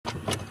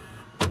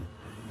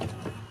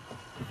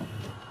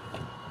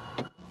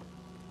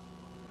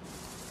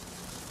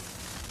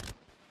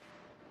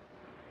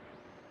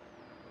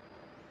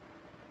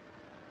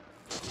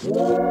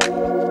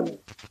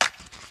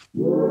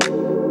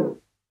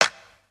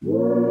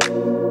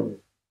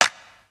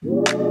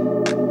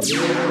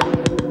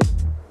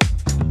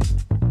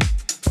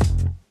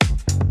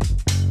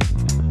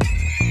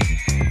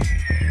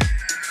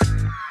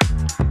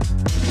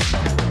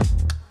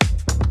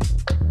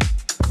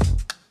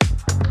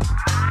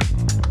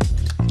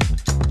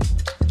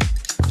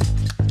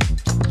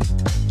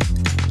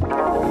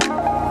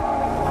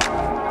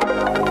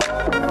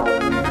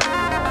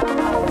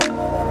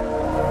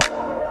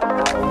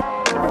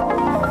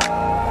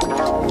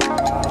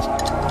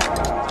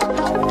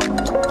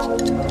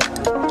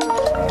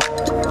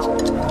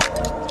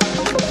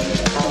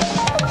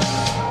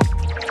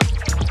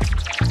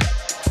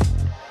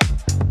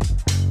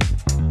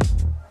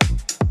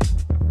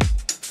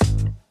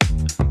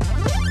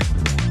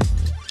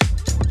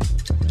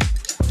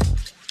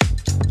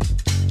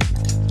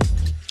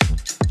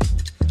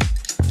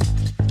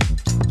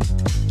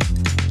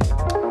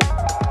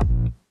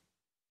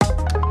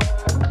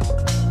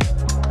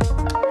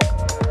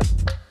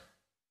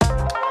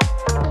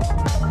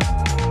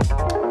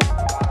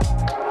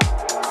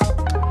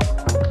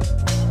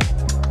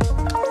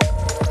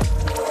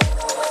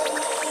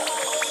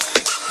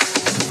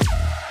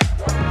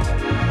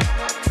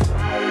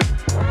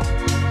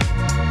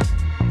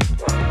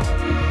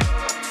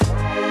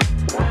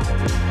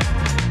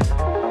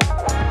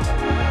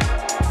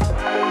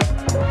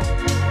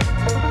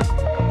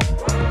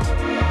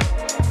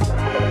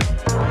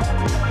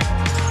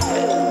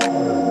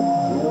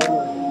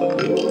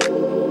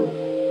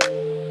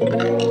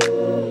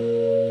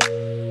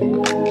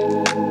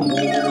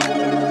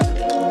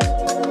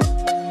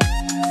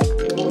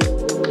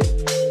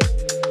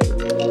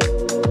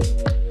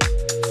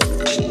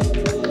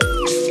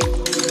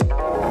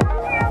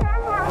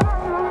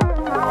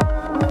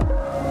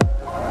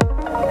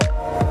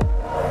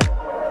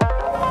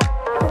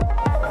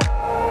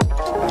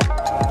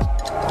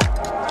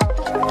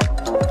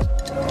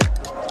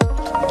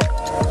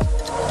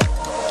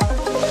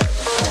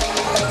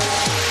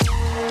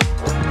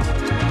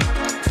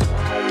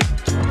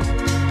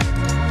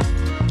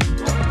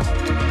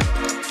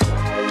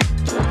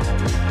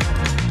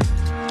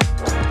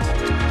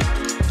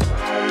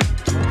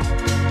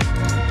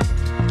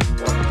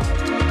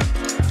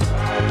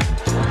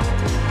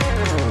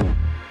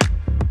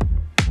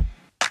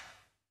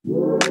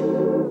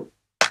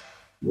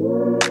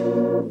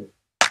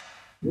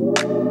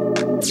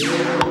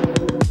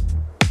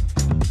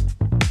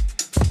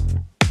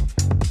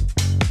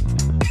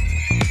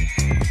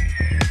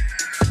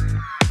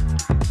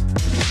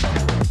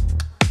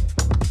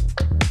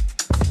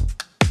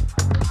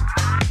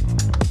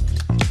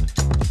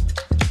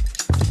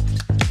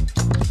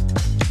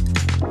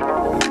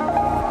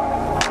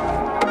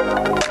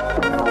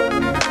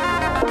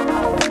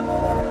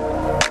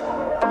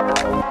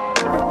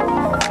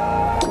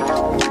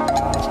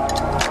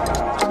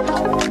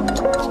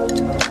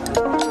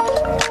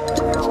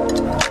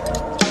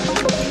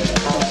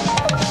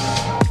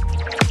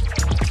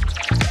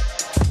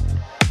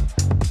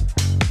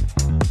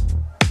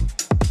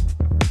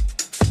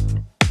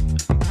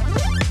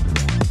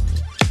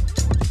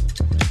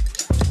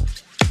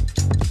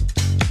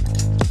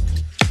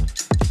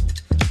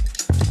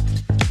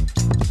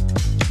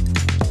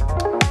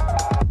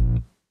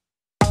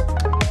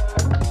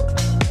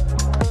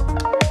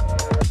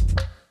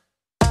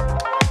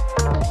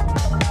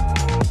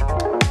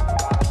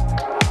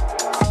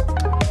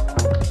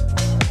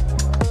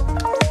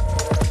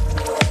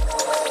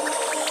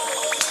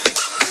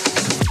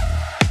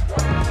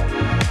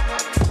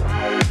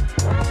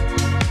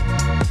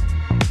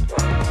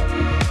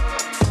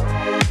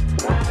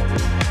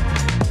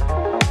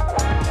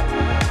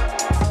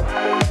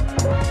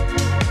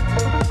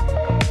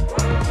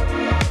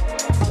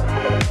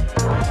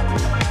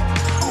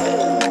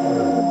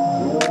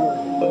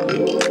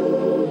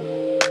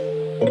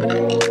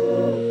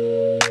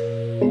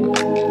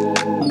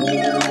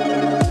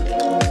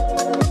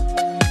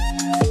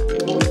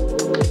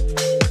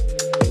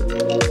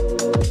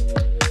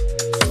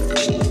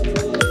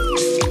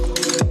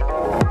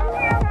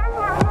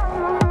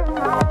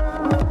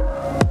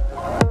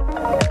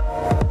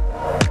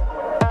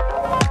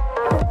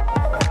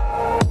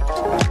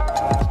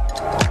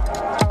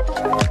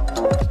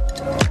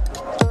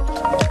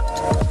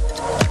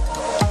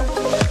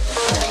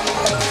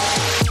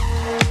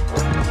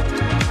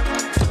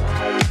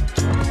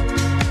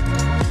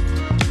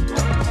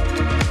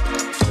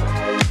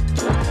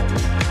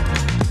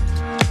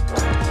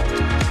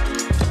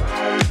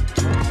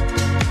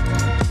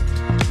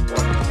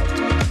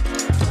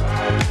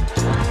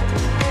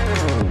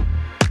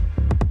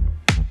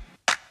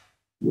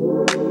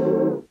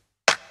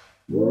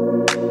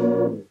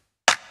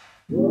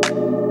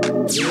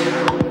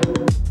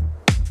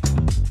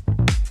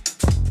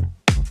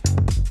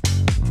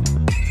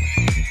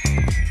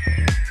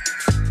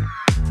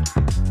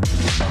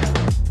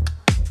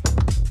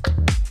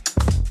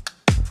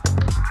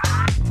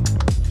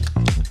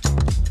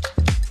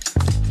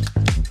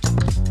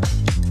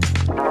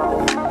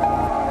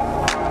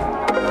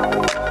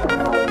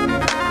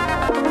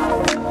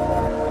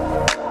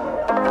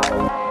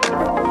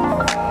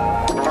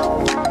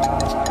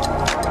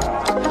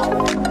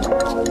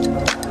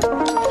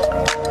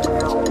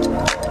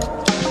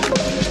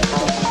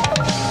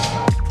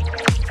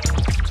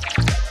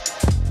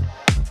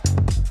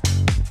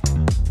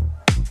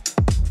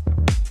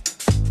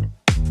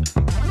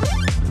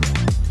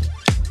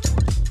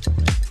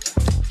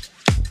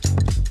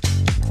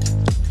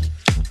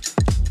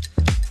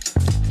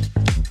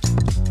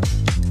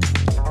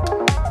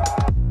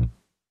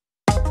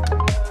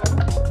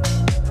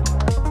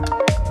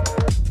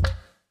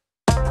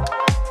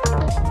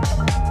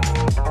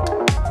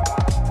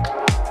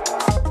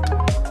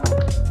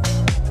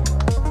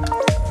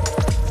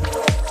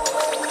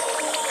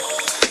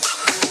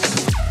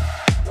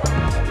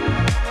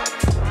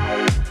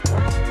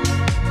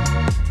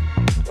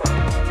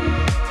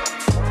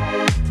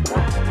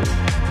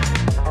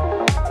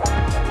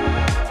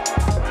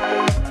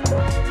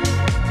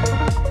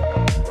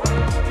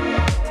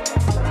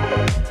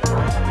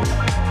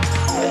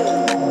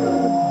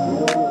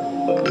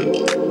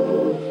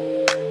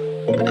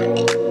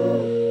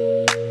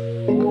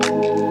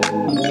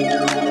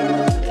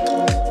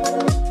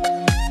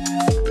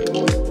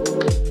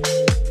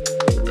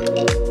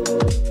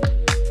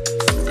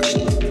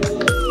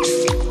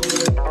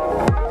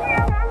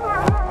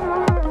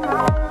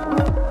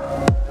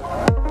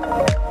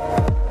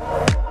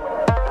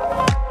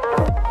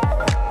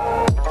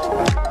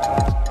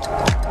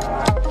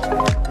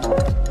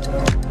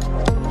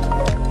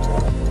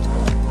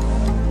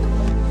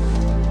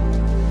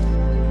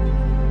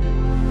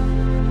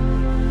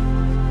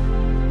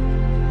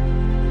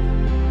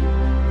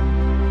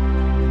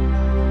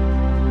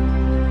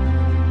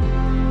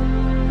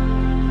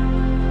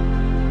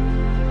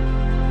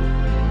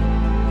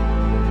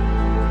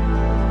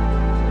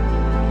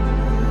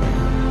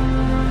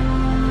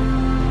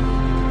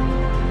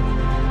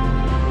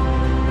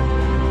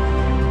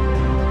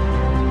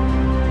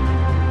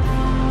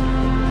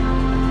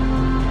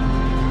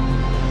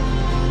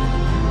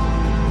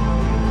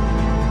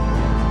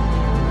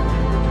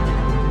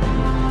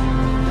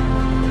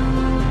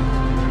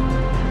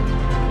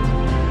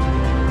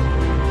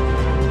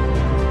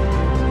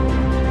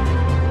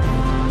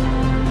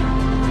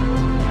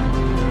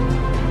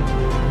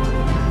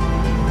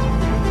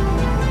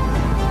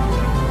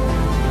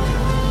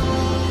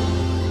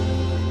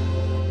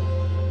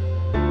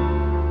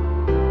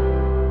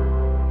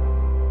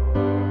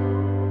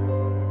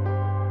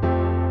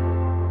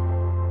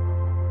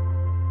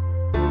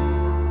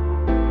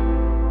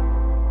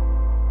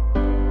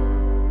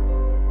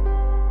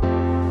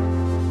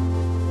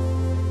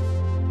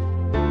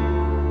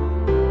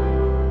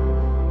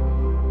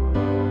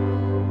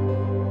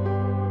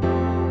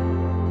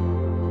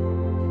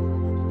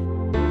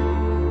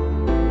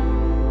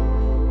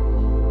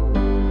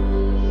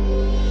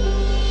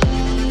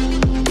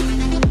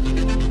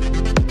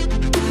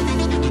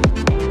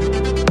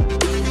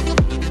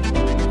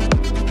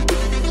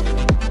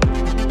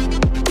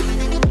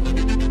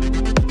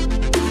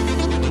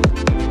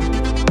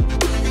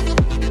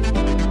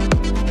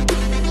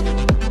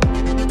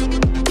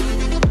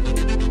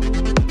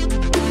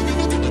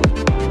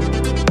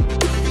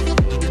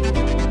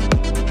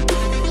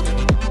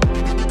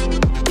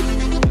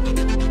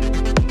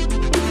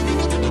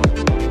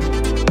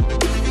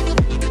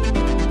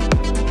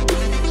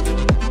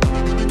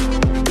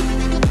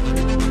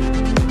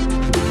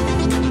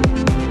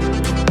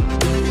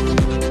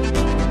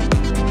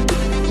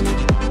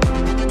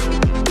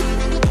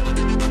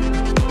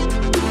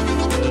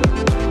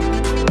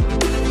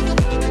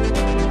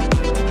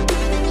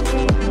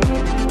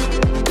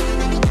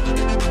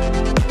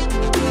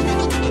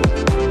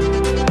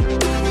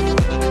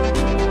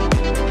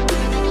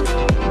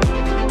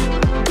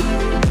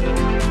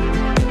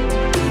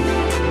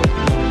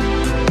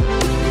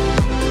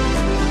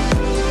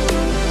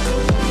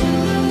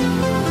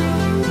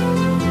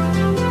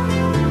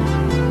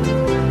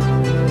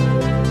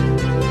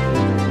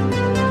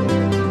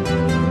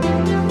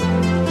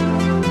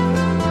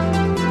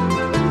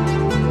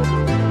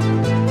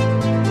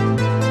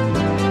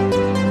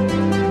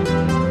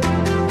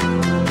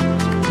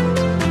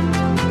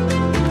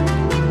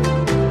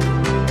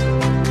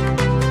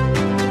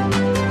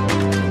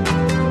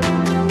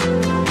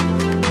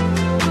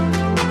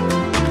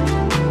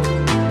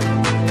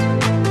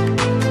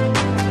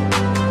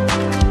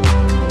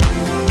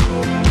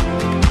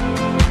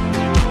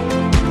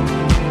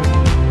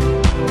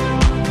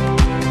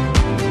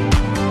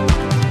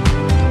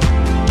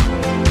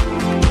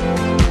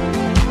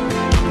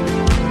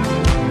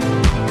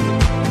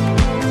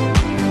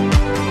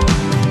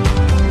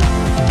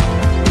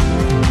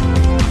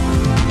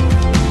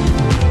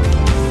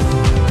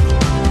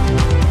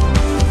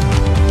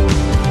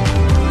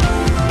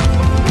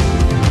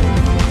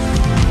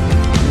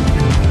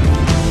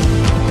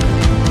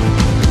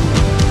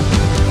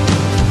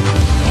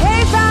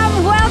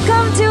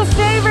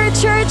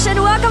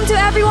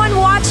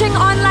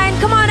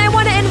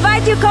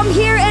come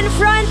here in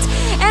front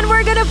and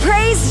we're gonna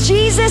praise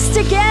Jesus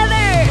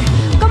together.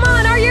 Come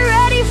on, are you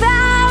ready,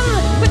 fam?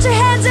 Put your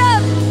hands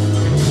up.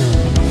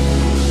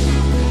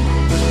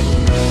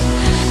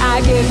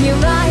 I give you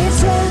my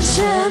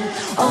attention,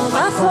 all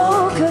my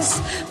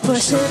focus,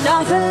 pushing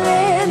off the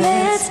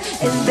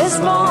limits. In this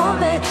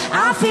moment,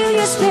 I feel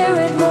your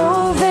spirit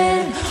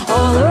moving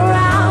all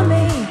around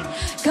me.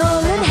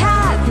 Come and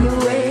have your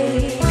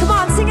way. Come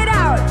on, sing it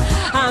out.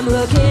 I'm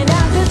looking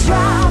at the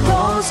dry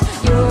bones.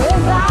 You're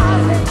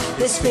reviving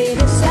this faith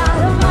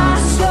inside of my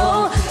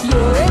soul.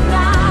 You're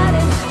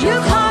igniting. You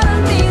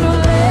calling me to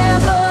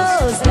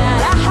levels that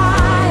are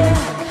higher.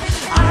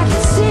 I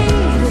can see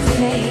the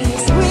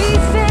things we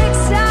fix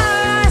our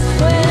eyes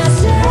when I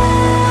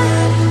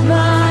set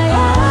my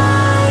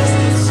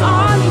eyes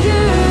on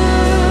you.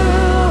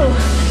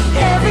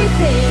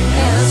 Everything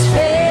else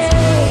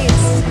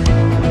fades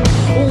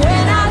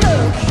when I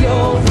look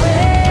your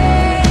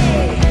way.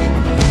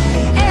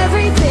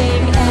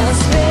 Everything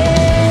else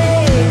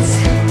fades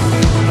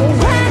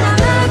when I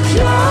look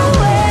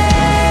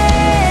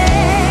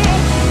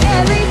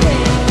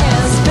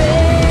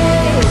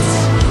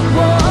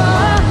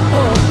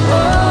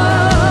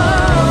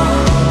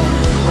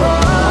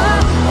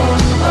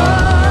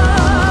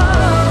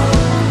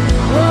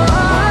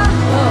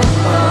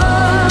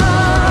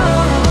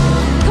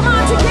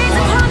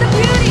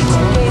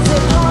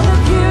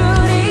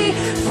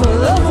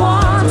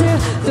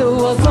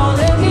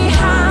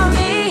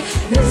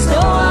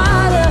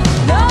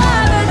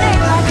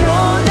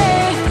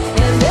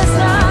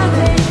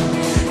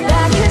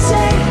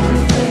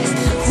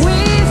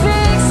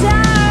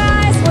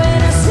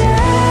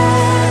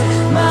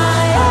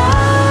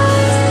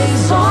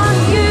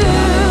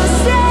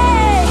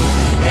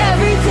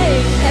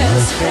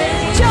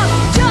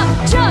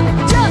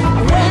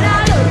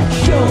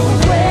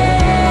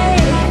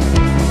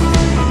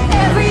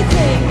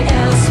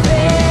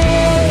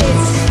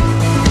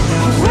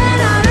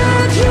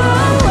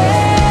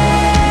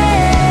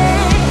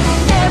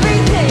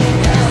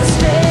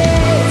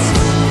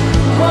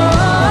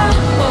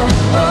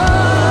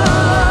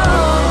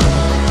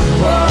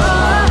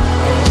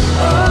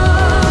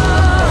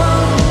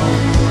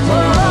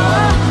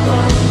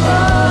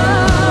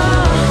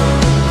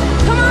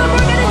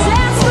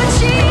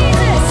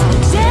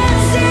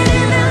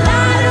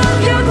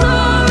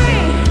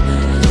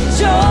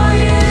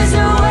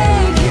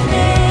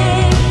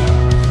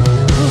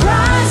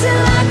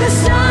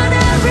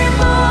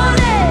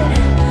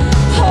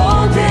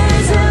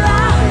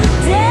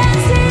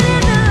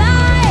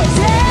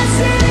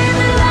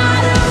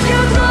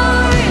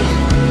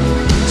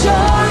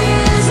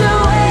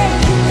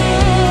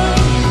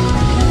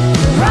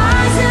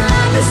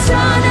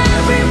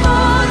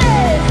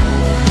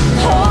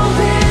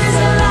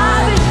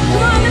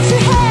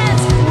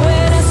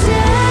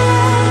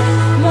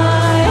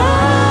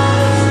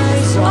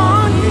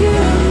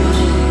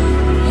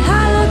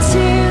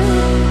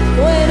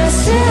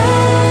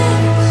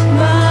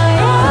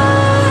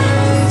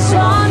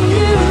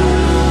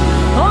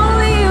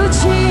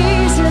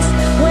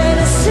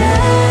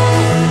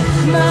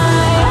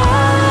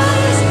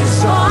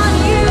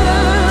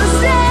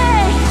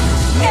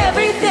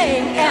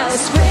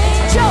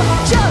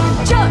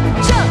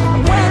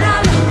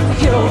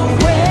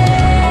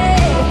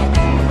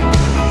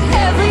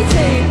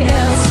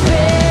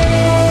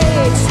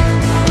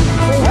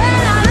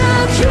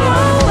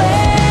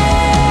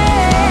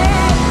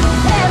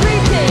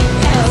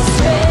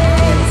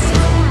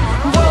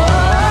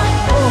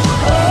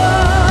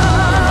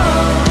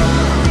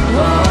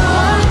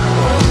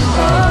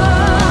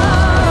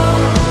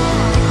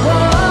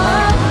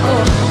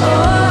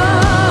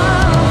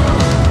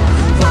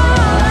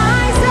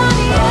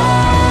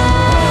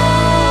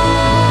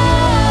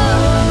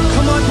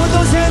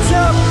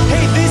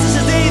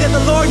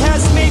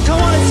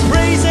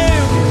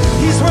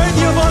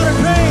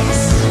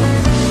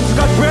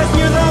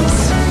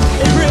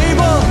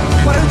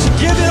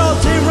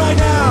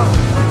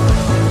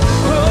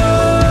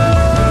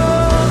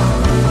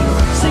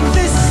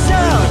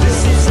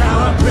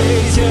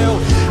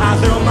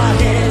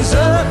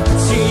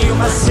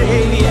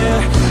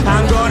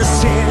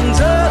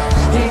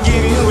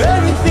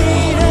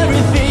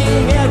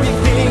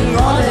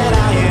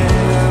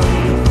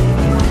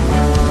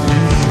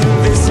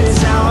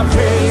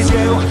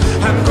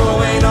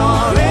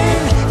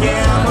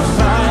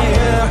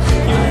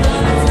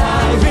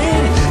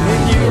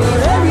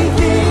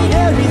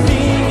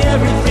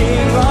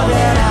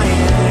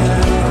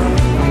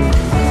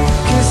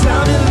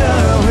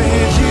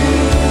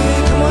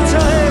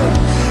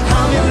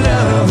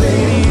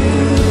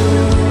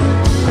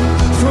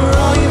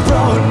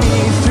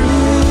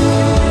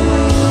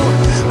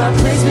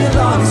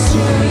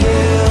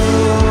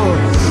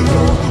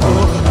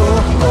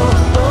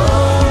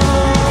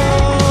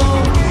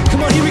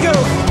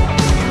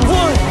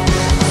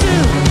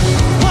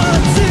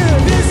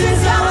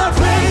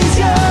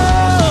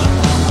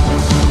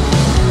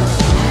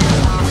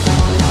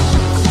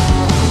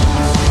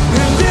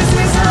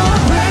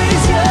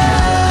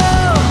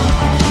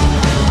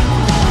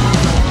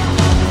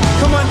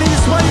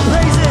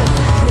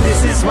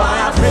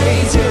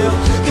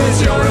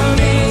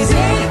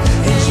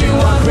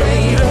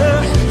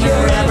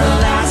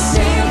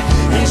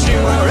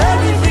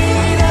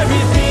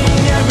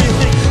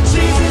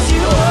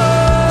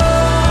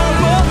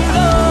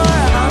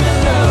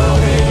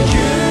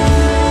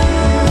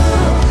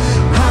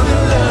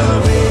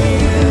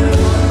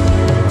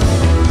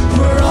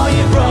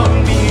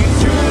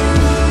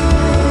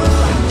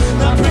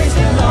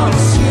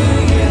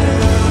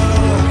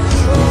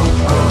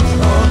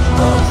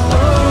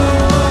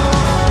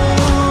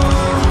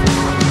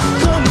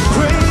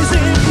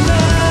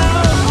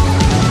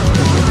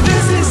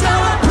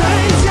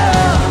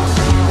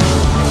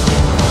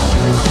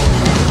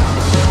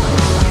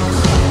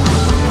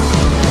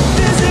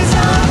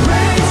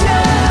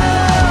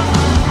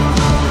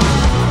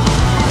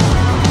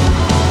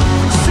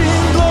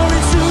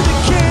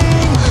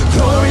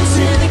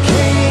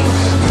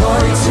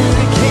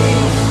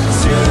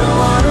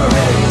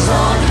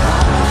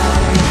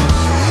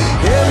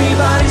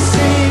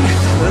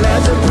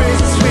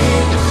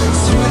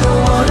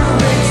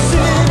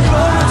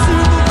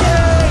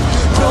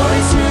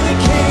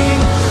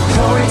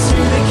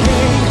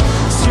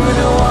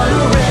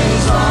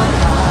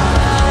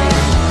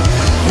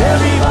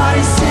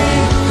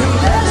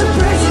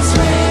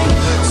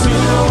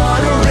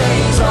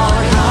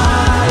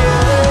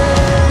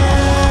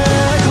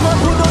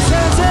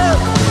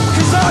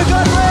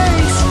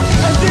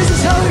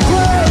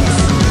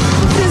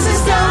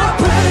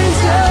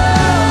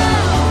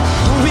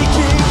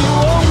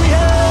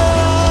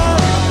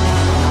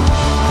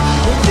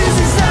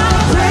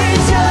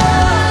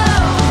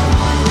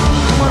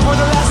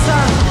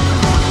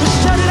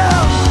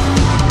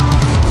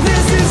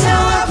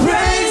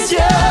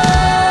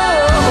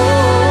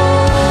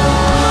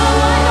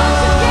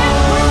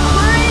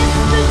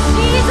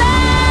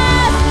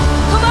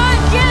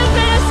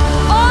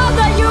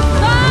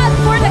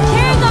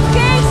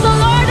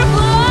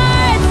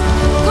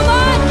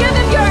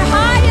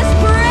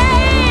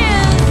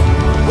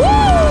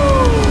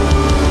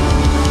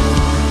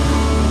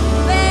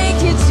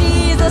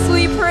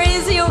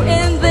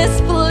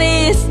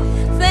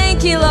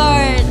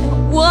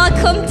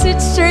Welcome to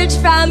church,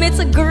 fam. It's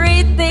a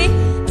great day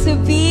to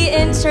be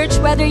in church,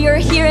 whether you're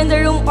here in the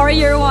room or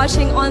you're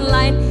watching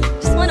online.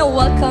 Just want to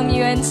welcome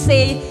you and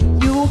say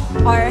you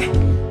are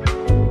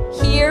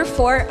here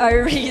for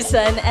a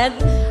reason. And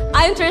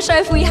I'm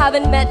Trisha, if we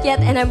haven't met yet,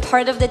 and I'm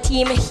part of the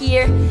team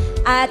here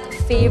at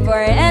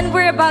Favor. And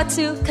we're about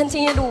to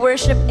continue to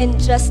worship in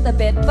just a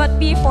bit. But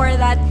before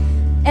that,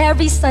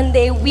 every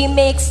Sunday we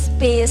make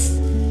space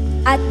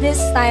at this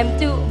time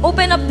to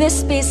open up this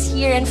space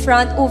here in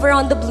front, over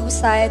on the blue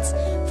sides,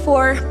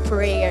 for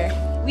prayer.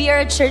 We are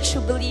a church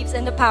who believes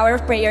in the power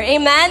of prayer.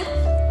 Amen?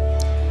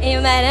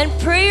 Amen. And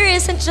prayer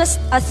isn't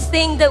just a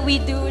thing that we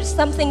do,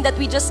 something that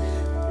we just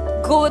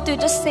go to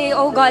just say,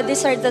 oh God,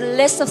 these are the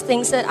list of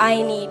things that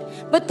I need.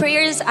 But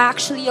prayer is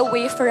actually a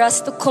way for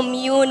us to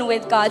commune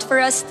with God, for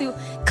us to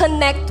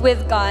connect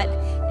with God.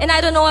 And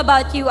I don't know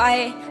about you,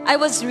 I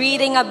was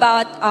reading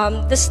about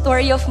the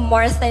story of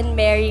Martha and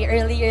Mary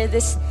earlier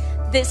this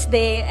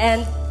day,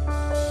 and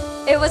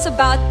it was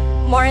about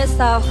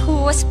Martha who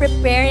was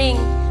preparing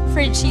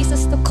for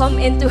Jesus to come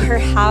into her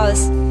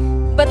house.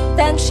 But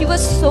then she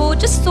was so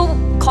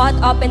caught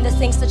up in the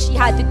things that she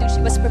had to do.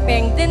 She was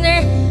preparing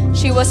dinner,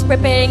 she was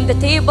preparing the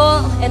table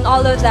and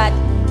all of that.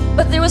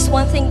 But there was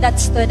one thing that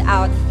stood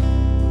out.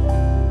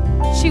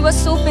 She was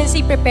so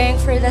busy preparing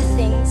for the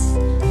things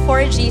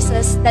for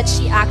Jesus that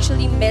she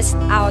actually missed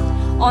out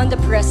on the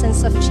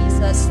presence of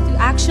Jesus, to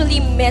actually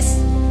miss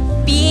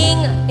being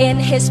in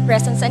His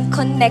presence and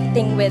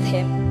connecting with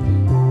Him.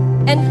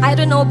 And I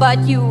don't know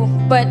about you,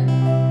 but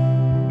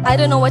I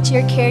don't know what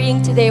you're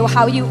carrying today, or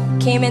how you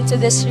came into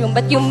this room,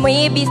 but you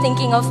may be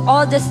thinking of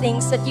all the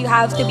things that you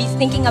have to be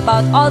thinking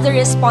about, all the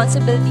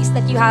responsibilities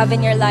that you have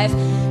in your life,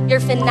 your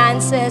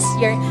finances,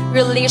 your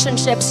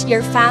relationships,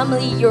 your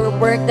family, your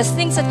work, the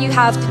things that you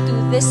have to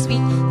do this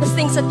week, the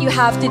things that you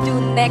have to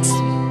do next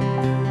week.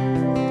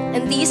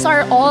 And these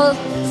are all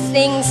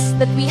things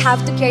that we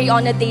have to carry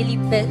on a daily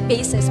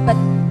basis. But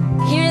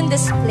here in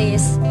this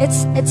place,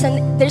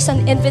 there's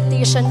an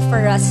invitation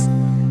for us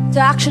to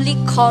actually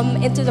come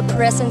into the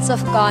presence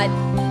of God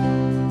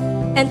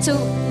and to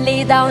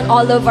lay down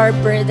all of our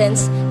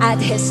burdens at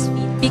His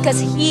feet, because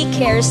He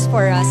cares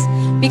for us,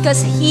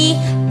 because He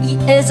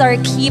is our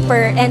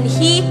keeper and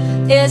He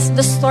is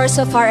the source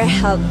of our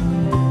help.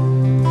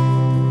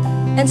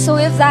 And so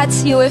if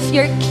that's you, if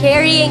you're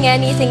carrying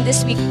anything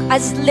this week,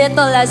 as little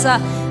as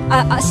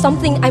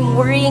something I'm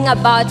worrying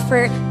about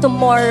for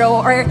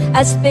tomorrow, or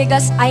as big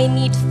as I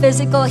need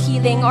physical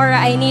healing, or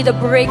I need a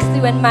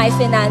breakthrough in my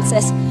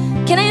finances,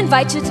 can I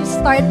invite you to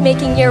start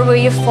making your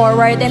way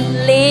forward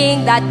and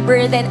laying that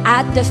burden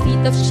at the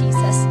feet of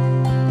Jesus?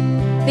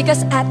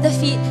 Because at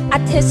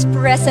His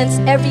presence,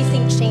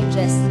 everything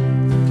changes.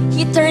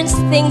 He turns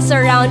things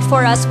around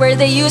for us. Where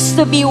there used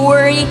to be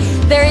worry,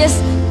 there is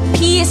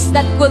peace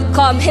that would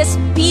come. His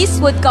peace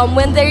would come.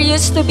 When there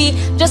used to be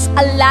just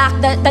a lack,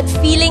 that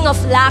feeling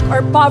of lack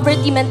or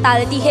poverty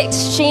mentality, He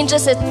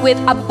exchanges it with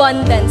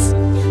abundance.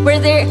 Where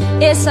there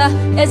is a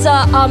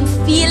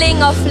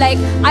feeling of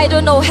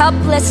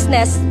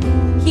helplessness,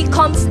 He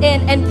comes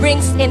in and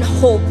brings in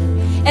hope.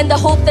 And the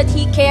hope that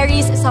He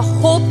carries is a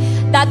hope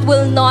that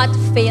will not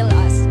fail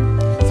us.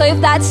 So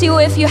if that's you,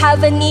 if you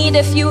have a need,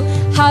 if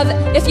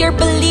you're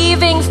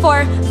believing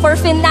for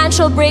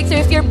financial breakthrough,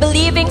 if you're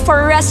believing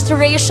for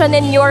restoration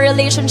in your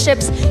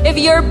relationships, if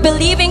you're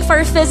believing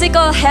for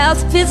physical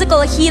health,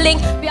 physical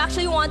healing, we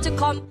actually want to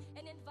come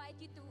and invite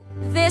you to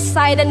this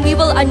side, and we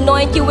will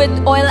anoint you with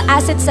oil,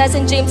 as it says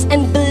in James,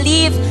 and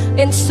believe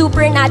in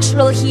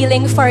supernatural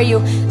healing for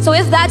you. So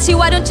if that's you,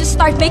 why don't you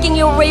start making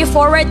your way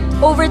forward,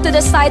 over to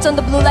the sides on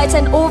the blue lights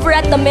and over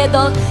at the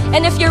middle.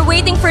 And if you're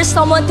waiting for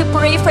someone to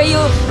pray for you,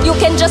 you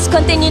can just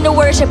continue to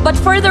worship. But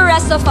for the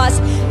rest of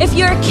us, if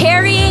you're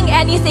carrying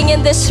anything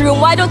in this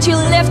room, why don't you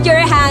lift your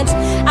hands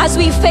as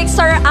we fix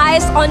our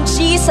eyes on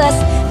Jesus.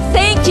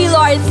 Thank you,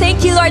 Lord.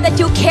 Thank you, Lord, that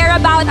you care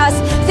about us.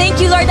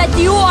 Thank you, Lord, that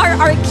you are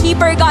our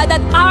keeper, God,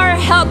 that our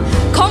help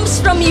comes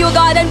from you,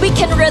 God, and we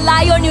can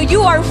rely on you.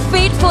 You are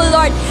faithful,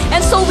 Lord.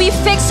 And so we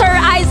fix our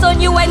eyes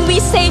on you and we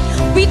say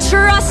we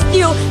trust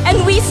you,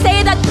 and we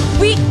say that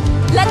we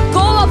let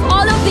go of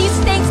all of these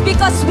things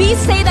because we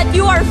say that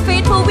you are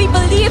faithful. We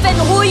believe in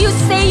who you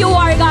say you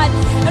are, God,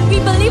 and we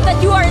believe that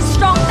you are a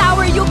strong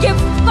tower. You give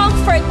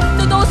comfort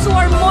to those who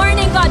are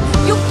mourning, God.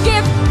 You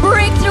give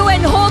breakthrough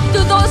and hope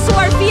to those who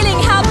are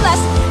feeling helpless.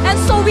 And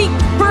so we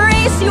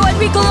praise you and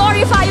we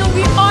glorify you.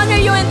 We honor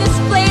you in this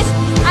place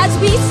as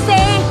we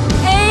say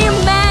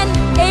amen,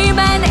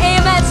 amen,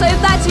 amen. So if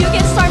that's you,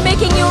 can start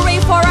making your way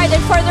forward,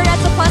 and for the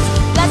rest of us,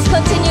 let's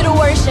continue to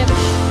worship.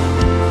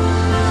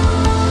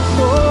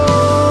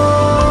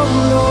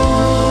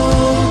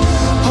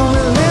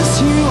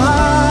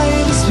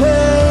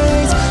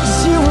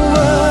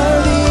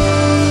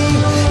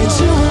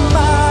 To you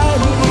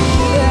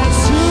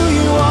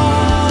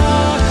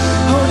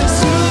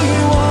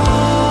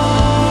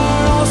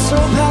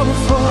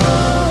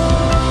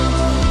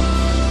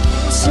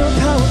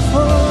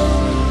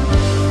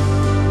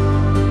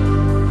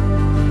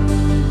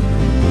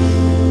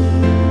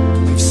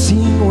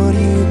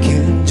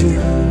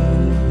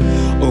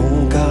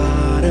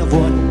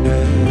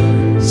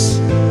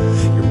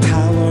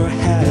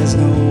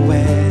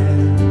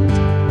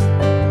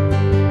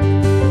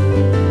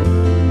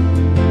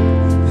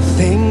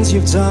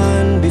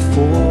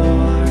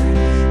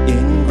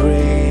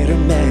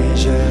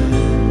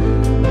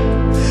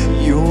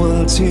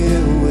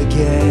do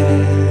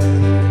again.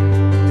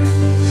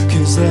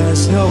 'Cause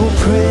there's no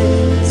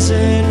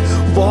prison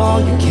wall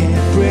you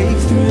can't break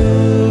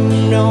through,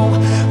 no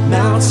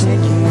mountain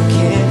you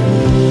can't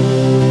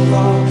move.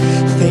 All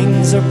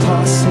things are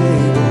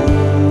possible.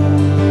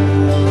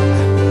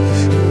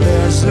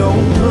 There's no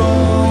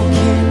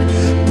broken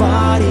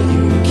body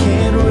you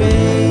can't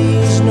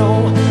raise, no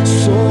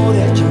soul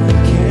that you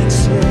can't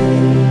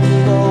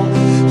save. All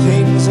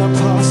things are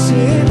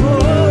possible.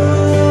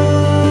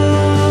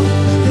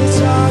 The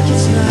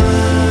darkest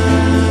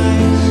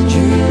night,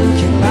 you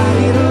can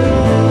light it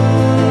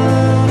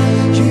up.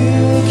 You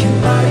can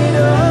light it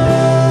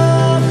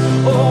up.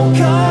 Oh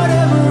God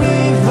of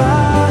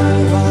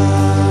revival,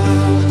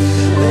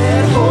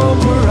 let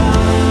hope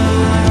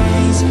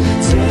arise.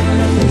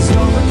 Death is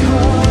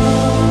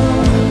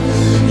overcome.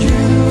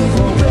 You've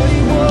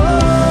already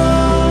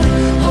won.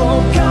 Oh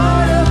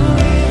God of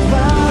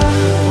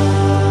revival,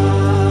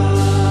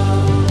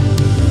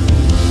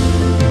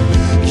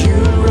 you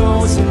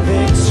rose in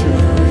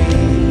victory,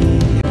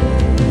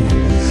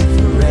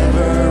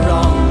 forever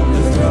on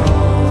the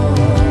throne.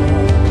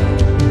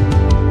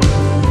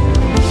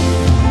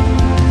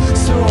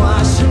 So I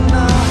should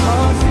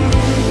not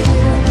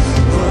fear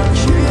what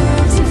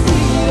you've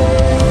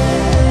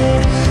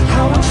defeated.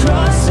 I will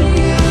trust in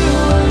you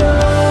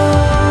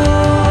alone.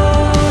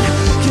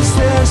 'Cause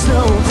there's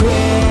no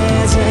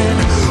prison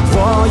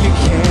wall you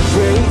can't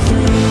break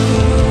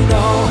through,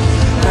 no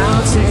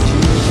mountain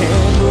you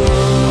can't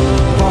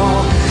move.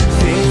 All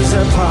things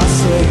are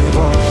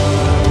possible.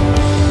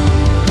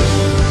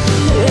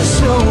 There's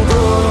no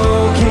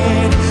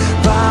broken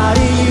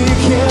body you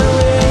can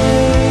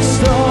raise,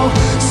 no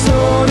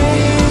soul that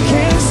you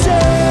can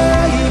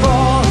save.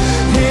 All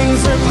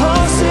things are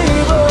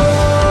possible.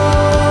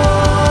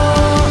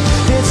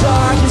 The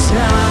darkest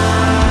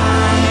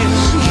night,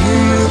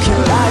 you can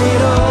light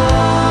it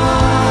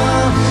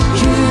up.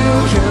 You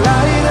can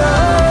light it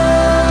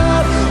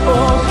up.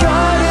 Oh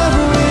God of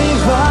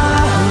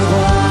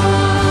revival,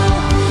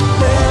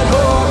 let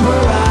hope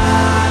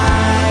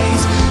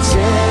arise.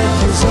 Death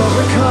is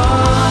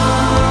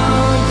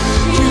overcome.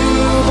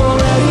 You've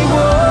already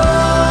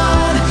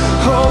won.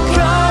 Oh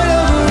God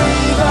of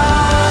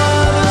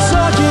revival,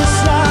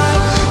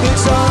 the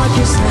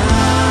darkest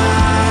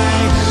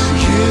night,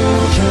 you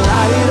can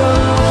light it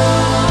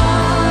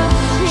up.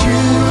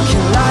 You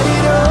can light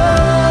it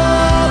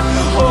up.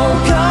 Oh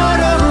God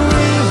of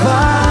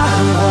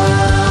revival,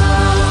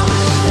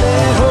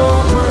 let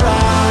hope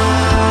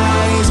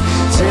arise.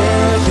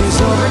 Death is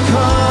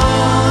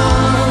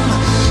overcome.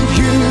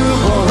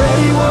 You've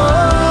already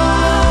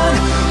won.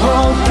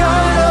 Oh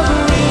God of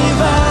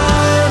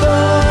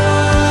revival,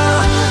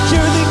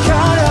 you're the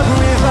God of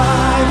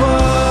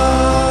revival.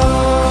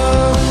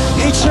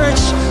 Hey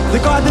church, the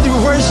God that we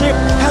worship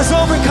has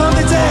overcome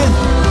the dead.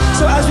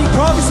 So as we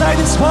prophesy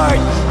this part,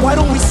 why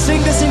don't we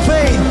sing this in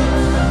faith?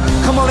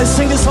 Come on, let's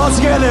sing this all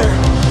together.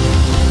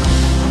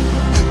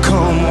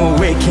 Come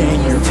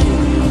awaken your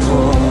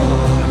people.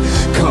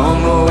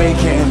 Come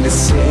awaken the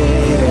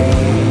city.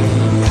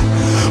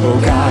 Oh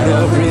God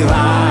of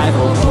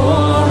revival,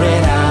 pour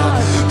it out,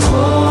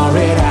 pour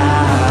it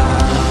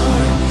out.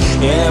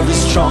 Every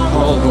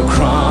stronghold will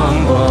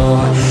crumble.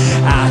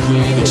 I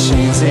hear the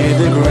chains hit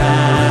the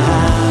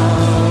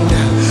ground.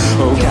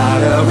 Oh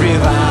God of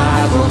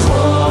revival,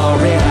 pour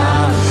it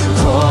out,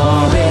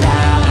 pour it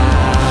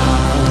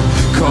out.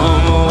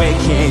 Come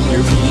awaken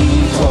your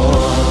people.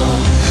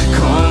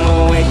 Come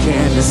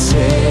awaken the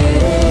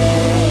city.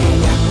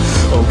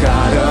 Oh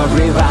God of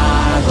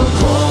revival,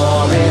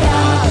 pour it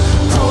out,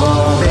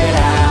 pour it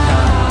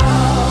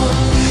out.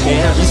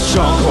 Every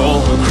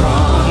stronghold will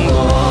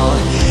crumble.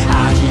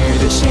 I hear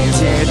the chains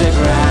hit the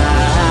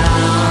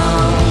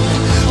ground.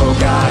 Oh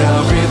God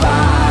of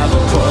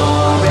revival,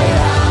 pour it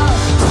out,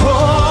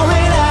 pour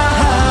it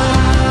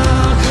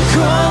out.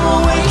 Come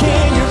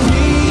awaken your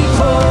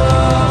people.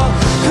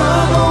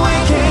 Come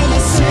awaken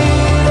the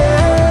city.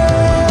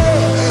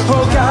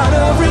 Oh God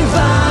of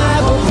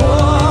revival,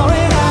 pour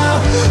it out,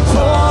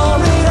 pour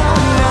it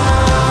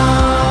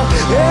out.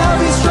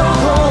 Every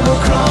stronghold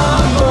will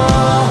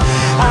crumble.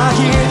 I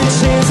hear the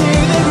chains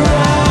hit the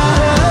ground.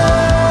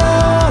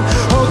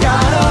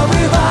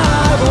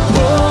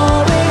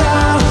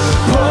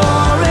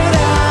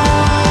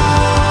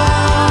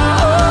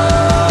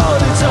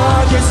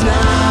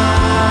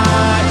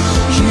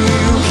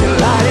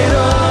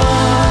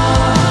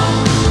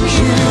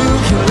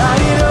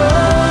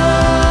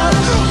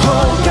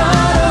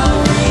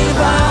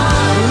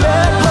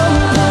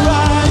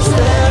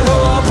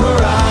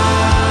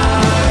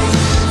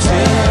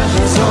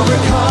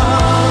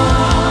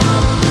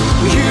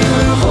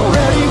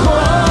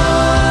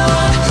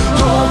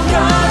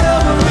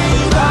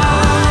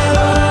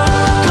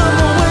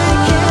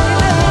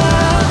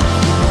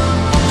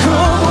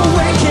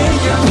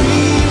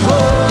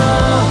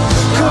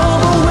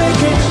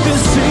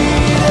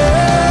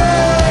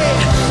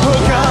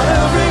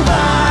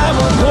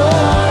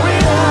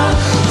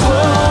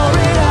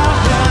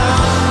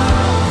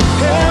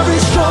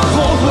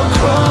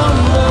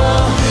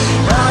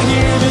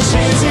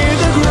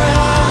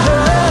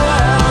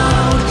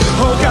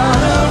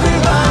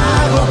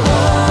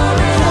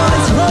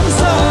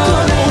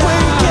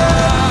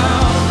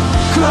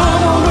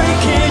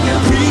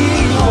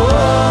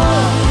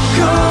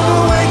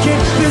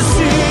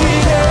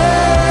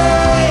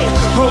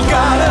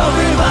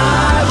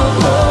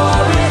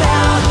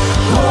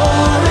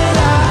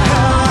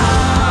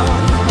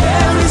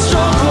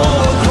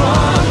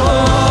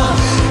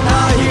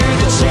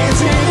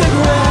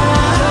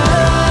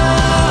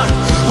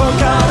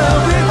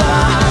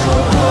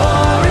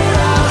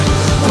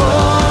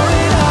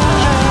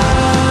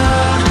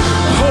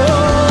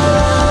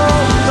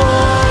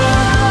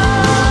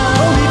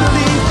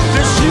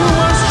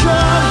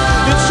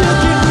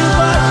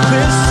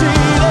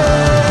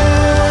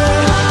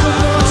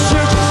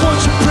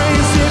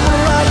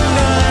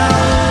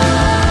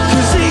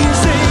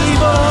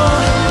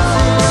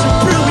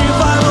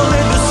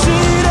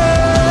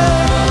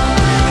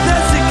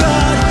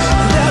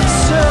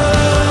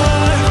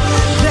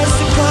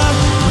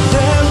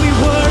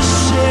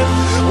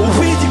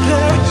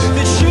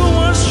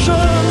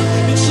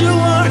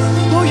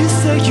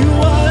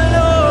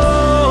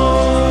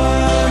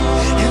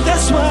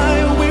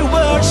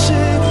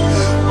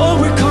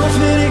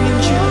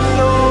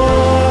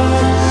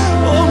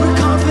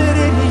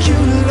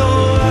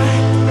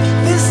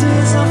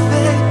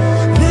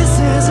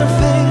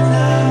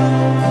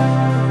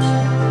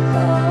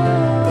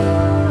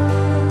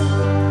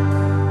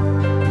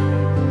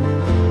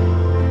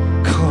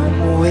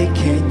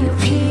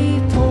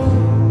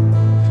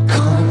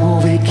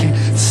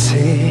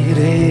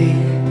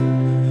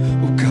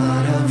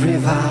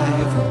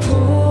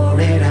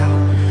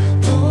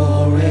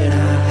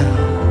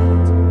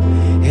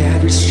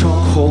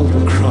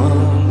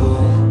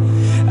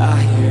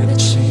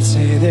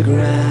 the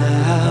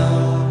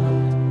ground.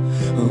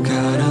 Oh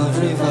God of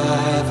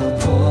revival,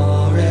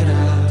 pour it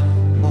out.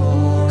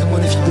 Come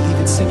on, if you believe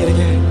it, sing it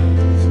again.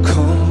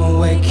 Come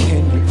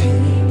awaken your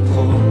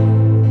people.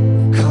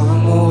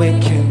 Come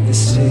awaken the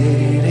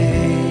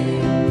city.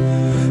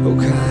 Oh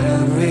God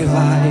of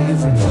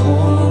revival,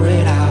 pour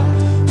it out,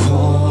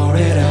 pour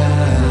it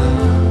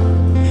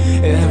out.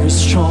 Every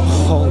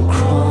stronghold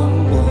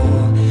crumble.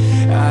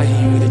 I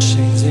hear the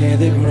chains hit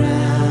the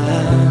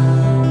ground.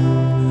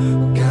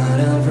 Oh God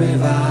of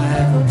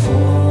revival,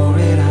 pour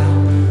it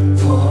out,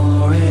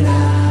 pour it out.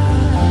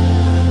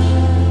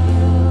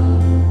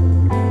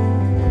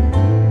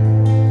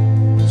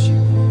 Would you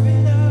pour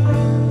it out?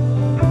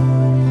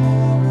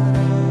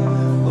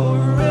 Oh,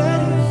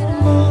 ready for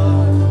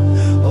more,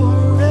 oh,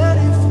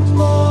 ready for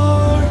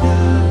more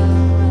now.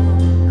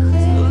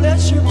 So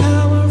let your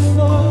power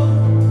fall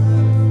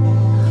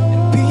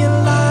and be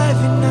alive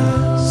in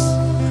us,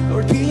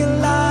 Lord, be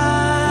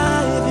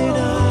alive in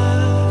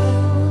us.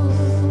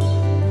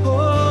 Oh,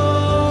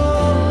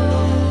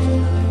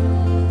 Lord.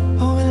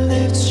 Oh, and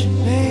lift your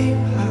name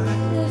high.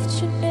 Lift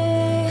your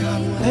name,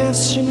 God,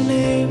 lift your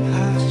name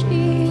high.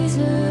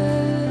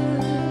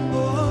 Jesus.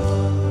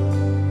 Oh,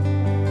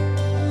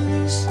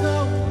 there's no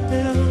one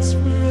else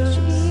for us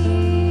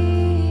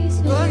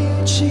but you,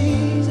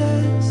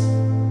 Jesus.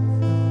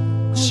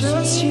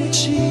 Just you,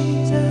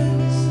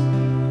 Jesus.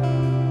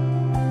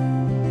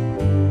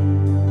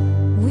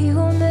 We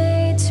were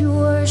made to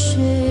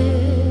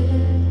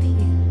worship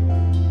you.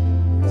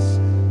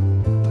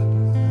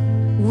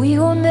 We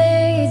were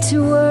made to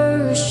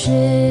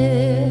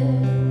worship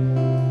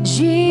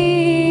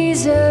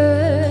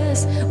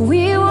Jesus.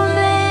 We were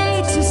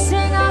made to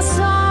sing our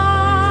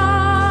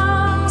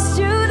songs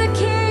to the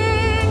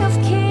King of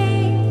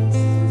Kings.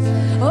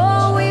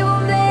 Oh, we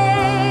were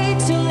made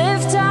to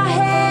lift our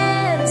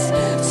hands,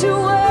 to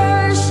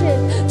worship,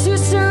 to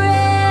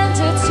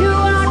surrender to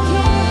our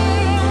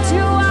King, to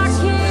our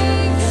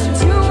King,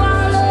 to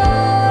our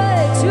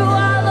Lord, to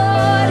our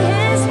Lord.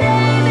 His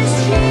name is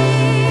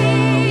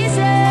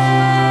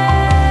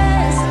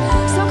Jesus.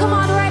 So come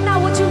on, right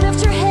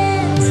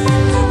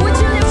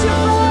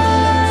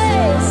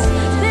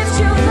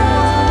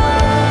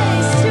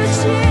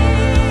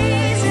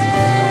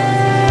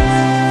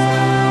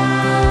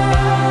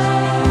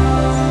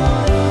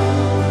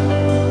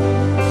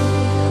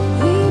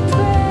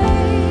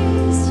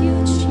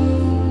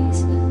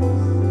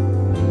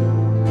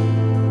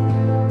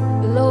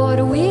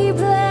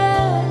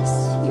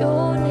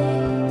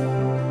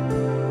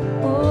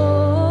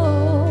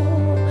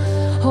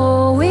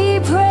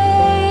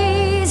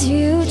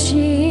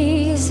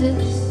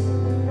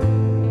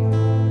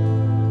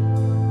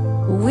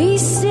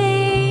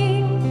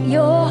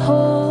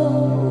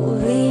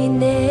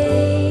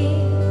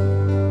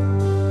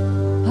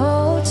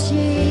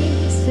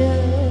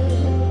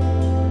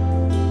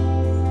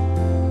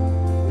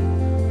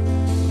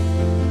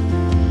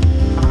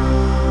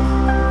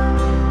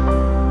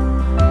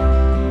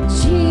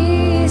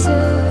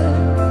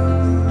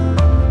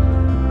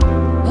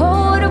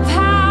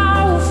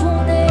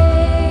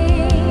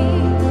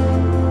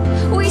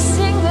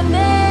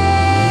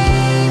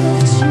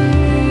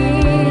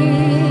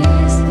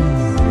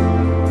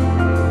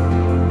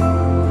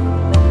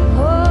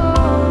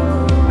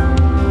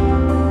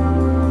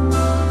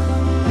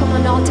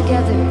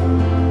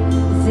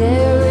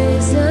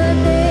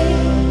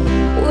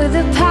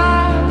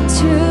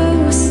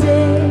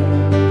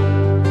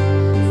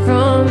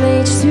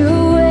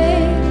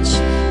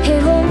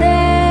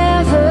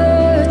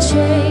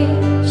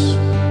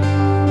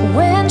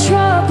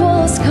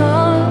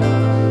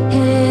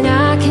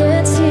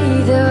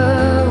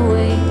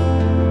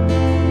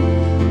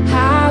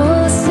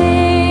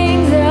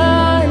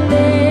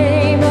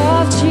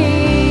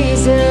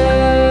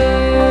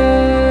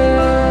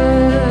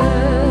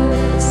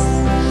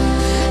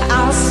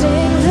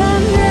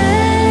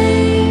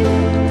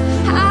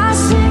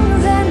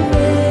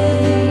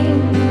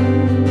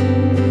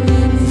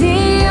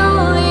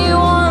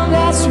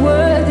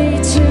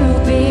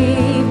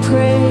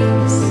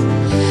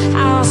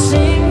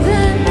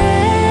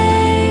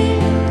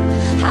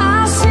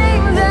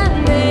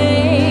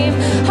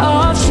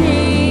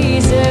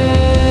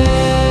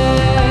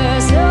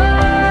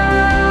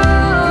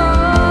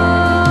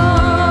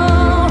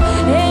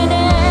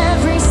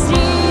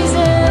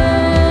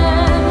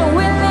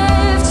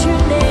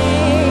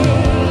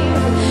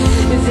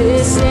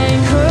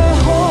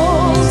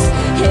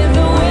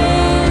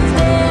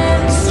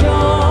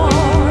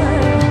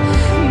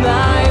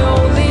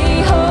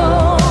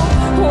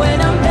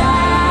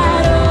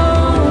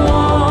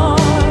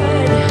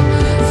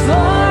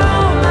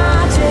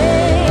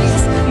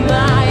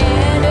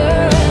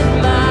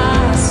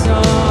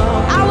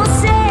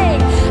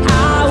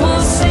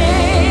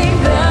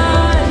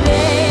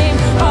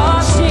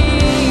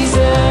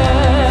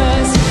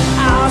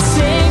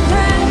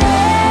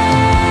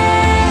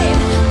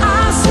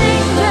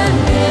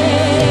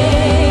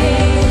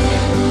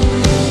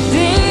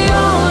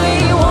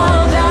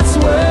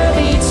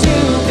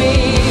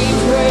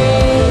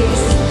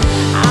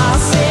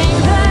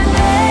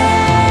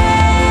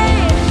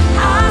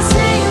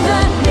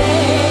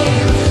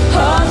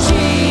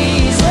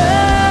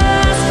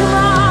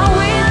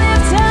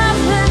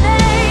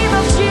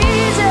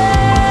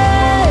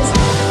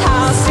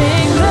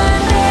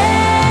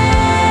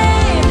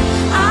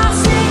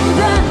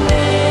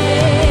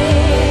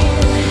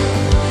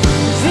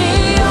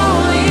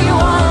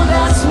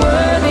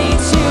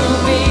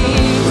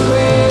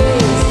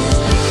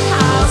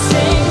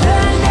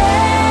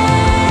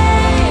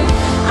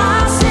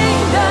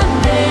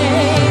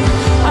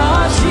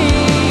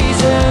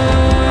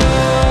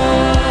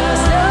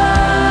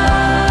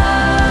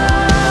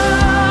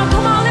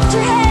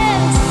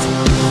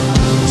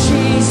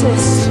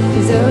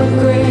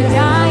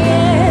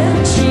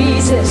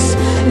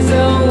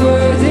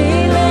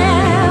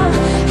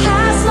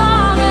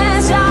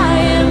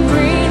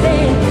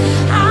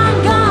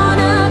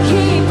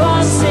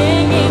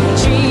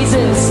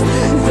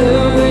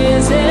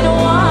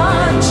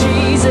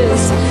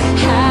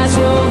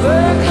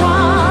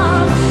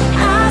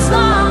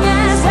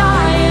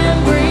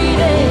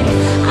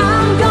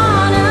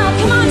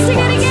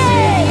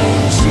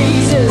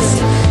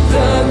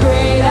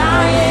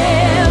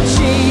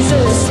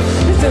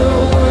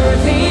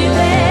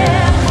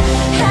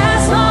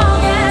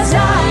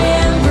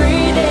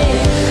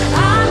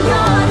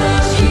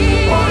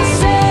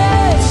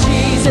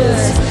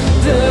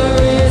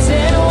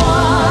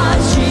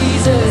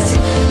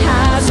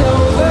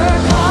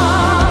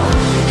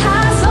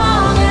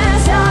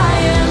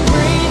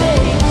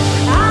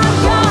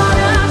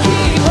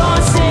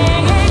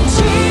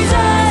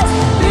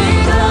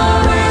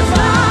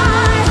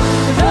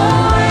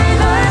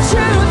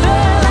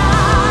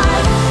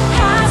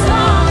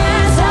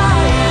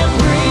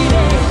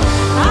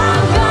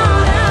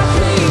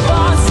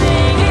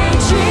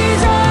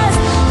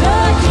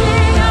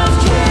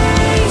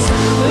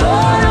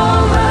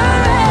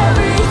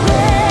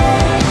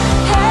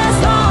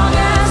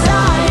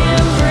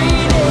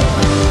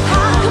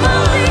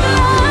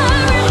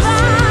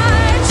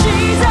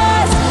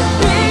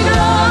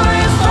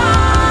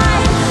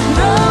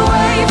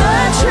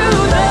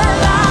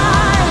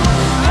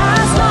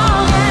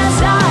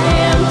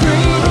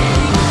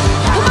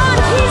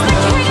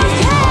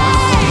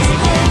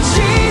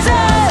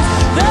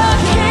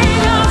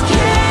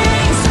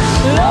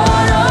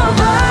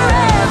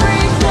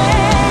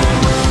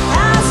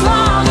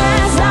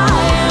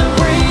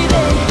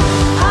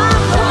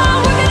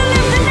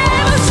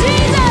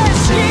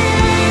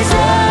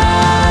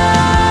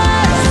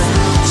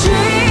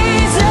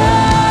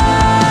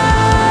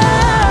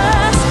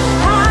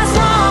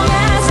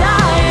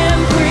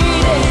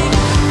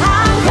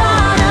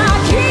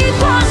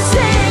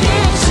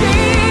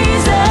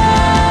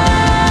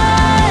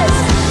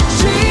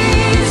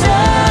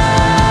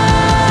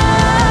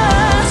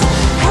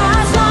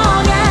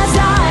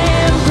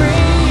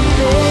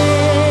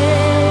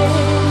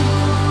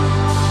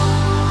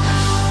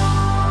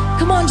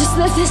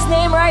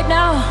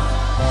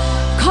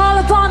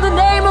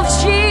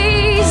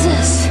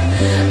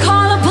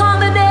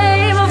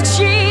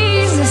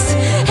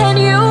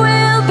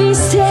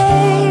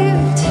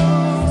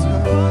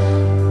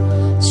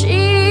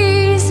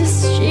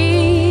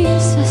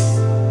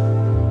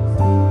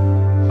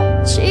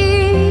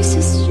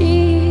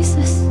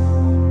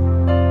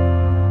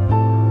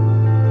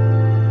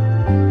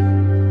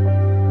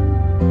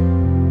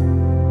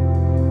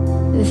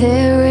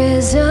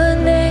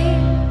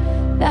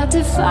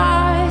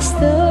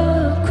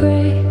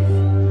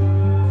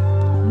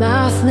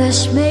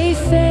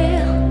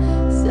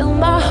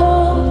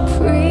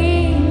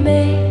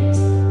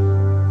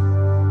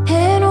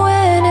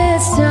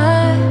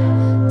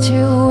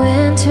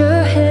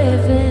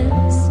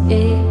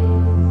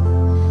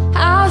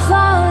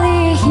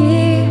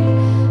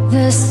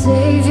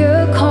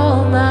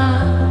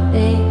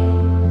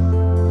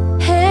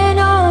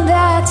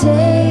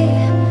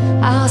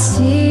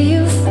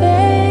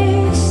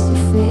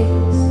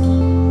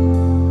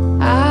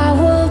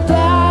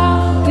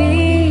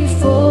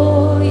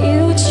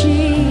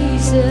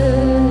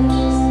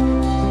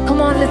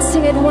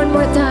sing it one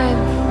more time.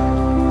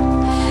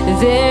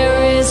 There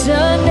is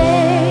a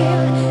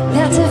name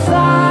that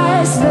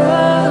defies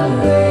the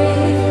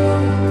grave.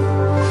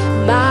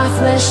 My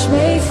flesh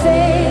may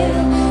fail,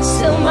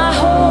 still my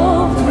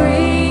hope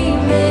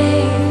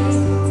remains.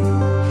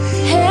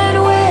 And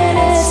when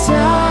it's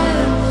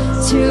time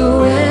to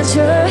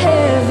enter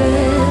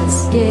heaven's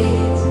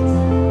gate,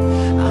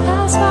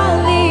 I'll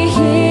finally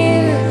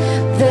hear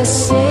the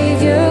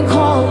Savior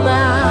call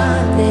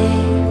my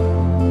name.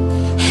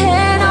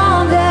 And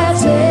on that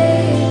day,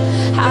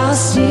 I'll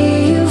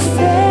see you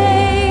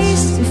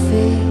face to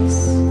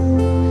face.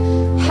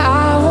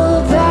 I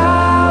will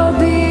bow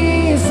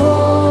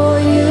before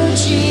you,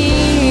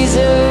 Jesus.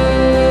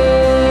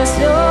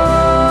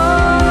 Oh,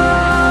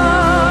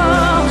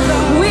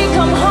 we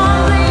come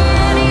humbly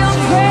in your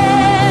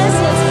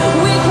presence.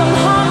 We come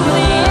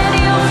humbly in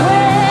your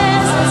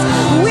presence.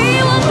 We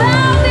will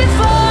bow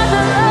before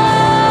the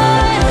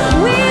Lord.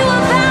 We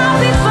will bow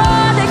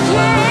before the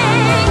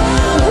King.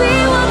 We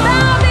will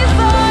bow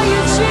before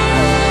you, Jesus.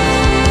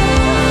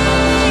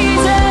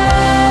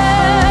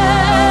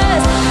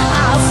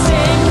 I'll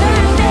sing the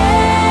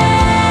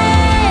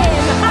name.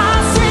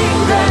 I'll sing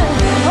the,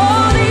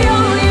 oh, the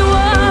only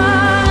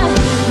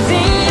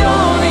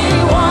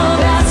one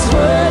that's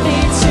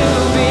worthy to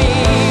be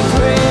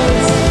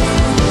praised.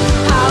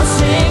 I'll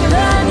sing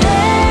the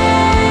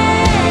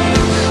name.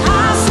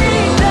 I'll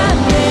sing the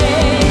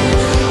name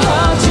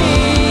of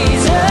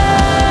Jesus.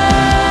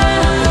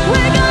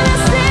 We're gonna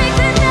sing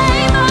the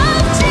name of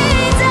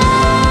Jesus.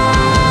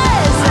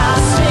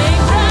 I'll sing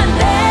the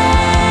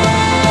name.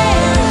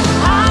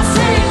 I'll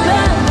sing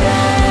the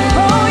name.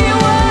 Oh,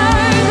 you're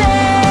worthy.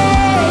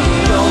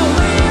 The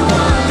only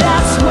one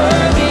that's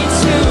worthy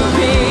to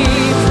be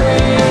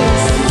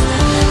praised.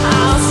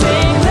 I'll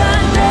sing the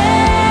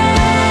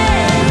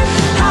name.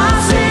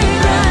 I'll sing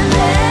the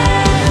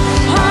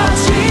name of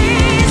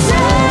Jesus.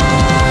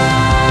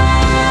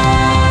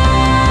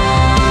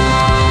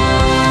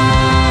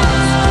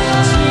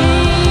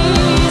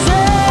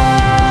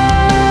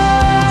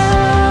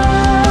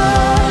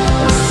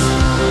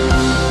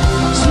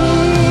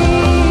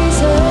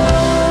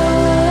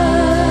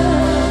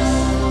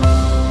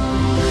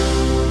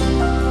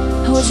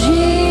 Oh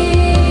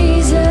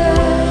Jesus,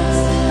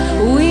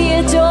 we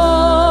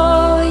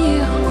adore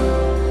you,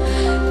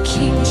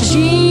 King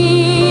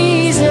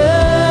Jesus.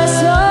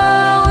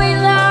 Oh, we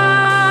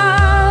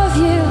love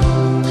you,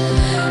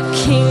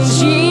 King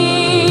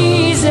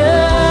Jesus.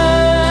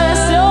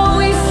 Oh,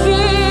 we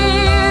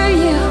fear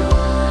you,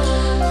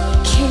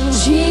 King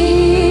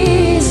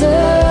Jesus.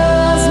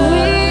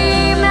 We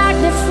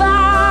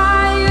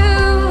magnify you,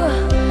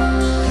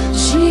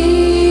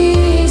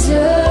 Jesus.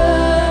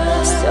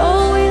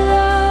 Oh, we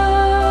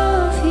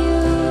love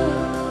you,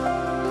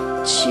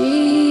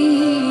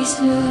 Jesus.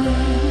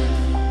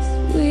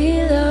 We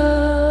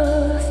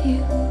love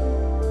you,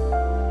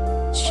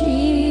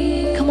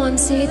 Jesus. Come on,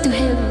 say it to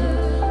him.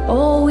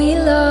 Oh, we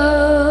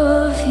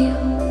love you,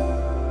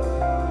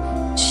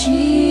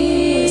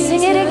 Jesus.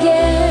 Sing it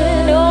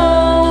again.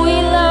 Oh, we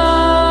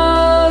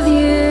love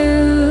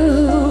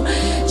you,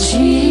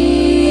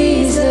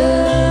 Jesus.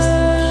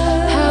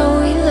 How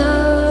we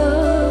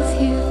love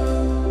you.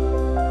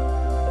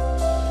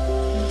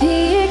 Be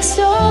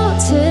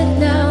exalted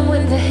now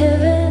in the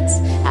heavens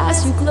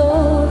as your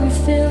glory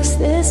fills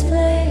this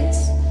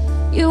place.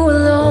 You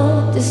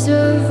alone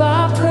deserve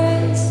our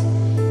praise.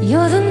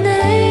 You're the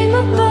name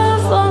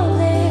above all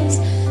names.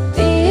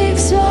 Be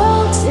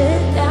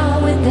exalted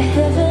now in the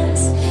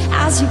heavens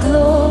as your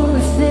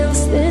glory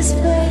fills this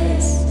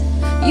place.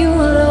 You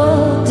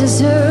alone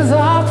deserve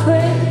our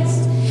praise.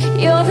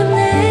 You're the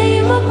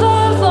name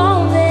above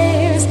all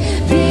names.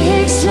 Be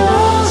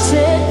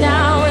exalted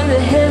now in the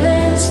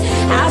heavens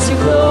as your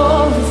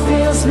glory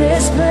fills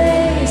this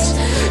place.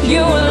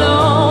 You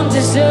alone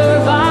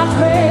deserve our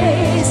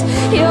praise.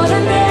 You're the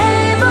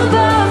name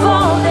above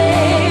all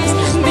names.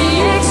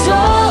 Be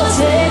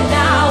exalted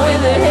now in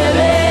the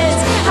heavens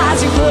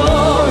as your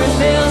glory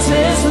fills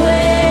this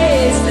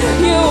place.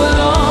 You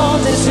alone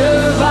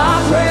deserve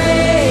our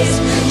praise.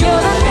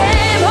 You're the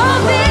name of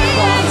being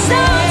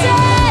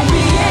exalted.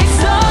 Be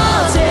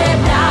exalted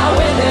now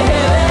in the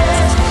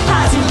heavens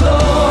as your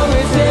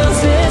glory fills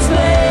this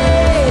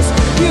place.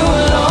 You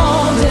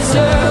alone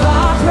deserve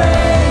our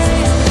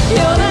praise.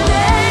 You're the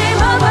name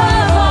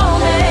above all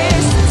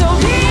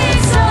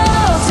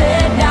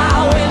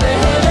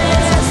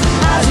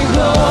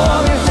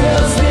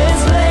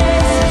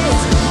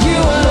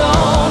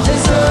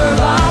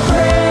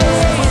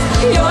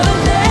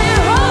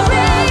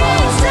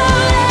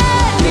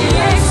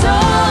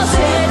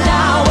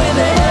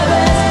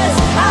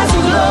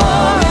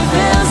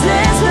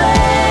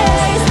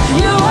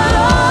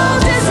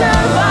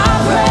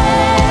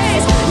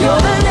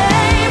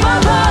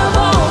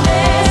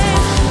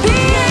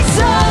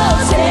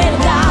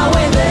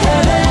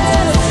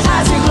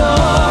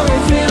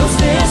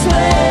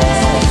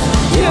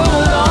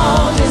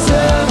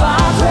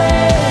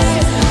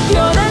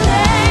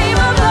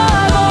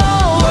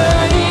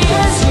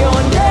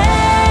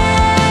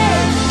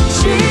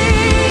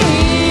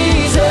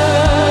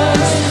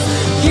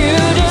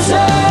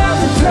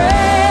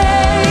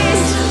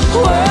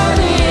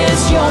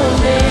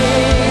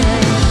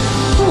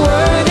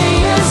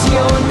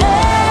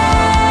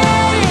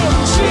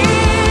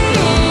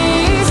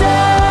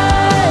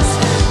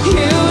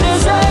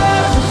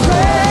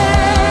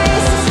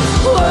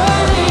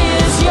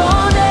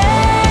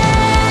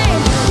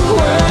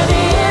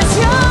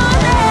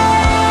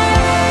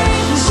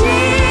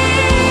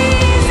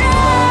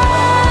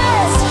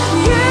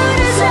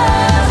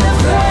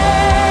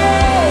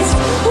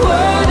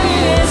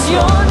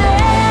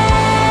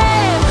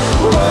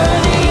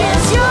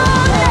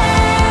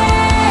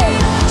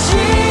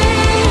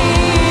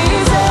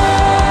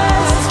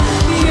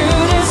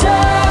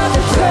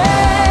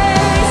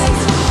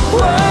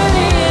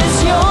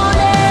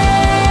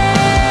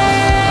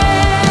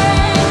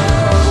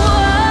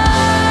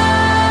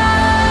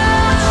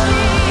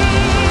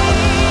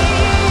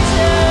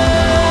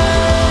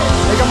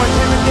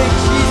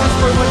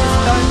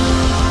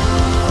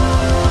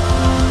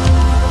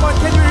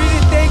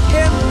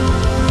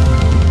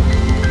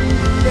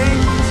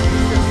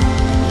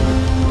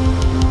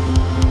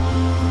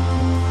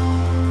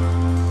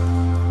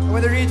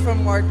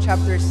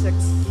chapter 6.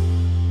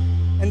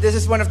 And this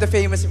is one of the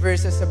famous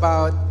verses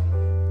about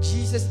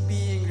Jesus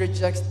being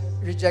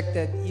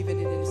rejected even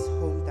in his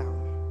hometown.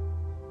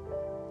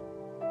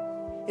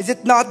 Is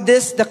it not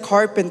this the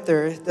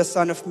carpenter, the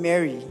son of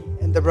Mary,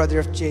 and the brother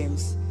of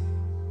James,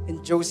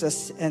 and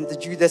Joseph, and the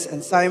Judas,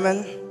 and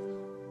Simon?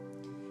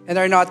 And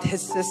are not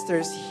his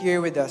sisters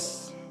here with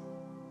us?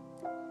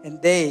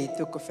 And they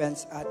took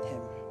offense at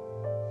him.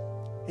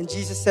 And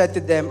Jesus said to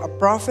them, a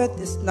prophet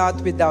is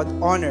not without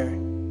honor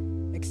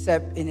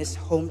except in his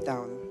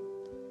hometown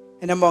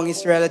and among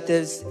his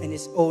relatives and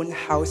his own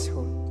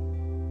household.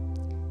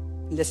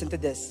 And listen to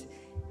this.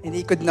 And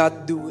he could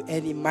not do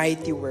any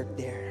mighty work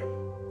there,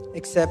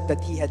 except that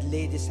he had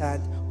laid his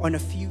hand on a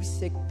few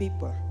sick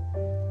people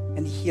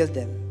and healed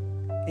them.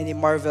 And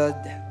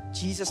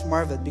Jesus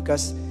marveled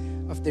because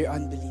of their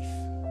unbelief.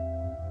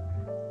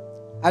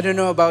 I don't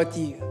know about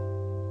you,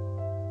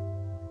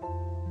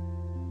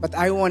 but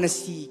I want to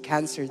see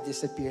cancer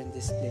disappear in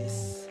this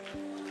place.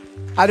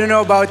 I don't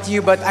know about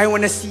you, but I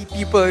want to see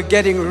people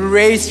getting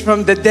raised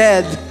from the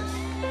dead.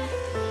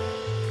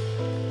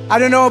 I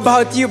don't know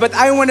about you, but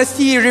I want to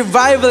see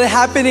revival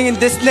happening in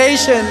this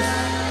nation.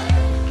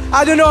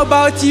 I don't know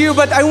about you,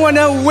 but I want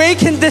to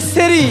awaken this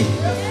city.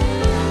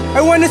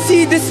 I want to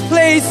see this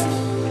place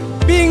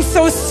being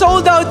so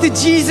sold out to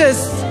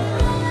Jesus.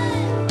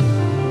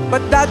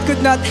 But that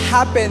could not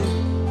happen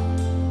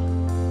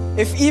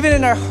if even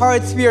in our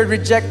hearts we are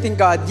rejecting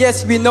God.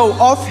 Yes, we know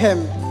of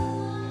Him.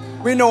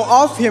 We know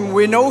of Him.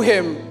 We know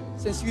Him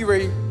since we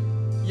were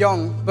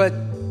young. But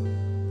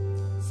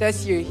it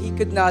says here, He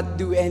could not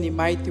do any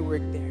mighty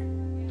work there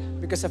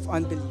because of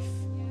unbelief.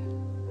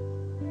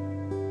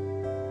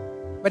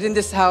 But in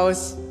this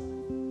house,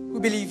 who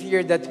believe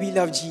here that we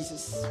love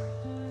Jesus?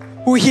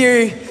 Who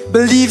here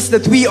believes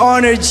that we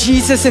honor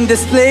Jesus in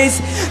this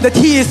place, that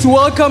He is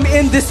welcome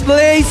in this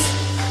place?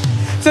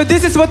 So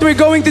this is what we're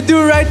going to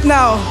do right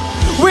now.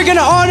 We're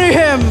gonna honor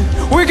Him.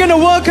 We're gonna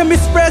welcome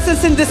His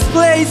presence in this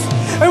place.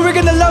 And we're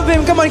gonna love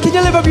Him. Come on, can you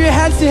lift up your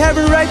hands to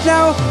heaven right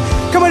now?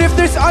 Come on, if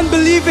there's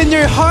unbelief in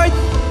your heart,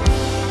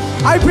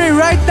 I pray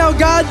right now,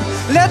 God,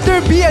 let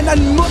there be an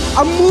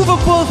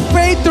unmovable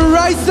faith to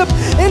rise up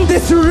in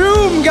this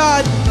room,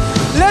 God.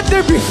 Let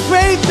there be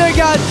faith there,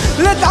 God.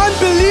 Let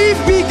unbelief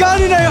be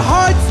gone in our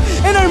hearts,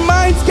 in our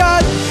minds,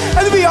 God.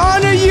 And we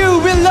honor You,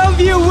 we love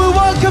You, we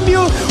welcome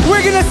You.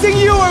 We're gonna sing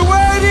You are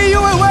worthy, You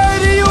are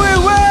worthy, You are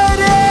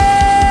worthy.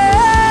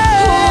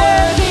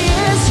 Worthy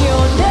is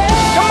Your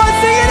name. Come on,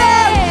 sing it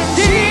out.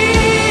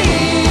 Jesus,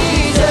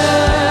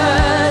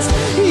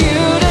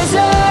 You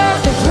deserve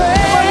the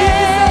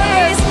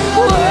praise.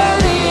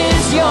 Worthy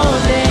is Your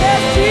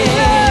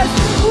name.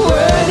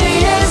 Worthy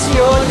is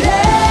Your name.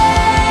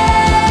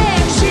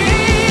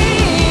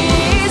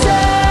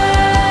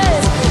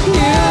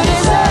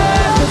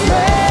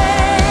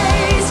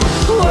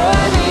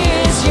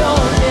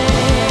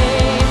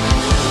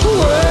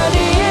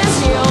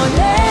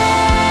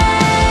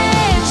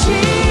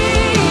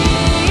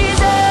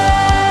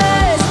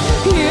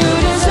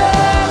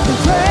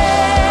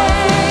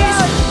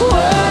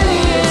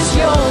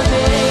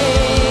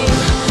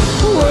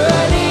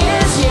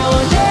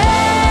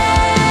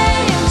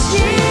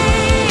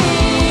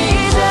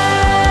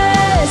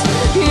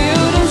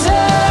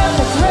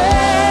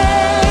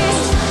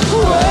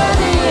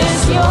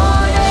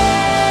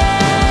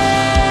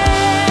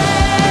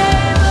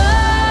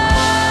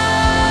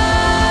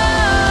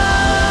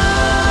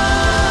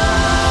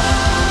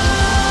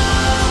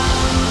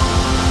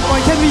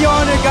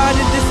 God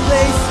in this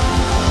place?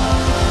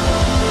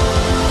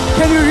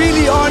 Can we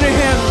really honor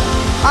Him?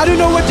 I don't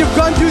know what you've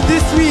gone through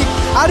this week.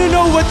 I don't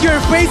know what you're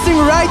facing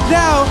right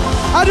now.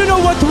 I don't know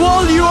what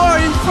wall you are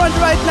in front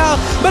right now.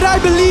 But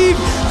I believe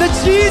that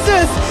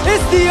Jesus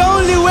is the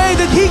only way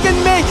that He can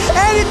make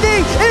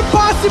anything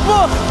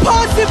impossible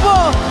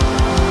possible.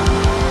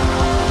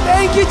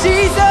 Thank You,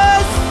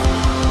 Jesus.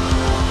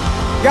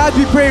 God,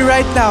 we pray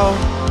right now,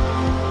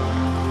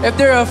 if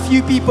there are a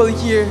few people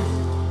here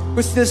who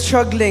are still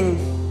struggling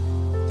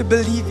to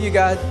believe You,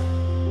 God.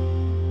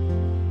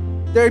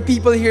 There are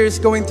people here who's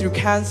going through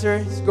cancer,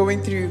 who's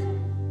going through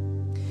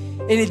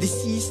any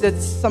disease that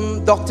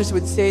some doctors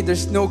would say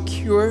there's no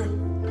cure.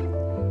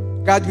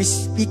 God, we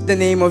speak the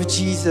name of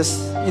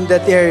Jesus in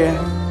that area.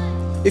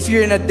 If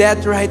you're in a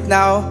debt right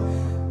now,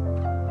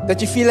 that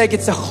you feel like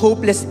it's a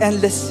hopeless,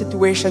 endless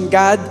situation,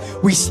 God,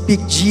 we speak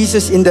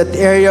Jesus in that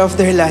area of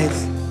their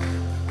lives.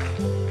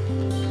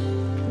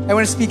 I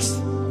want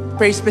to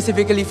pray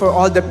specifically for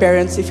all the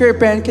parents. If you're a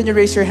parent, can you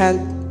raise your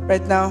hand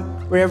right now,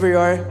 wherever you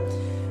are?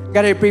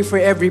 God, I pray for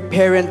every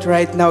parent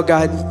right now,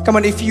 God. Come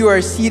on, if you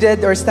are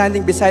seated or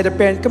standing beside a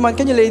parent, come on,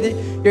 can you lay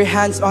your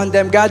hands on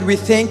them? God, we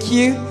thank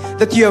You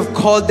that You have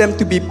called them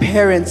to be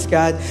parents,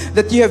 God.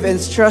 That You have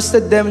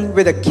entrusted them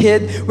with a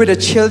kid, with the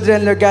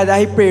children, Lord God.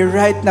 I pray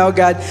right now,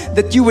 God,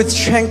 that You would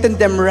strengthen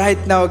them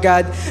right now,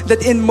 God.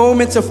 That in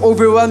moments of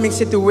overwhelming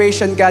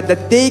situation, God,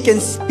 that they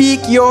can speak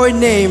Your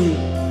name.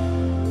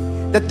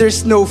 That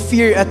there's no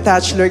fear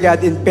attached, Lord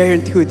God, in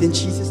parenthood, in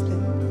Jesus' name.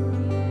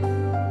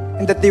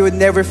 and that they would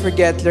never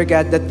forget, Lord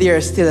God, that they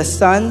are still a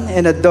son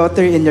and a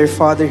daughter in your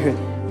fatherhood.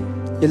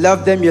 You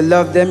love them, you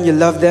love them, you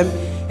love them,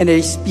 and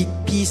I speak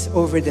peace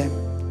over them.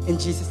 In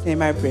Jesus'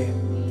 name I pray.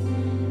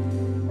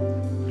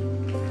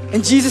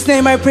 In Jesus'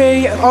 name I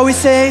pray. Always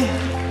say,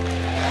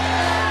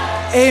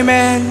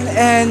 amen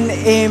and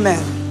amen.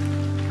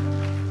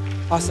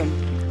 Awesome.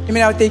 You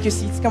may now take your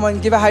seats. Come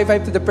on, give a high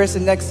five to the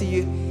person next to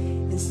you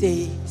and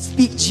say,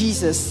 speak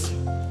Jesus.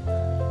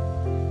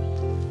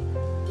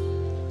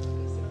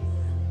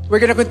 We're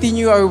going to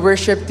continue our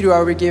worship through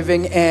our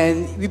giving,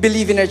 and we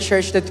believe in our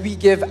church that we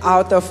give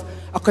out of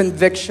a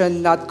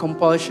conviction, not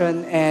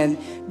compulsion. And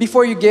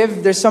before you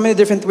give, there's so many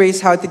different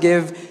ways how to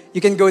give.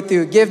 You can go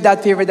to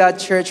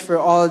give.favor.church for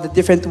all the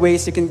different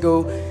ways you can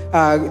go.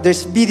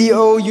 There's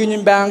BDO,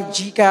 Union Bank,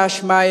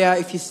 GCash, Maya.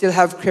 If you still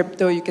have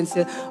crypto, you can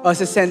still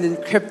also send in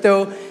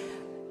crypto.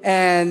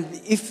 And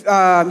if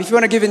you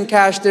want to give in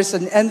cash, there's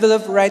an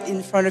envelope right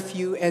in front of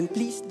you. And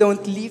please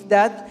don't leave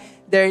that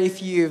there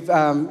if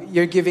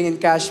you're giving in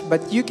cash.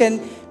 But you can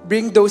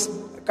bring those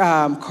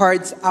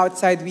cards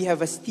outside. We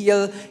have a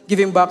steel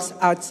giving box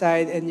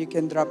outside, and you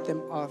can drop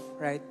them off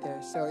right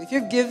there. So if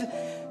you've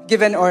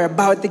given or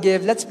about to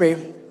give, let's pray.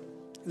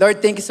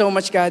 Lord, thank you so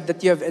much, God,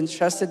 that you have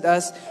entrusted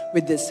us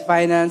with these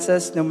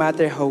finances, no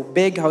matter how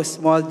big, how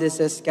small this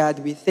is, God.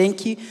 We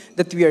thank you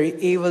that we are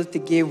able to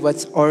give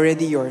what's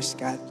already yours,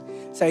 God.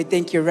 So I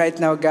thank you right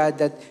now, God,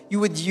 that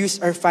you would use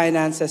our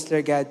finances,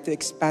 Lord God, to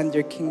expand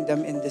your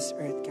kingdom in this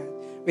earth, God.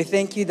 We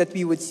thank you that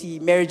we would see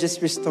marriages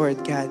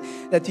restored, God,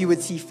 that we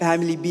would see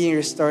family being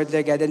restored,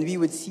 Lord God, and we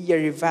would see a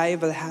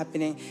revival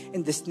happening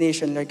in this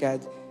nation, Lord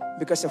God,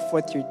 because of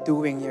what you're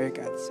doing, Lord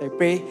God. So I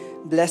pray,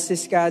 bless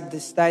this, God,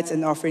 this tithes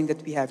and offering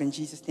that we have. In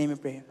Jesus' name I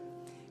pray.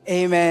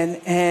 Amen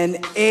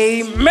and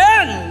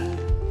amen!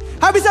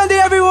 Happy Sunday,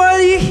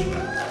 everybody!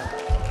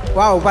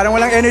 Wow, parang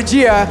walang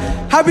energy, ah.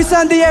 Happy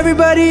Sunday,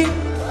 everybody!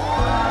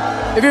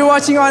 If you're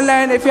watching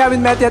online, if you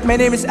haven't met yet, my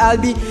name is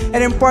Albi, and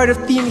I'm part of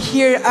team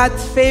here at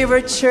Favor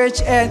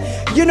Church. And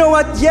you know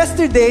what?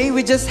 Yesterday,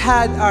 we just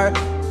had our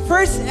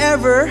first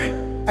ever,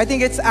 I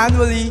think it's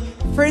annually,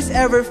 first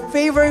ever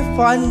Favor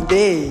Fun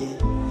Day.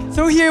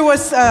 So here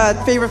was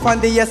Favor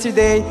Fun Day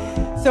yesterday.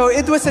 So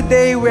it was a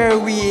day where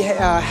we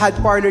had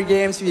parlor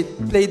games, we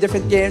played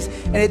different games,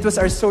 and it was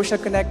our social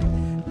connect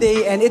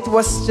day, and it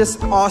was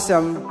just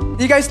awesome.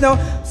 You guys know,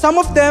 some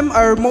of them,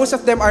 or most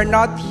of them, are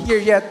not here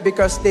yet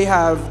because they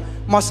have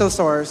muscle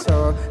sore.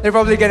 So they're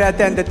probably gonna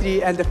attend the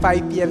 3 and the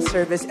 5 p.m.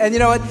 service. And you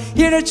know what?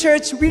 Here in our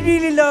church, we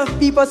really love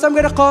people. So I'm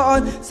gonna call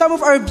on some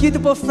of our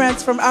beautiful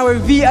friends from our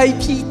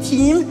VIP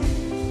team.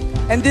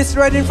 And this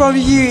right in front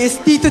of you is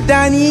Tito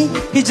Danny.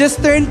 He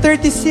just turned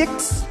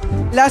 36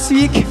 last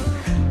week.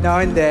 No,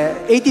 in the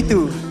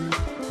 82.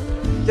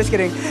 Just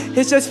kidding.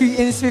 He's just in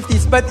his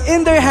 50s. But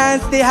in their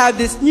hands, they have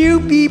this new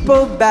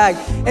people bag.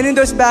 And in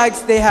those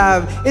bags, they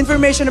have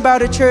information about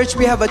the church.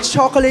 We have a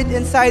chocolate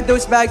inside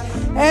those bags.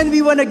 And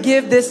we want to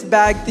give this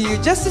bag to you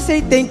just to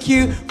say thank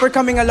you for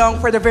coming along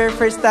for the very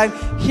first time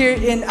here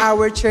in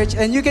our church.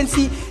 And you can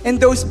see in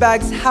those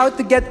bags how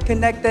to get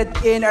connected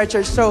in our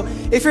church. So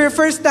if you're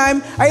first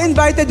time, I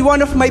invited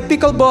one of my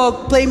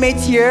pickleball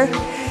playmates here.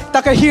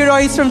 Takahiro,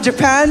 he's from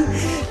Japan.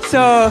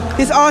 So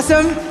he's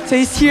awesome. So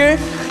he's here.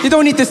 You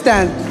don't need to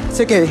stand. It's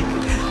okay.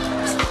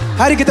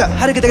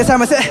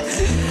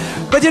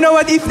 But you know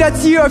what? If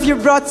that's you, or if you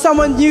brought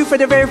someone new for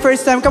the very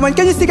first time, come on,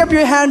 can you stick up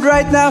your hand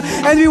right now?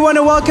 And we want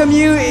to welcome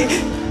you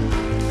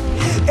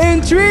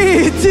in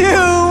 3, 2,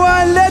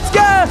 1, let's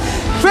go.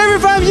 Favor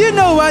Fam, you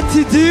know what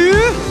to do.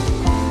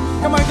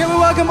 Come on, can we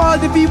welcome all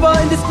the people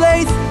in this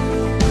place?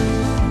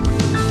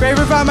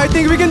 Favor Fam, I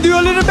think we can do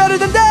a little better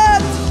than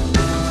that.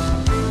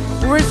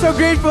 We're so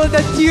grateful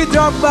that you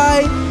dropped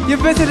by. You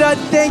visited us.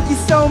 Thank you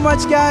so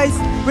much, guys.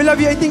 We love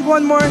you. I think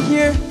one more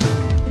here.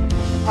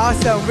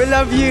 Awesome. We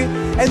love you.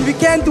 And we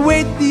can't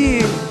wait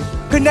to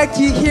connect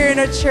you here in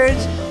our church.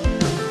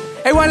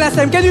 Hey, one last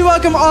time. Can we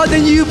welcome all the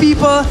new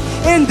people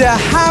in the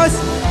house?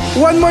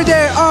 One more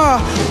there.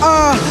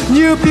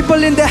 New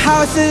people in the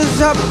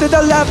houses. Up to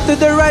the left, to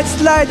the right,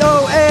 slide.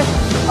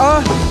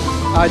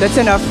 That's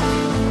enough.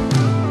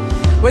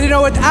 Well, you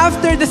know what?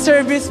 After the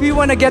service, we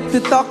want to get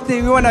to talk to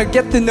you. We want to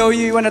get to know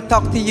you. We want to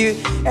talk to you.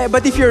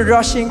 But if you're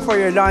rushing for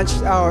your lunch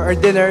or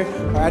dinner,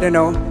 or I don't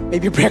know,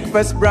 maybe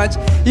breakfast, brunch,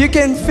 you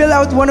can fill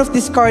out one of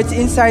these cards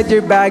inside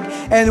your bag,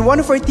 and one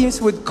of our teams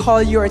would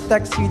call you or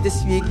text you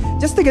this week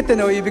just to get to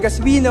know you,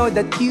 because we know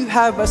that you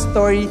have a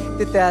story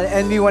to tell,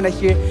 and we want to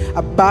hear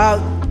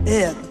about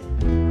it.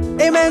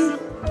 Amen.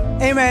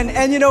 Amen.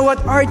 And you know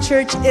what? Our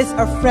church is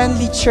a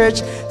friendly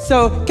church.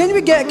 So can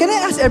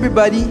I ask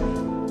everybody?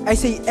 I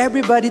say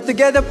everybody to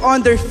get up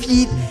on their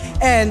feet,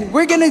 and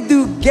we're gonna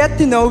do get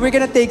to know. We're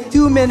gonna take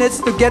 2 minutes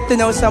to get to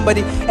know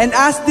somebody and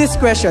ask this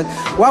question.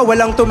 Wow,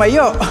 walang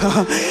tumayo.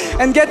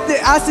 And get to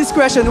ask this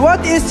question.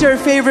 What is your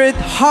favorite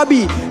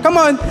hobby? Come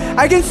on,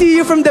 I can see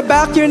you from the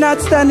back. You're not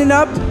standing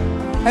up.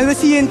 And we'll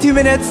see you in 2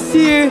 minutes.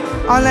 See you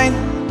online.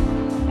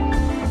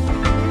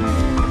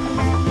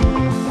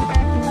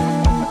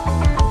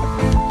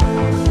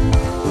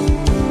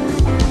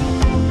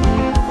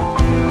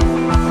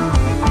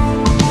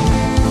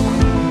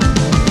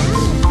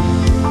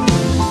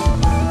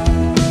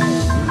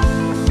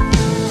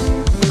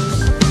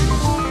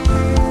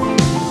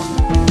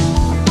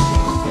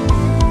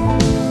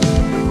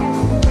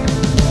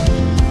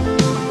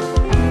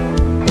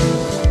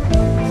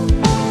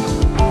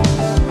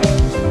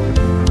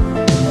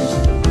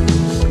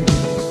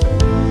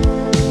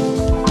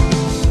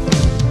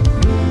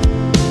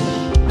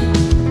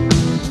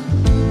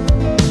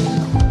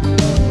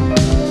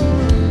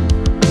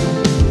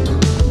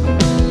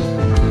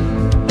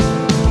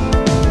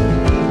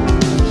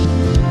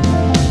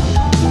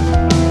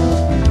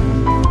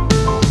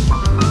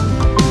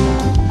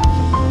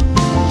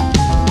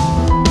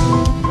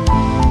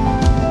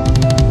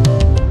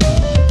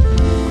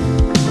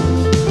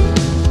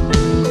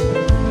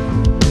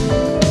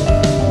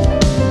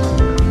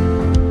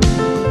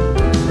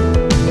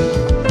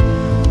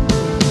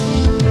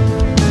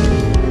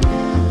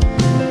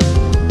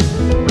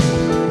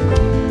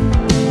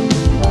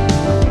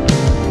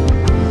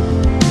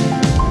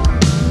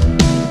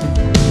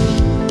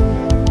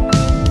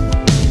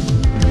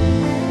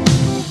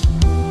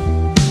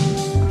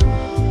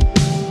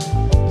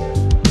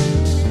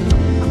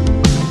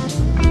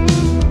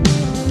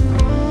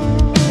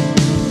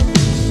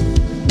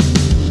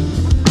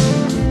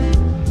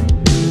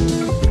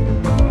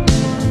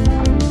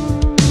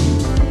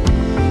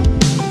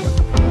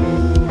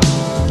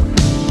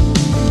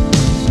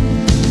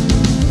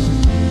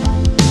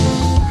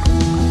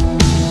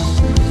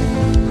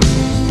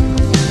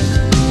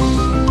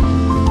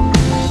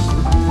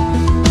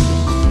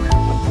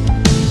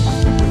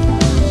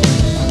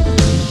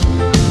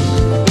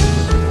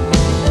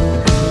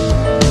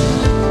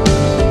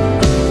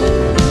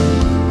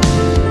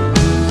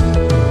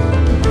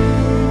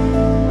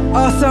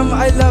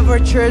 love our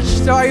church.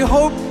 So I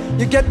hope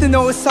you get to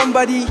know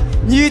somebody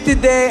new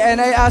today.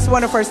 And I asked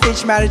one of our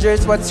stage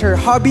managers what's her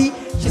hobby.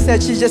 She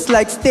said she just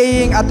likes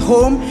staying at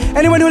home.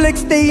 Anyone who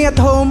likes staying at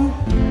home?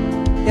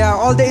 Yeah,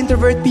 all the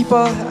introvert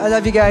people, I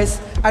love you guys.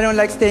 I don't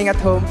like staying at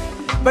home.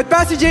 But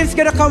Pastor James is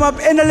gonna come up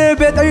in a little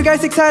bit. Are you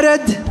guys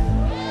excited?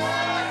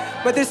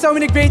 But there's so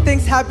many great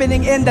things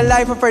happening in the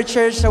life of our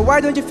church. So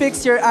why don't you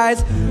fix your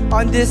eyes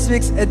on this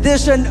week's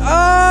edition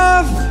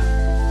of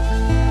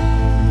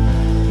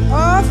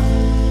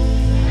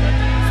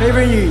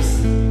Favorite News.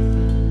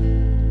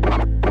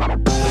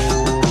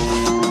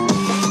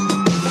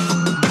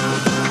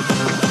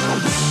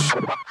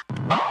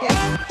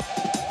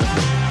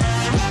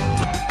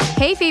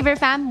 Hey Favor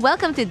fam,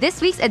 welcome to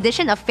this week's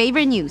edition of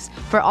Favor News.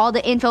 For all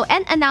the info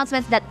and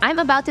announcements that I'm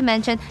about to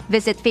mention,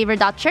 visit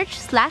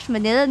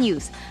favor.church/Manila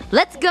News.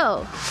 Let's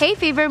go! Hey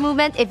Favor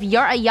movement, if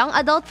you're a young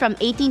adult from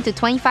 18 to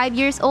 25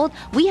 years old,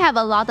 we have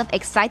a lot of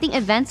exciting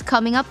events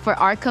coming up for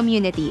our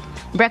community.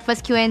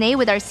 Breakfast Q&A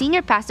with our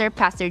senior pastor,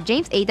 Pastor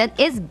James Aiton,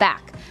 is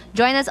back.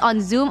 Join us on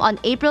Zoom on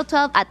April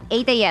 12 at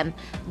 8 a.m.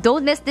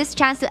 Don't miss this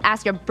chance to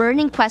ask your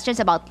burning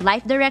questions about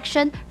life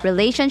direction,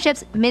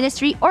 relationships,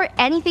 ministry, or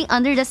anything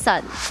under the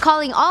sun.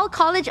 Calling all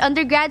college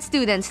undergrad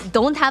students.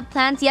 Don't have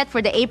plans yet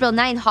for the April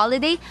 9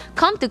 holiday?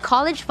 Come to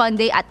College Fun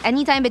Day at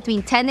any time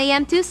between 10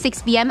 a.m. to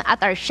 6 p.m.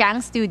 at our Shang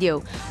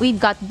studio. We've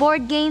got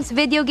board games,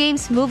 video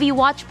games, movie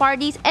watch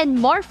parties, and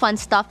more fun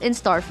stuff in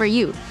store for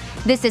you.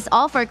 This is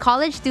all for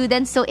college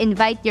students, so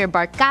invite your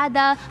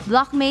barkada,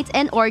 blockmates,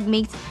 and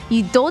orgmates.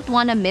 You don't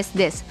want to miss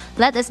this.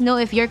 Let us know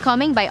if you're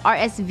coming by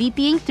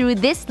RSVPing through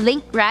this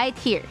link right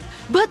here.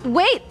 But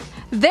wait!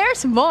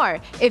 There's more!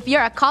 If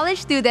you're a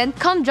college student,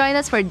 come join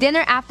us for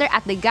dinner after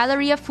at the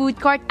Galleria Food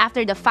Court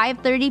after the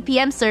 5:30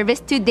 p.m. service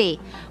today.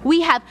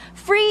 We have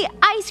free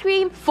ice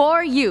cream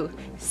for you.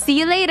 See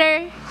you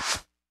later!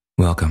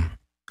 Welcome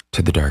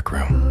to the dark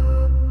room,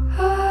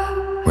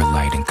 where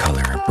light and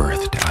color are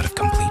birthed out of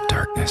complete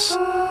darkness.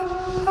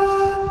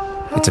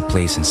 It's a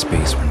place and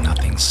space where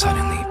nothing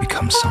suddenly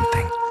becomes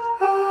something.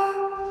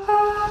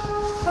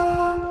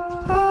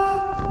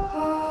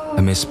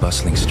 Amidst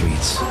bustling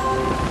streets,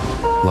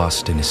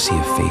 lost in a sea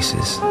of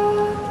faces,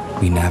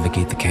 we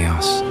navigate the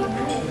chaos,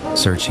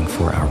 searching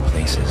for our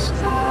places.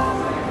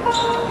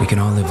 We can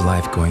all live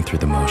life going through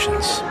the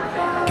motions,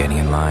 getting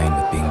in line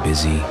with being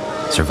busy,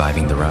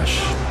 surviving the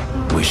rush,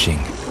 wishing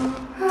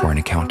for an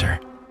encounter,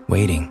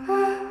 waiting,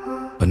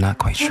 but not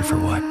quite sure for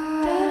what.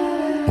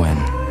 When,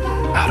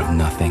 out of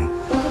nothing,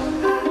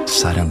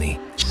 suddenly,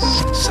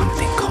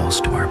 something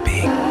calls to our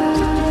being.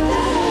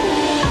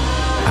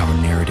 Our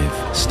narrative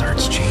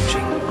starts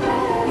changing.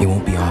 It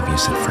won't be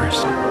obvious at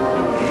first,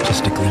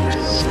 just a glimmer,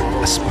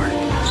 a spark.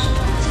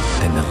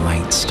 Then the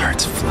light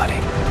starts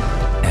flooding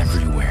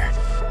everywhere,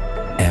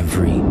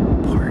 every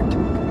part,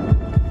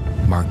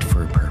 marked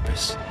for a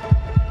purpose,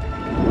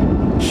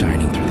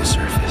 shining through the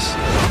surface,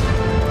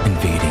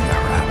 invading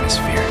our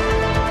atmosphere,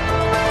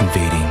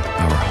 invading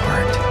our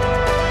heart.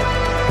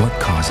 What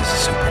causes a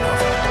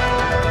supernova?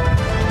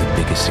 The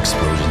biggest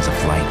explosions of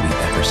light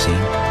we've ever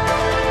seen?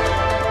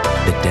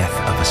 The death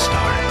of a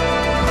star,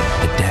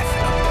 the death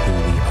of who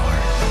we are,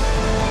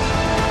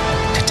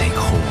 to take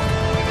hold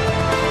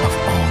of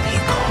all He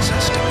calls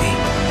us to be.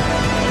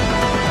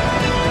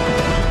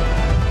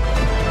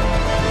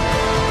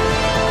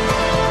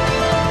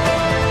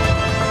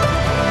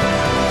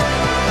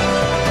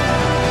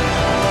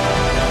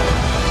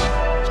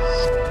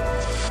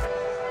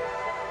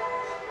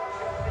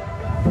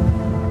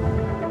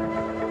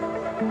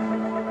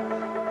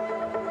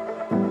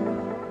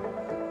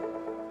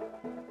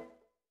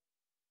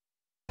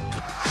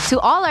 To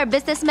all our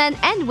businessmen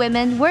and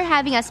women, we're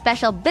having a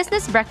special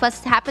business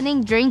breakfast happening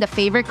during the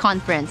Favor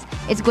Conference.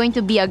 It's going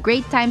to be a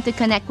great time to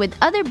connect with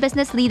other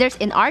business leaders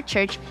in our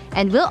church,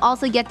 and we'll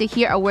also get to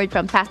hear a word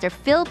from Pastor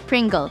Phil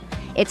Pringle.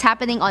 It's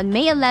happening on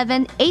May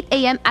 11, 8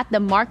 a.m. at the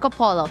Marco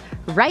Polo,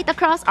 right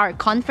across our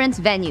conference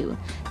venue.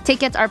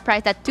 Tickets are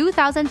priced at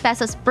 2,000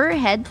 pesos per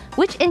head,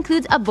 which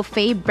includes a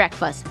buffet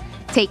breakfast.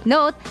 Take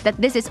note that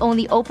this is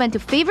only open to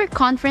Favor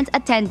Conference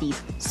attendees,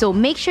 so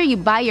make sure you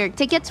buy your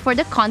tickets for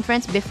the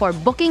conference before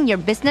booking your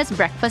business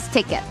breakfast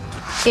ticket.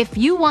 If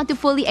you want to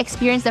fully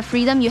experience the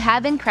freedom you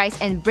have in Christ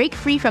and break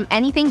free from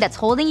anything that's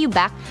holding you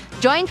back,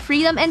 join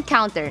Freedom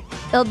Encounter.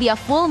 It'll be a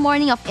full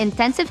morning of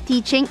intensive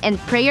teaching and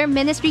prayer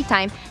ministry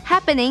time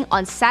happening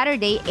on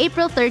Saturday,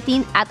 April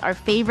 13 at our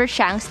Favor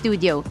Shang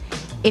studio.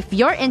 If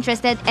you're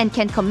interested and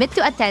can commit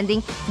to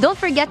attending, don't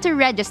forget to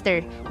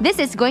register. This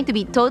is going to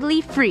be totally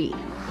free.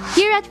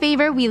 Here at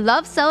Favor, we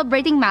love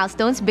celebrating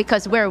milestones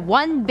because we're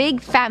one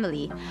big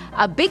family.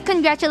 A big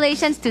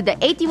congratulations to the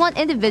 81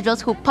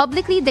 individuals who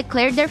publicly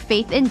declared their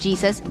faith in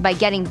Jesus by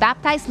getting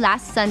baptized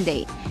last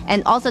Sunday.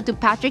 And also to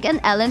Patrick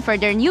and Ellen for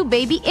their new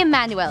baby,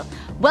 Emmanuel.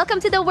 Welcome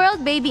to the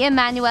world, baby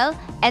Emmanuel.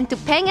 and to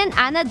Peng and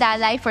Anna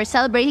Dalai for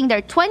celebrating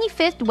their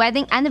 25th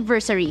wedding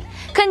anniversary.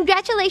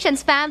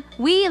 Congratulations, fam!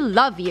 We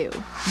love you!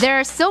 There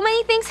are so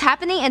many things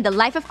happening in the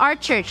life of our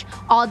church.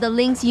 All the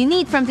links you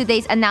need from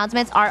today's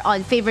announcements are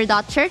on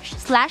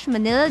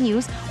favor.church/Manila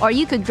News, or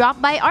you could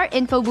drop by our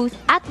info booth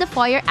at the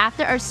foyer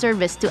after our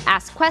service to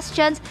ask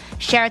questions,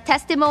 share a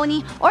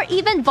testimony, or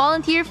even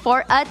volunteer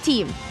for a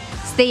team.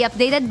 Stay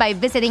updated by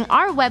visiting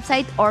our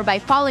website or by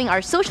following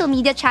our social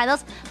media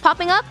channels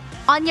popping up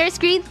on your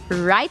screen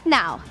right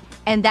now.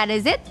 And that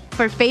is it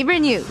for Favor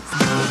News.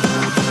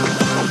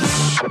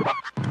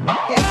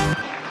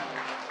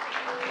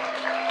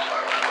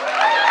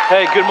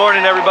 Hey, good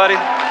morning, everybody.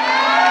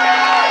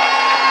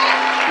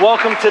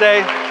 Welcome today.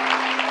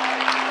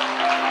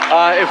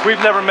 If we've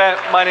never met,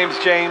 my name's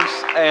James,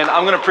 and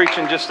I'm going to preach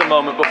in just a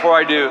moment. Before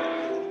I do,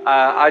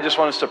 I just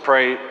want us to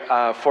pray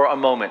for a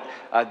moment.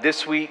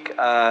 This week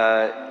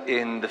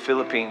in the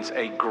Philippines,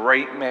 a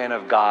great man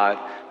of God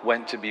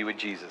went to be with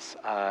Jesus.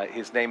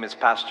 His name is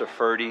Pastor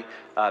Ferdy,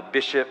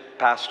 Bishop,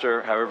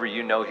 Pastor, however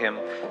you know him,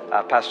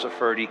 Pastor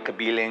Ferdy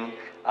Kabiling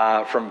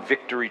from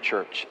Victory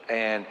Church.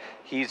 And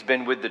he's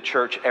been with the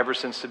church ever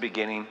since the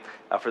beginning.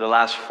 For the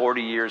last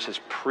 40 years has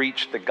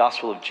preached the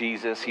gospel of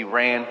Jesus. He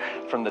ran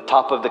from the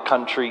top of the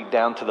country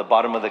down to the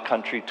bottom of the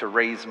country to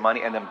raise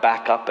money and then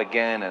back up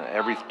again,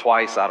 and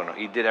twice, I don't know.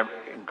 He did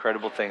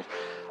incredible things.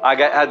 I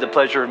had the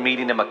pleasure of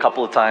meeting him a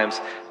couple of times,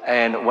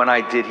 and when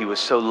I did, he was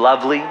so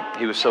lovely.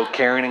 He was so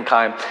caring and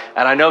kind.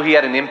 And I know he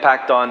had an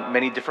impact on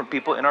many different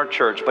people in our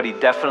church, but he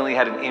definitely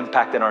had an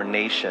impact in our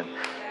nation.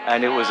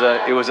 And it was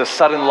a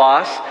sudden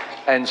loss.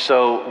 And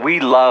so we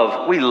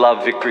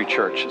love Victory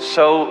Church.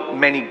 So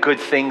many good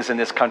things in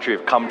this country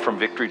have come from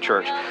Victory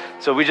Church.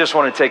 So we just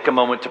want to take a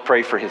moment to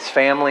pray for his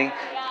family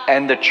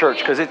and the church,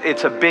 because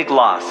it's a big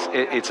loss.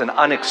 It's an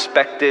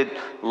unexpected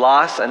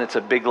loss, and it's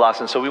a big loss.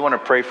 And so we want to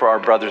pray for our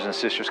brothers and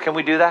sisters. Can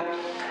we do that?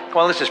 Come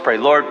on, let's just pray.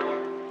 Lord,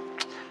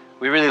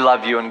 we really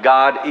love you. And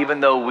God, even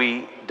though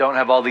we don't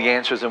have all the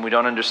answers and we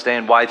don't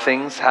understand why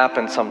things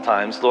happen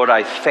sometimes, Lord,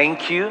 I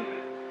thank you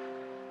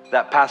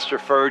that Pastor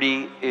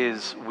Ferdy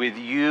is with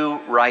you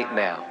right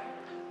now.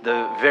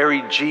 The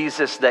very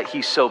Jesus that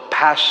he so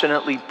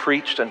passionately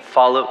preached and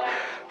followed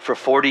for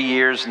 40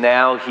 years,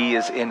 now he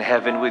is in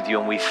heaven with you,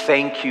 and we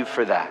thank you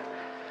for that.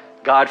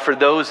 God, for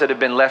those that have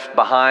been left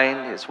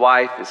behind, his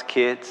wife, his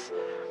kids,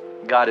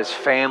 God, his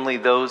family,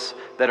 those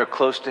that are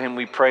close to him,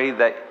 we pray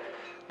that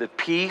the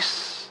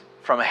peace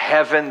from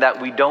heaven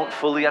that we don't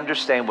fully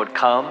understand would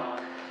come,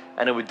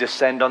 and it would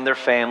descend on their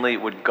family.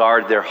 It would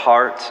guard their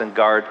hearts and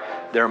guard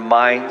their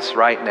minds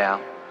right now.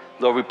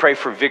 Lord, we pray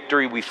for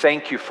Victory. We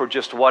thank you for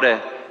just what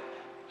an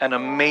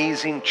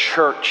amazing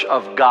church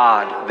of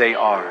God they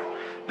are.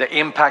 The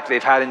impact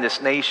they've had in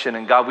this nation.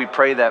 And God, we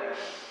pray that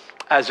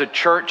as a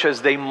church,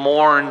 as they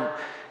mourn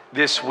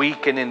this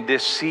week and in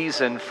this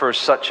season for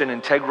such an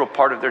integral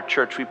part of their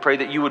church, we pray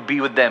that you would be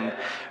with them.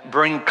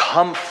 Bring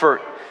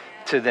comfort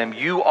to them.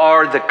 You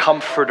are the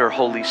comforter,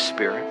 Holy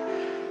Spirit.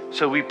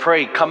 So we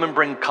pray, come and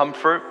bring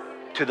comfort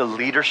to the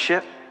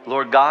leadership,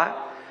 Lord God.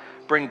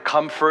 Bring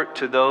comfort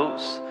to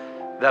those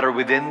that are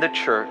within the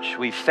church.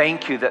 We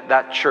thank you that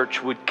that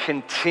church would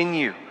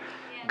continue,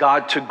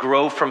 God, to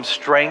grow from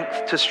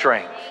strength to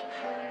strength.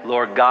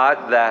 Lord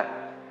God,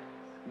 that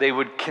they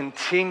would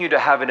continue to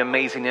have an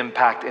amazing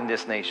impact in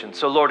this nation.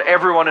 So Lord,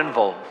 everyone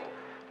involved,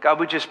 God,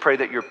 we just pray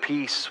that your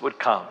peace would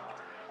come.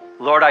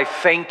 Lord, I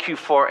thank you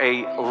for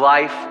a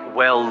life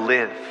well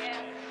lived.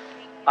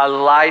 A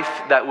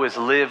life that was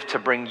lived to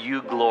bring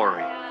you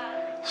glory.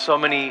 So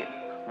many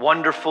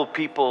wonderful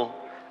people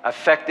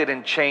affected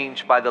and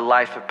changed by the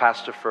life of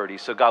Pastor Ferdy.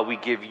 So God, we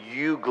give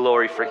you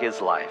glory for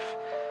his life.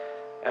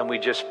 And we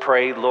just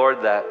pray,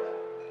 Lord, that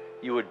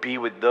you would be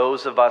with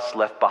those of us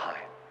left behind.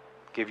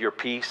 Give your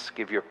peace,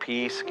 give your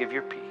peace, give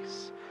your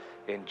peace.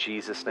 In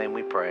Jesus' name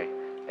we pray.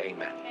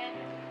 Amen.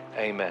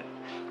 Amen.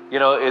 You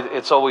know,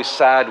 it's always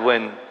sad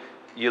when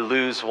you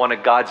lose one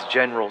of God's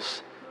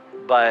generals,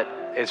 but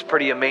it's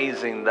pretty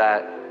amazing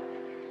that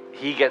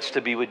he gets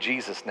to be with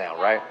Jesus now,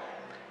 right?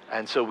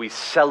 And so we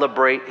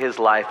celebrate his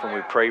life and we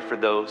pray for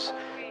those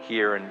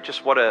here, and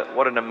just what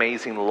an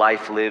amazing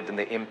life lived and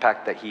the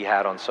impact that he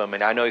had on so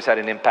many. I know he's had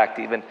an impact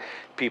even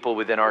people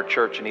within our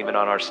church and even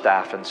on our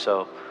staff, and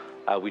so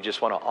we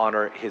just want to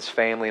honor his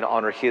family and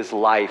honor his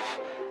life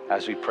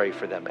as we pray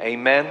for them.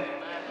 Amen.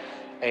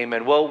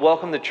 Amen. Well,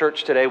 welcome to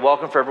church today.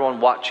 Welcome for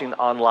everyone watching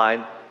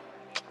online.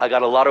 I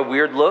got a lot of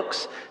weird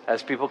looks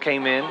as people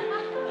came in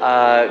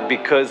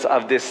because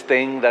of this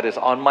thing that is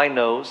on my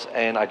nose,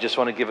 and I just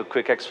want to give a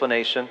quick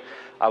explanation.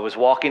 I was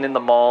walking in the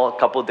mall a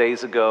couple of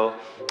days ago,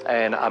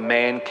 and a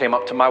man came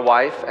up to my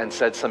wife and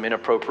said some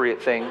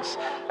inappropriate things,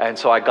 and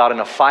so I got in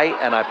a fight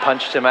and I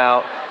punched him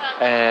out.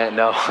 And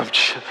no,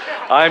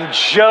 I'm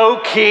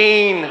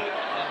joking.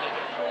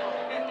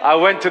 I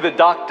went to the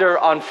doctor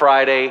on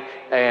Friday,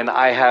 and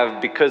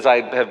because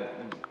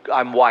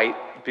I'm white,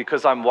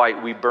 because I'm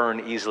white, we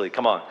burn easily.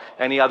 Come on.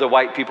 Any other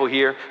white people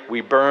here?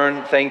 We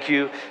burn, thank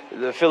you.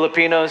 The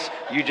Filipinos,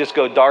 you just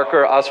go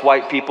darker. Us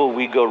white people,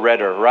 we go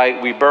redder,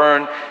 right? We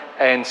burn.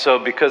 And so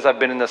because I've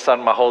been in the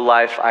sun my whole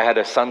life, I had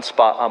a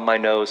sunspot on my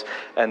nose,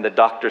 and the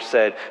doctor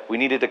said we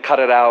needed to cut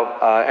it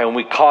out, and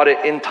we caught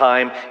it in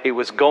time. It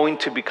was going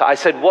to be, I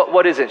said,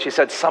 what is it? She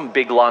said, some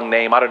big long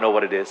name. I don't know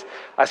what it is.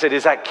 I said,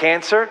 is that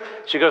cancer?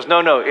 She goes,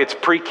 no, it's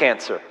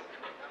pre-cancer.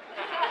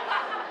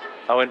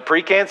 I went,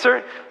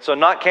 pre-cancer? So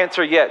not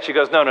cancer yet. She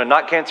goes, no,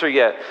 not cancer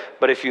yet.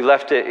 But if you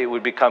left it, it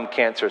would become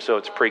cancer, so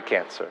it's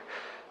pre-cancer.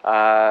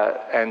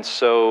 And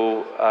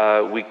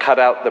so we cut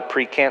out the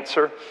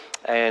pre-cancer.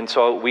 And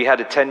so we had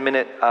a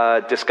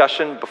 10-minute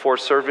discussion before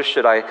service.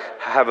 Should I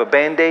have a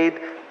Band-Aid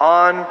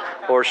on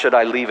or should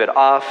I leave it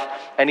off?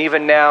 And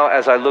even now,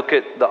 as I look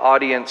at the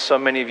audience, so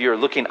many of you are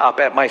looking up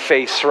at my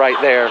face right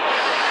there.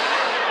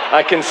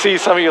 I can see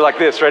some of you like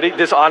this. Ready?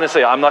 This,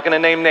 honestly, I'm not going to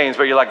name names,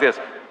 but you're like this.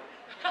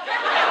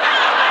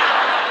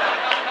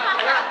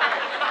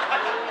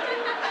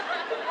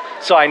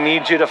 So I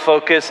need you to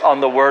focus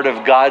on the Word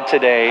of God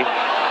today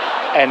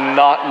and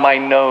not my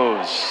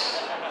nose.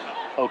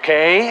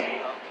 Okay?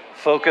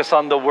 Focus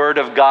on the Word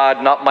of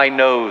God, not my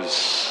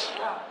nose.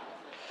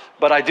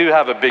 But I do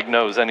have a big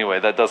nose anyway,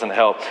 that doesn't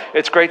help.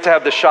 It's great to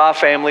have the Shaw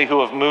family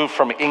who have moved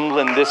from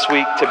England this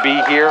week to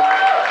be here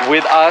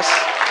with us.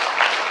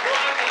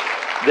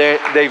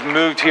 They've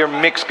moved here.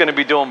 Mick's going to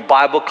be doing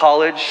Bible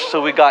college,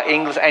 so we got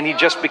English, and he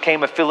just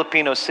became a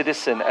Filipino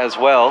citizen as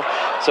well,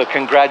 so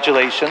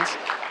congratulations.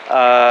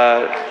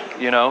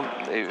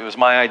 It was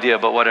my idea,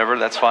 but whatever,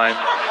 that's fine.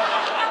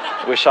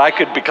 Wish I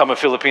could become a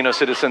Filipino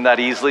citizen that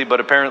easily, but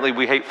apparently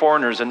we hate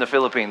foreigners in the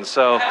Philippines,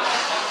 so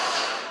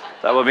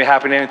that won't be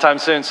happening anytime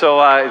soon.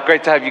 So it's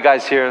great to have you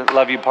guys here.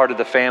 Love you, part of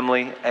the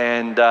family,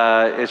 and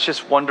it's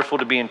just wonderful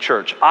to be in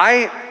church.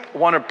 I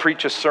want to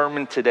preach a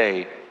sermon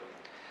today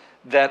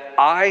that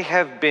I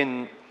have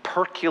been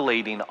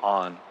percolating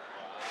on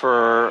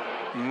for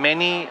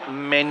many,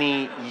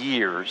 many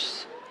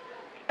years.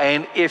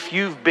 And if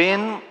you've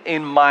been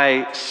in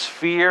my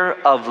sphere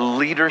of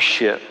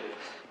leadership,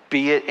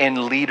 be it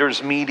in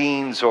leaders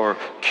meetings or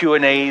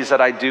Q&As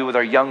that I do with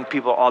our young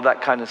people, all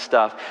that kind of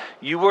stuff,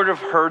 you would have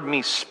heard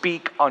me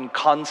speak on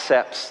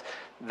concepts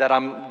that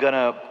I'm going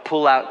to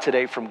pull out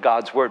today from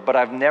God's Word, but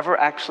I've never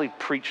actually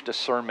preached a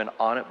sermon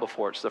on it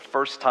before. It's the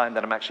first time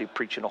that I'm actually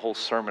preaching a whole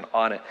sermon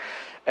on it.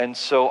 And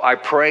so I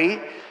pray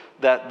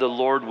that the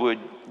Lord would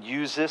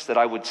use this, that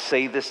I would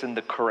say this in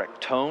the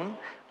correct tone,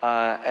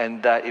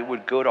 and that it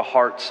would go to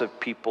hearts of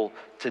people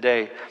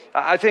today.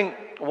 I think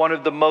one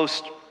of the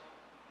most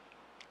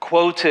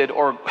quoted,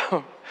 or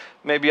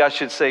maybe I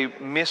should say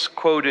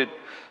misquoted,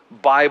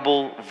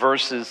 Bible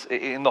verses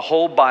in the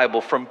whole Bible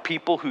from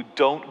people who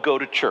don't go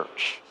to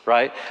church,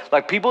 right?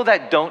 Like people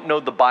that don't know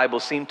the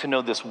Bible seem to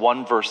know this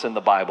one verse in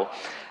the Bible.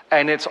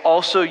 And it's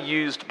also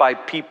used by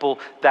people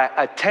that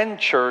attend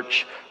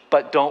church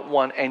but don't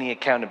want any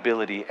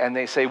accountability. And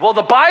they say, well,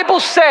 the Bible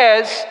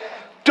says,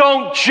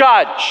 don't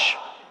judge.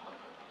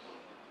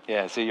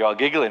 Yeah, see, you're all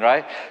giggling,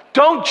 right?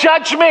 Don't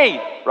judge me,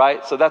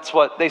 right? So that's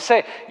what they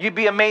say. You'd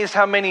be amazed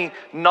how many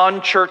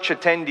non-church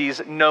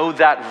attendees know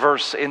that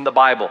verse in the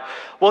Bible.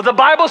 Well, the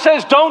Bible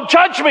says, don't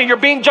judge me. You're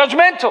being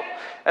judgmental.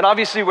 And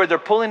obviously where they're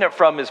pulling it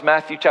from is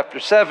Matthew chapter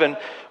 7,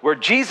 where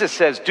Jesus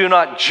says, do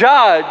not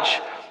judge,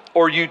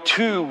 or you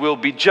too will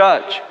be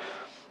judged.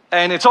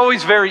 And it's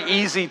always very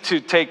easy to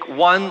take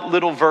one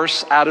little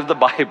verse out of the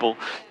Bible,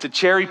 to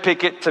cherry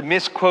pick it, to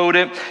misquote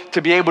it,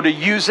 to be able to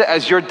use it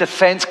as your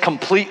defense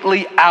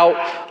completely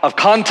out of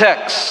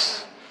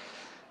context.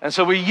 And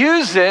so we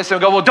use this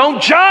and go, well,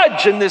 don't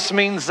judge. And this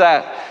means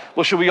that,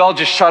 well, should we all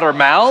just shut our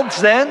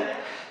mouths then?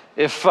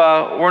 If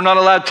we're not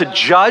allowed to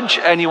judge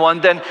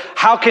anyone, then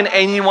how can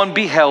anyone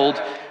be held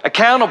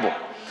accountable?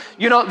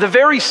 You know, the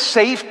very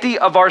safety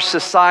of our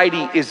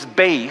society is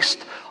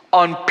based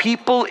on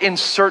people in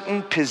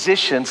certain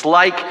positions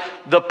like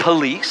the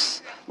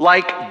police,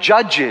 like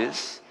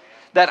judges,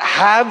 that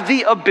have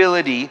the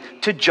ability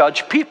to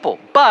judge people.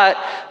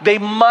 But they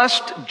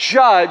must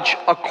judge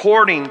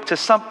according to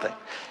something.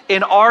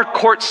 In our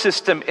court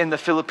system in the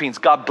Philippines,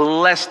 God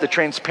bless the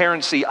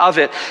transparency of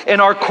it. In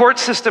our court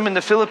system in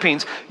the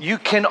Philippines, you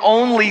can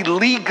only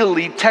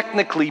legally,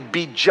 technically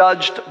be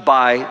judged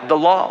by the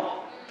law.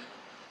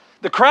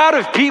 The crowd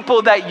of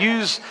people that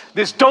use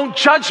this don't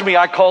judge me,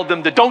 I call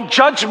them the don't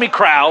judge me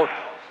crowd.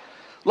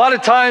 A lot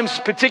of times,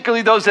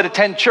 particularly those that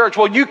attend church,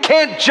 well, you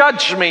can't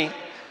judge me.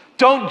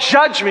 Don't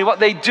judge me. What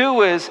they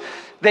do is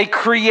they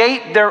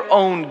create their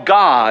own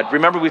God.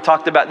 Remember, we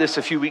talked about this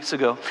a few weeks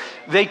ago.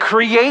 They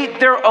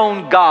create their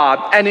own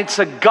God, and it's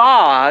a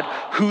God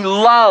who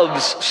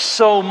loves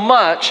so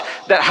much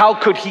that how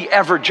could he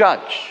ever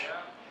judge?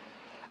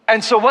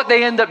 And so what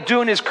they end up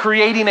doing is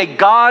creating a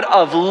God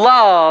of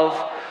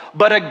love,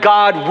 but a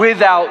God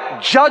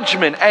without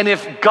judgment. And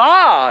if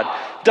God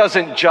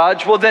doesn't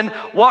judge, well then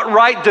what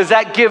right does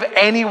that give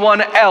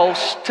anyone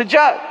else to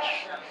judge?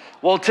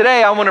 Well,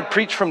 today I want to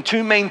preach from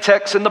two main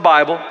texts in the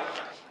Bible,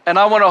 and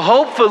I want to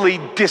hopefully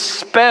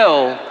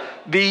dispel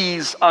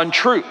these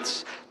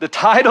untruths. The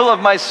title of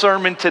my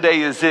sermon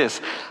today is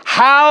this: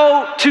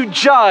 How to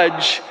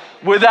Judge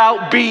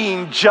Without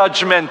Being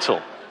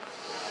Judgmental.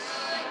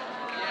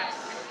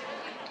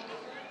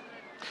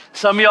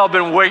 Some of y'all have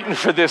been waiting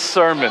for this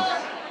sermon.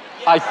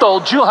 I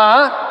told you,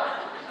 huh?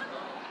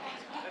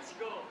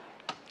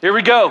 Here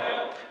we go.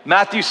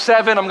 Matthew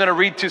 7, I'm going to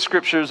read 2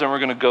 scriptures and we're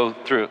going to go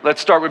through it.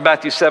 Let's start with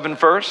Matthew 7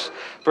 first.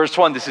 Verse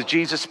 1, this is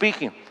Jesus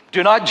speaking.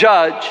 Do not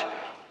judge,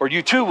 or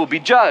you too will be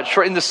judged.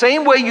 For in the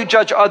same way you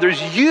judge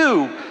others,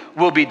 you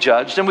will be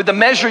judged. And with the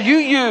measure you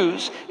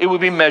use, it will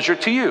be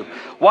measured to you.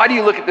 Why do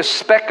you look at the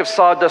speck of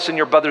sawdust in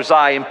your brother's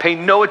eye and pay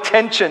no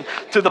attention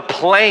to the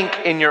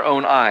plank in your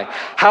own eye?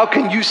 How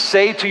can you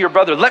say to your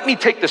brother, let me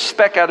take the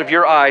speck out of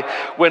your eye,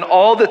 when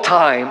all the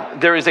time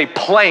there is a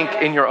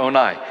plank in your own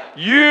eye?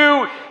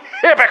 You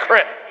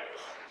hypocrite!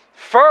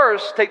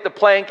 First, take the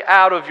plank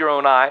out of your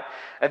own eye,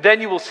 and then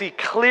you will see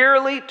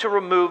clearly to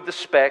remove the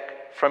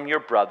speck from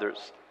your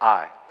brother's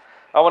eye.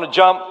 I want to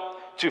jump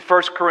to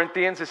 1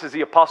 Corinthians. This is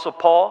the Apostle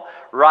Paul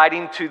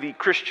writing to the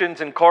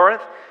Christians in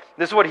Corinth.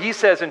 This is what he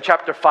says in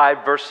chapter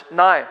 5, verse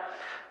 9.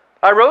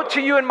 I wrote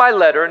to you in my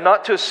letter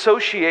not to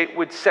associate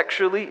with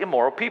sexually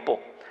immoral people,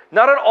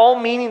 not at all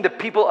meaning the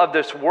people of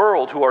this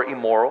world who are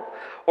immoral,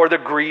 or the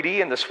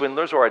greedy and the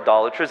swindlers or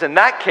idolaters. In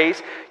that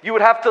case, you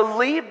would have to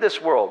leave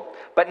this world.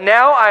 But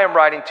now I am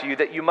writing to you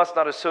that you must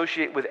not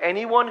associate with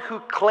anyone who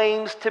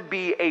claims to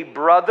be a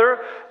brother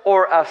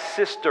or a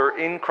sister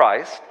in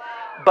Christ,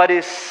 but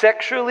is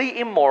sexually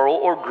immoral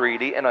or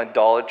greedy, an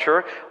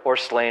idolater or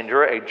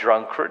slanderer, a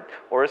drunkard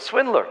or a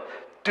swindler.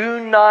 Do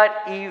not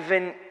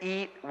even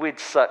eat with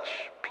such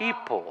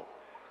people.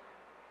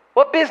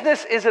 What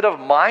business is it of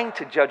mine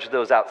to judge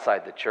those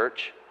outside the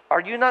church? Are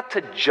you not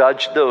to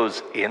judge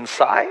those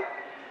inside?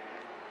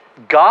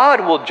 God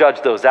will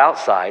judge those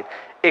outside.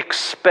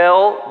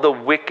 Expel the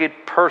wicked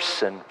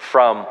person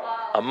from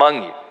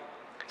among you.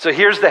 So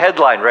here's the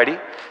headline, ready?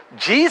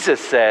 Jesus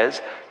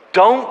says,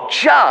 don't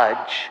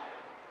judge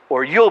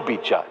or you'll be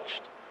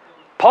judged.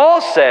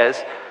 Paul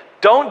says,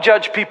 don't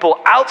judge people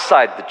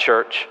outside the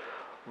church,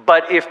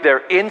 but if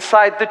they're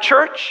inside the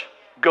church,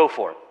 go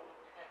for it.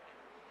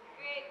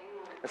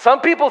 And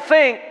some people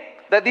think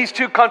that these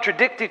two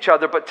contradict each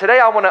other, but today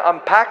I want to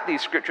unpack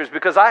these scriptures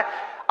because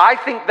I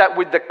think that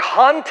with the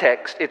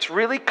context, it's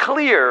really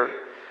clear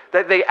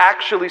that they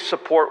actually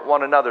support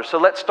one another. So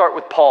let's start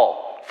with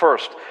Paul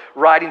first,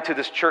 writing to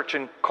this church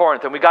in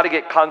Corinth. And we got to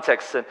get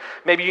context. And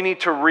maybe you need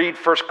to read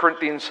 1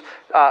 Corinthians,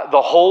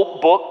 the whole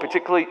book,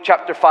 particularly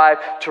chapter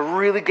 5, to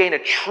really gain a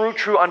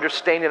true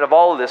understanding of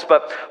all of this.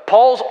 But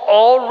Paul's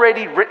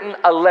already written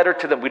a letter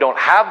to them. We don't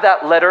have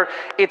that letter.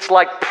 It's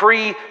like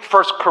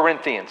pre-1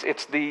 Corinthians.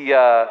 It's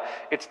the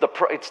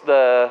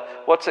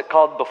what's it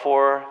called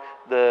before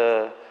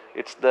the?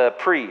 It's the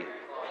pre.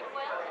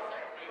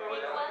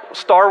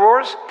 Star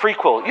Wars?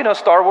 Prequel. You know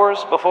Star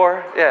Wars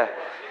before? Yeah.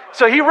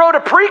 So he wrote a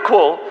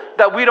prequel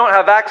that we don't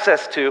have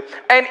access to.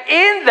 And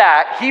in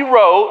that, he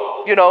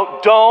wrote,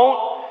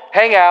 don't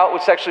hang out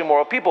with sexually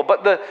immoral people.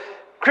 But the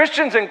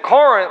Christians in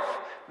Corinth,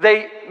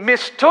 they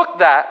mistook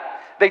that.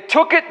 They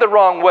took it the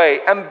wrong way.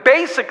 And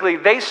basically,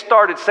 they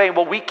started saying,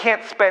 well, we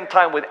can't spend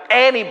time with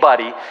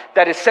anybody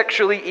that is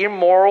sexually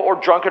immoral or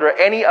drunkard or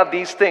any of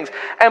these things.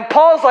 And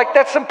Paul's like,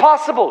 that's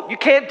impossible. You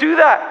can't do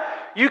that.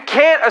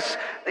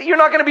 You're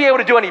not going to be able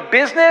to do any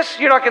business.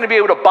 You're not going to be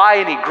able to buy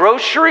any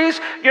groceries.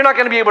 You're not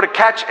going to be able to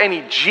catch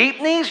any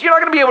jeepneys. You're not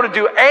going to be able to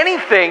do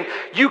anything.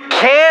 You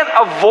can't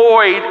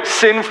avoid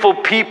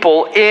sinful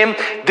people in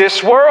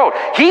this world.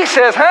 He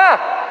says,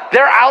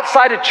 they're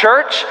outside of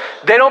church.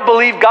 They don't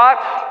believe God.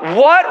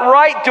 What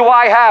right do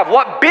I have?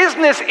 What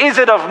business is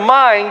it of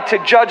mine to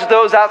judge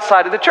those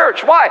outside of the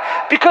church? Why?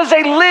 Because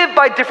they live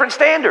by different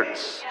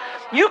standards.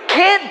 You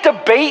can't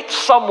debate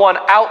someone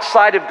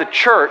outside of the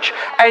church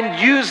and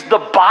use the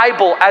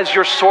Bible as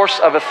your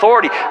source of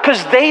authority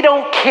because they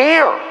don't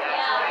care.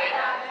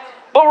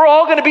 But we're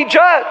all going to be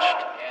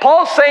judged.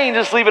 Paul's saying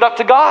just leave it up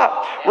to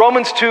God.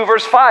 Romans 2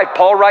 verse 5,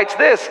 Paul writes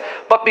this,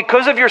 but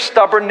because of your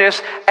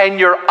stubbornness and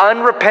your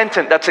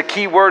unrepentant, that's a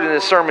key word in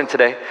this sermon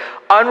today,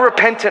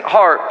 unrepentant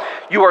heart,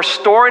 you are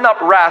storing up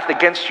wrath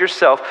against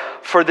yourself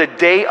for the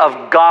day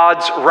of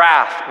God's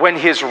wrath, when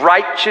his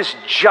righteous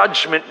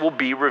judgment will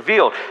be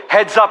revealed.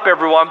 Heads up,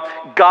 everyone,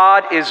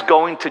 God is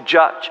going to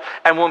judge.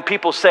 And when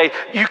people say,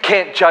 you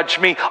can't judge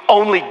me,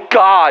 only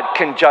God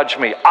can judge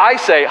me, I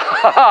say,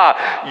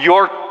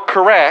 you're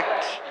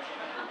correct.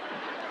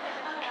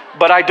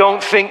 But I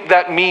don't think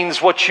that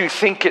means what you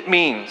think it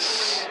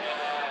means.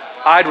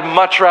 I'd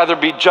much rather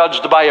be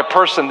judged by a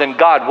person than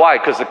God. Why?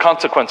 Because the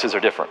consequences are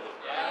different.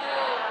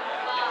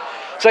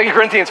 2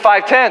 Corinthians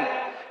 5:10,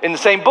 in the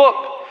same book,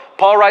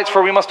 Paul writes,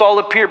 for we must all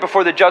appear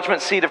before the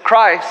judgment seat of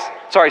Christ.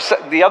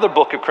 The other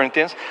book of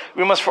Corinthians.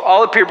 We must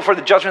all appear before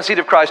the judgment seat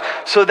of Christ,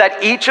 so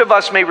that each of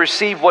us may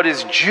receive what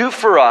is due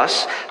for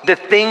us, the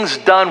things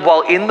done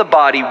while in the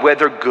body,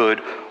 whether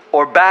good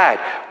or bad.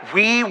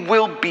 We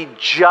will be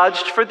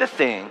judged for the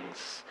things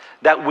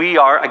that we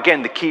are,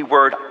 again, the key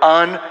word,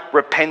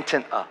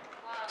 unrepentant of.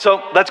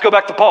 So let's go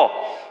back to Paul.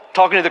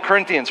 talking to the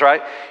Corinthians,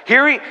 right?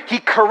 Here he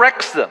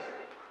corrects them.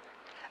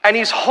 And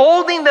he's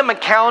holding them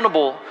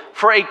accountable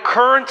for a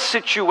current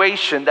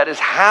situation that is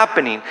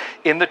happening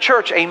in the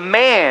church. A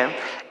man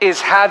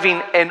is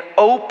having an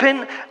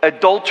open,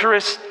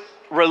 adulterous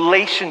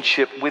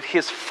relationship with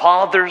his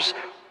father's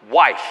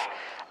wife.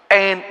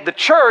 And the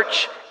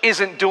church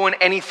isn't doing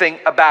anything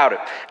about it.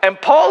 And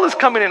Paul is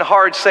coming in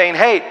hard saying,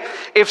 hey,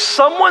 if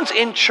someone's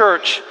in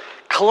church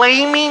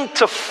claiming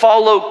to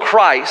follow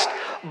Christ,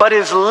 but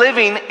is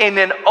living in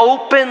an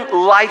open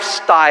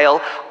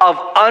lifestyle of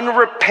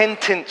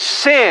unrepentant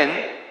sin,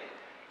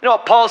 you know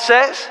what Paul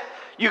says?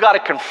 You got to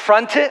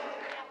confront it,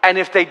 and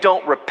if they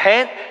don't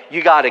repent,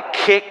 you got to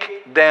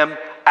kick them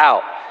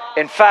out.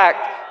 In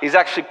fact, he's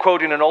actually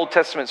quoting an Old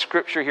Testament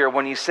scripture here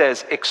when he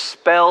says,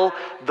 expel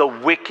the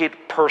wicked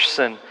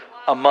person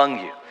among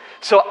you.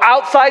 So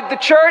outside the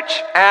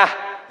church,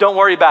 don't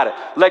worry about it.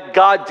 Let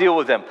God deal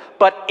with them.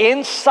 But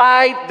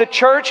inside the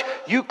church,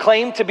 you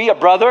claim to be a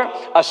brother,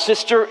 a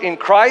sister in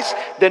Christ,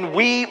 then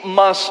we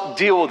must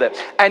deal with it.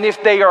 And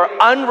if they are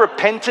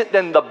unrepentant,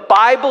 then the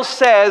Bible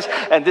says,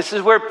 and this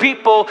is where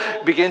people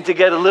begin to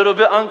get a little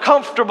bit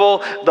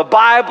uncomfortable, the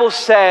Bible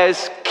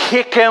says,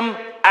 kick him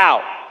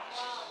out.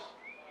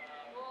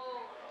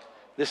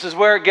 This is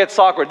where it gets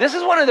awkward. This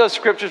is one of those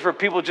scriptures where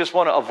people just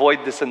want to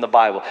avoid this in the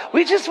Bible.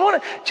 We just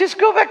want to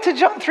go back to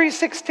John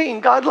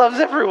 3:16. God loves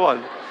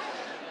everyone.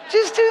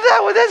 Just do that.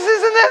 Well,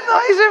 isn't that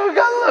nice?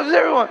 God loves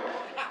everyone.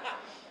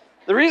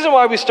 The reason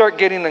why we start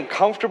getting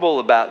uncomfortable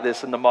about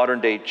this in the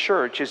modern day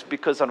church is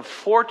because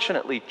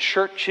unfortunately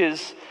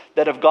churches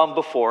that have gone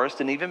before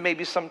us, and even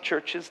maybe some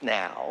churches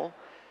now,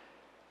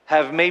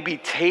 have maybe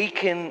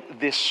taken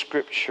this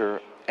scripture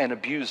and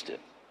abused it.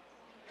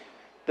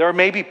 There are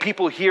maybe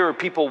people here or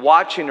people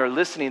watching or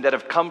listening that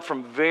have come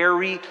from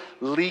very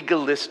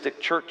legalistic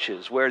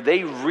churches where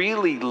they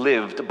really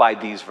lived by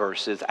these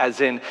verses,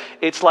 as in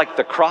it's like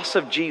the cross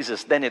of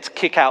Jesus, then it's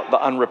kick out the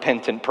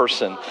unrepentant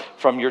person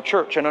from your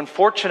church. And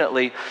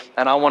unfortunately,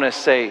 and I want to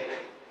say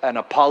an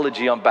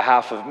apology on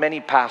behalf of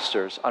many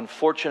pastors,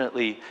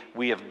 unfortunately,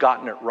 we have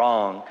gotten it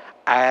wrong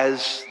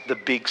as the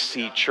Big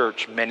C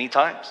church many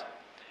times.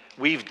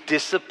 We've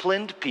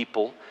disciplined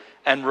people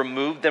and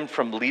remove them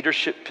from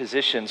leadership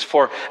positions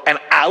for an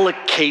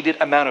allocated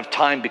amount of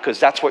time because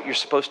that's what you're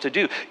supposed to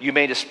do. You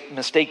made a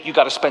mistake, you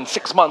got to spend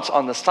 6 months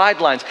on the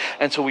sidelines.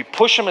 And so we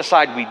push them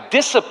aside, we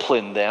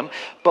discipline them,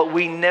 but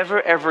we never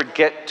ever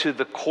get to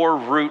the core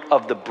root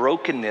of the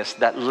brokenness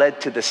that led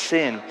to the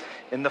sin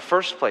in the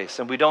first place.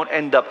 And we don't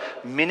end up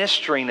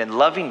ministering and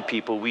loving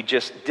people, we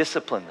just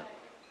discipline them.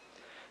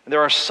 And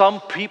there are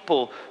some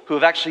people who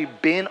have actually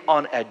been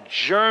on a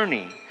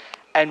journey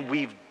and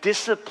we've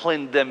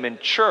disciplined them in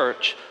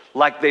church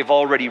like they've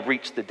already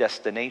reached the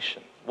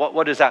destination.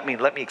 What does that mean?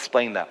 Let me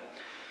explain that.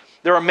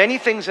 There are many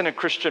things in a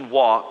Christian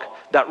walk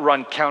that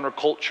run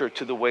counterculture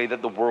to the way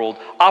that the world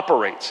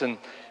operates. And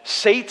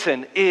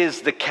Satan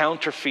is the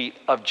counterfeit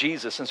of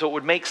Jesus. And so it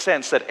would make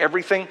sense that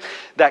everything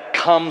that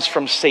comes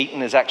from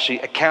Satan is actually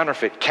a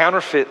counterfeit.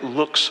 Counterfeit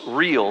looks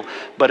real,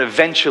 but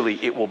eventually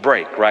it will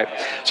break, right?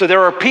 So there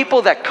are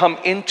people that come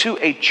into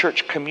a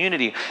church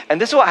community,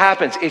 and this is what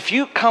happens. If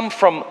you come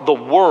from the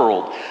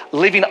world,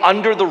 living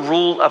under the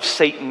rule of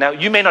Satan, now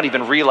you may not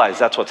even realize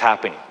that's what's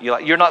happening.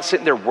 You're not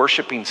sitting there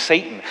worshiping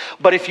Satan.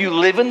 But if you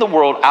live in the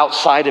world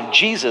outside of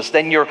Jesus,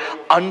 then you're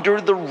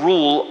under the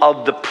rule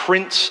of the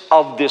prince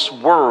of this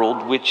world,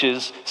 which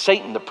is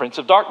Satan, the prince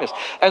of darkness.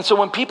 And so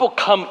when people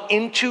come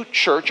into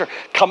church or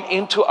come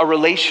into a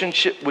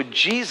relationship with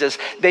Jesus,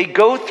 they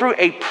go through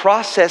a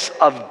process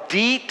of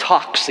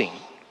detoxing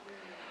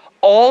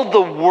all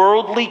the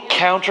worldly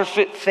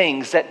counterfeit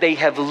things that they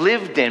have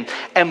lived in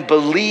and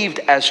believed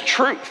as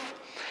truth.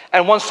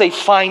 And once they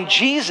find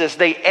Jesus,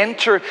 they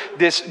enter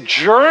this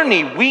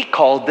journey we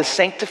call the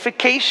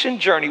sanctification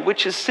journey,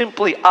 which is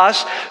simply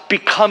us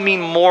becoming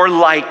more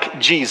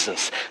like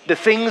Jesus. The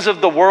things of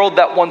the world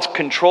that once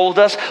controlled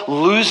us,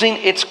 losing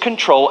its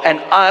control, and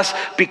us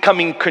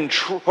becoming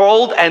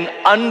controlled and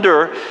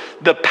under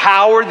the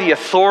power, the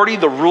authority,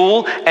 the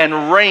rule,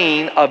 and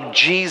reign of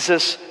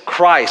Jesus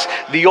Christ.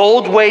 The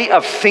old way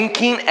of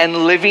thinking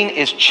and living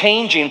is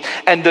changing,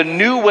 and the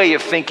new way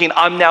of thinking,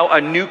 I'm now a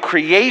new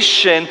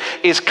creation,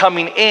 is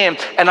coming in,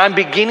 and I'm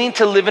beginning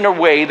to live in a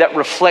way that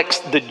reflects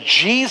the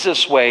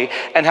Jesus way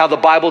and how the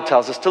Bible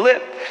tells us to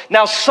live.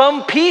 Now,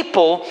 some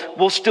people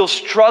will still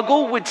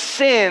struggle with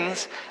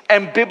sins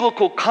and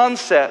biblical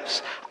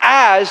concepts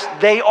as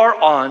they are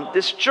on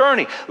this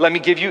journey. Let me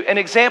give you an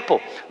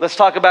example. Let's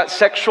talk about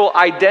sexual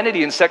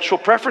identity and sexual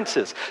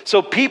preferences.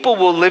 So people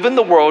will live in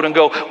the world and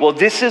go, well,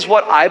 this is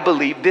what I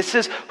believe. This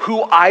is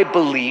who I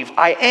believe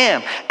I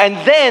am. And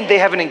then they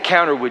have an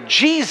encounter with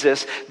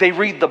Jesus. They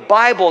read the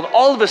Bible, and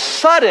all of a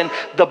sudden,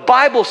 the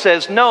Bible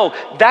says, no,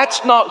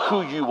 that's not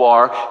who you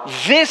are.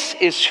 This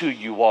is who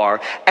you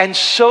are. And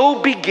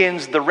so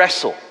begins the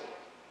wrestle.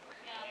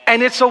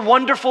 And it's a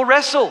wonderful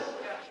wrestle.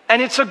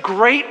 And it's a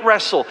great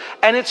wrestle.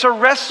 And it's a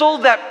wrestle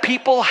that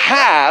people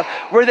have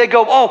where they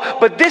go, oh,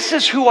 but this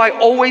is who I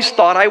always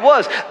thought I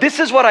was. This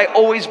is what I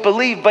always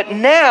believed. But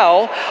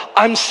now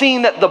I'm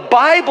seeing that the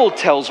Bible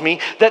tells me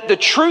that the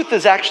truth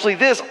is actually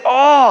this.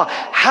 Oh,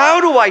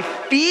 how do I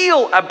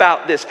feel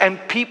about this? And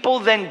people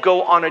then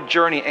go on a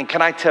journey. And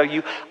can I tell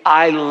you,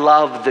 I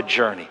love the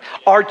journey.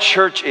 Our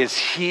church is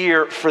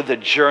here for the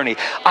journey.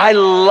 I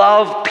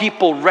love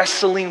people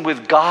wrestling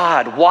with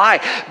God.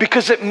 Why?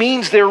 Because it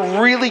means they're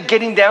really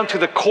getting down to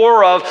the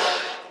core of,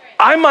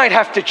 I might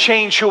have to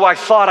change who I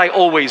thought I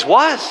always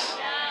was.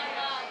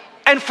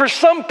 And for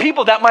some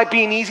people, that might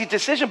be an easy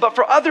decision, but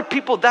for other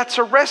people, that's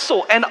a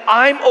wrestle. And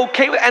I'm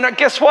okay with it. And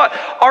guess what?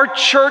 Our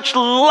church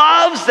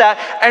loves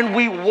that. And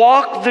we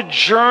walk the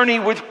journey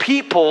with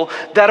people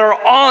that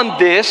are on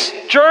this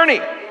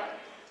journey.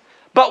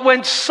 But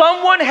when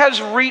someone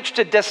has reached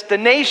a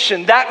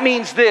destination, that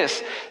means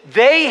this.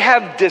 They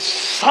have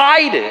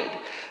decided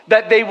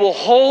that they will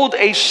hold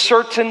a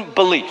certain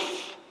belief.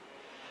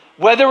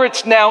 Whether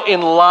it's now in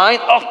line,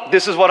 oh,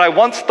 this is what I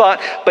once thought,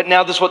 but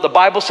now this is what the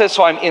Bible says,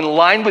 so I'm in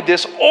line with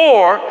this.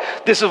 Or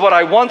this is what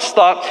I once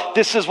thought,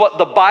 this is what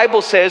the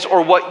Bible says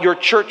or what your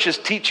church is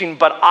teaching,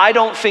 but I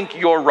don't think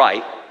you're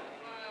right.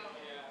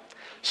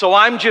 So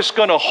I'm just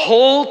going to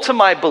hold to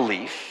my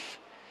belief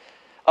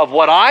of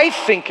what I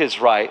think is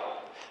right,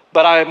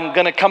 but I'm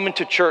going to come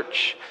into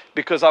church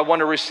because I want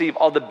to receive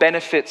all the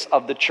benefits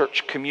of the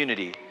church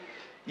community,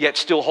 yet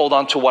still hold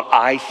on to what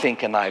I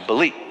think and I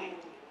believe.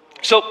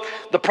 So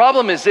the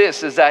problem is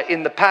this, is that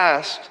in the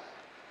past,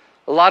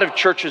 a lot of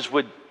churches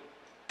would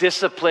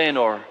discipline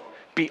or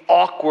be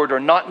awkward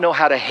or not know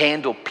how to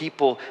handle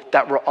people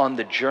that were on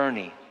the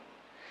journey.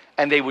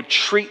 And they would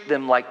treat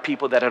them like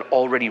people that had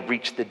already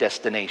reached the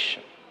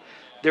destination.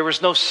 There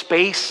was no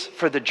space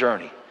for the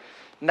journey.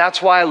 And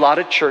that's why a lot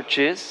of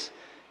churches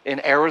in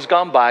eras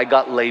gone by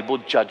got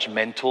labeled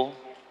judgmental,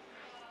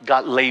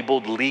 got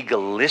labeled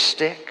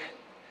legalistic,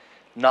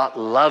 not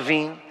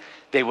loving.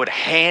 They would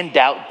hand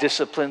out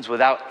disciplines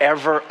without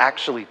ever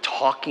actually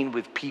talking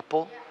with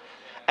people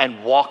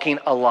and walking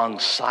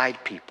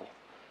alongside people.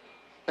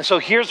 And so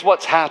here's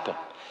what's happened.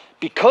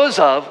 Because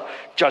of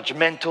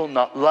judgmental,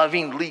 not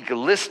loving,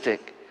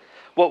 legalistic,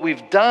 what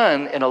we've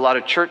done in a lot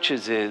of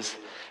churches is,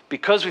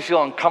 because we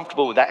feel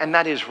uncomfortable with that, and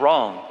that is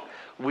wrong,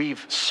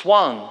 we've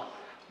swung,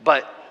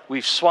 but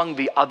we've swung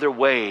the other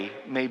way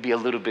maybe a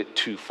little bit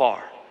too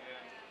far.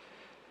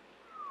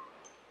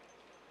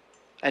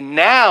 And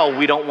now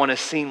we don't want to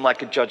seem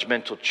like a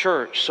judgmental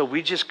church, so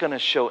we're just going to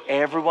show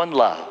everyone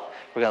love.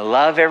 We're going to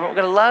love everyone.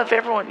 We're going to love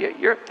everyone.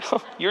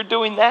 You're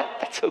doing that?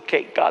 That's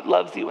okay. God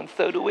loves you, and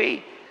so do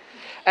we.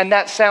 And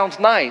that sounds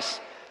nice,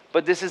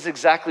 but this is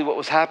exactly what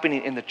was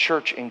happening in the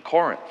church in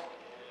Corinth.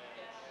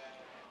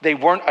 They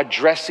weren't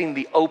addressing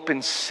the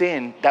open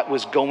sin that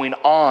was going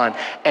on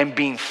and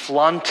being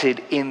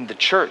flaunted in the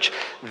church.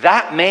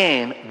 That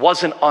man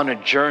wasn't on a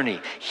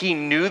journey. He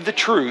knew the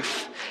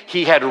truth.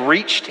 He had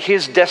reached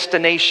his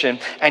destination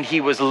and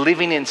he was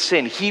living in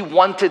sin. He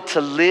wanted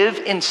to live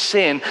in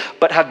sin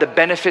but have the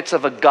benefits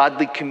of a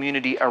godly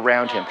community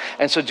around him.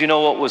 And so do you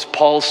know what was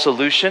Paul's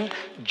solution?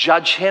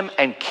 Judge him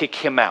and kick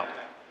him out.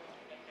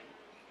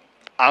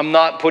 I'm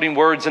not putting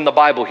words in the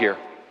Bible here.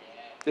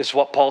 This is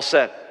what Paul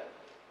said.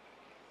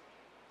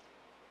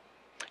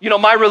 You know,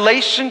 my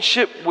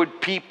relationship with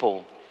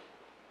people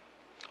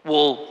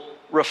will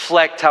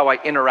reflect how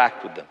I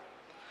interact with them.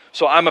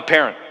 So I'm a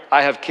parent.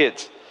 I have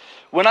kids.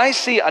 When I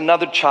see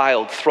another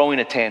child throwing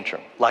a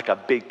tantrum, like a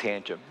big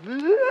tantrum,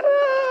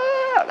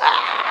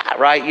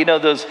 right? You know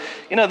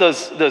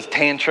those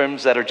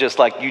tantrums that are just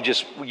like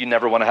you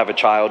never want to have a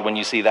child when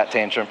you see that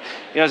tantrum.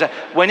 You know,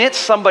 when it's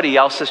somebody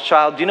else's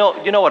child, you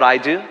know what I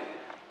do?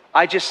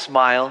 I just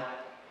smile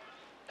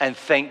and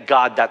thank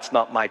God that's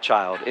not my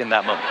child in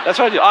that moment. That's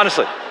what I do,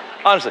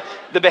 honestly.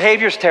 The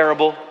behavior's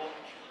terrible,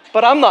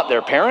 but I'm not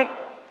their parent.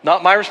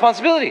 Not my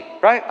responsibility,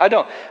 right? I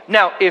don't.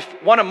 Now, if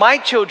one of my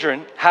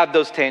children have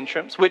those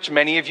tantrums, which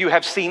many of you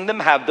have seen them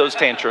have those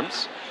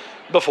tantrums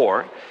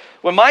before,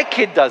 when my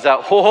kid does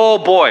that, oh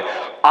boy,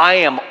 I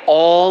am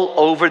all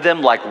over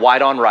them like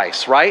white on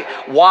rice, right?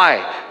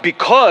 Why?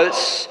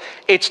 Because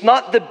it's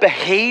not the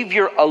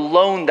behavior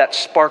alone that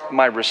sparked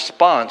my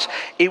response.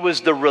 It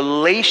was the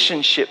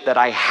relationship that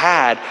I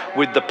had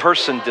with the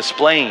person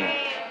displaying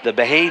the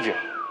behavior.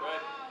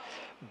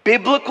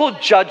 Biblical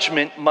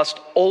judgment must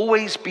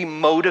always be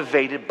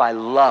motivated by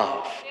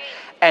love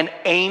and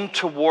aim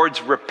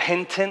towards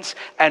repentance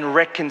and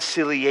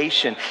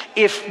reconciliation.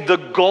 If the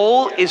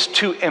goal is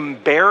to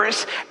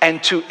embarrass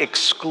and to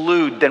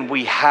exclude, then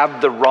we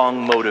have the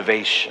wrong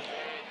motivation.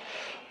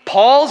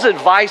 Paul's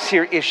advice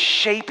here is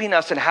shaping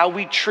us in how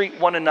we treat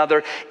one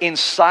another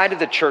inside of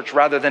the church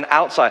rather than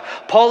outside.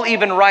 Paul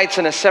even writes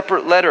in a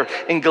separate letter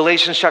in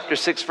Galatians chapter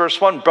 6, verse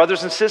 1,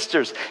 brothers and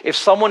sisters, if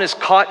someone is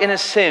caught in a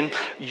sin,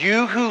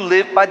 you who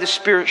live by the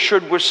Spirit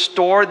should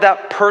restore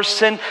that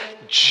person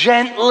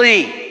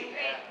gently.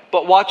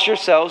 But watch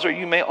yourselves or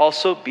you may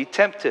also be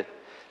tempted.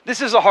 This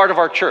is the heart of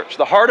our church.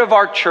 The heart of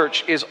our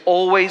church is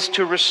always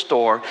to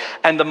restore,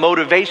 and the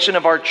motivation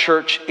of our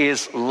church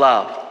is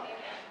love.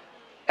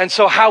 And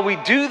so how we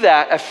do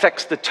that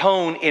affects the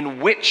tone in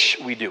which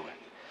we do it.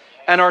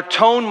 And our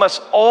tone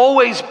must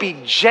always be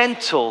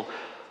gentle,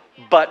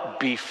 but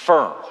be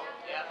firm.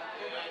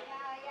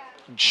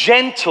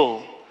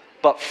 Gentle,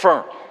 but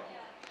firm.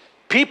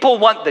 People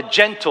want the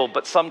gentle,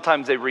 but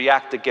sometimes they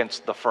react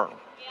against the firm.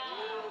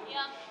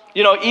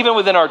 You know, even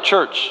within our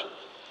church,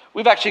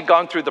 we've actually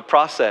gone through the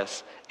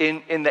process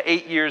in the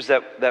 8 years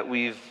that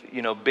we've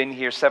been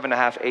here,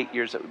 7.5, 8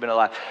 years that we've been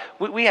alive.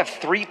 We have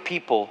 3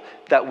 people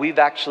that we've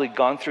actually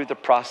gone through the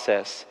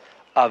process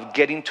of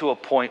getting to a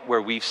point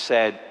where we've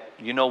said,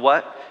 you know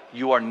what?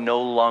 You are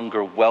no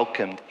longer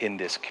welcomed in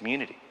this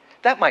community.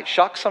 That might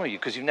shock some of you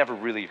because you've never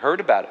really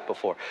heard about it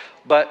before.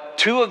 But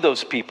 2 of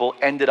those people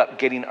ended up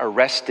getting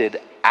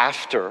arrested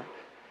after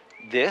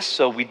this,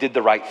 so we did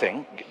the right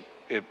thing.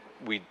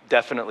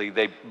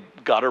 They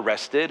got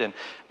arrested,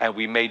 and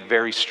we made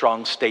very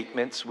strong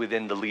statements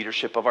within the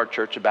leadership of our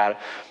church about it.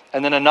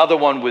 And then another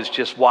one was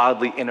just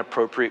wildly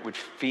inappropriate with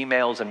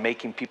females and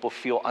making people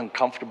feel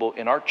uncomfortable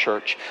in our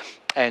church.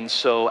 And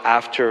so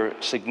after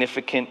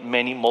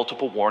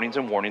multiple warnings,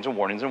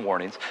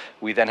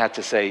 we then had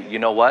to say, you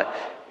know what?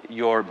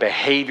 Your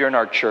behavior in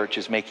our church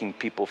is making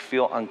people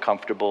feel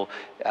uncomfortable.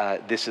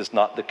 This is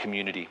not the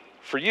community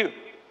for you.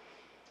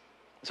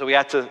 So we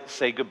had to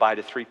say goodbye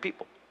to 3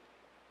 people.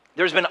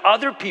 There's been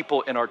other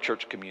people in our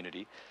church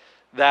community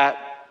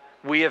that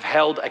we have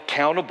held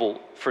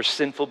accountable for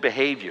sinful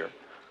behavior.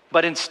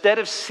 But instead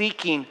of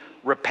seeking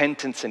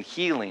repentance and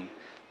healing,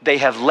 they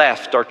have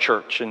left our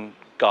church and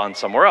gone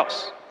somewhere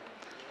else.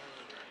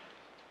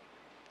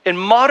 In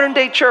modern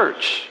day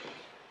church,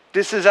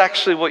 this is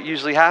actually what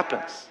usually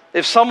happens.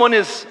 If someone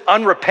is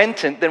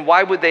unrepentant, then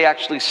why would they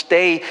actually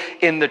stay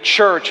in the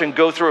church and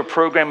go through a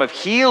program of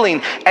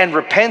healing and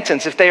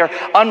repentance? If they are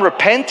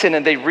unrepentant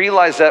and they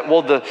realize that,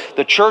 well,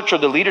 the church or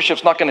the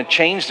leadership's not going to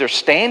change their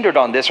standard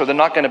on this, or they're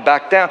not going to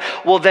back down,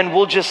 well, then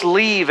we'll just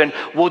leave and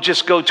we'll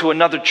just go to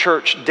another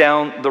church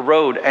down the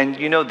road. And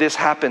this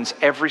happens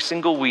every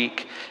single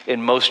week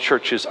in most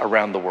churches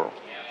around the world.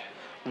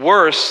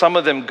 Worse, some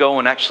of them go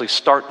and actually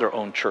start their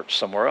own church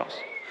somewhere else.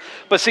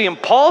 But see, in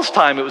Paul's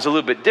time, it was a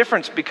little bit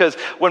different, because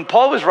when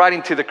Paul was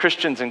writing to the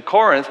Christians in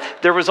Corinth,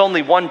 there was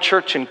only one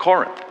church in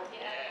Corinth.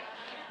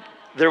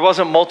 There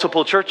wasn't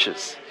multiple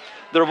churches.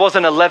 There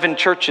wasn't 11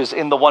 churches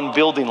in the one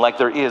building like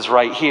there is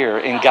right here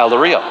in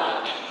Galleria.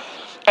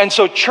 And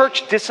so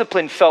church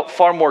discipline felt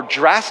far more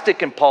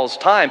drastic in Paul's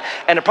time,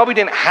 and it probably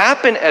didn't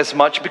happen as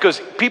much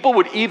because people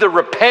would either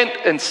repent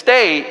and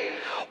stay,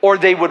 or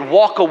they would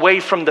walk away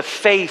from the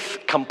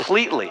faith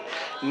completely.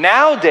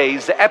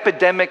 Nowadays, the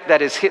epidemic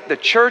that has hit the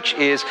church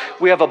is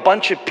we have a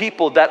bunch of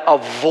people that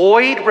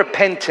avoid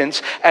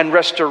repentance and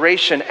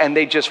restoration, and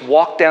they just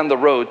walk down the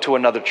road to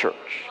another church.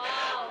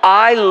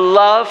 I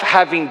love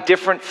having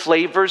different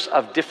flavors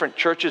of different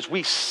churches.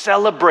 We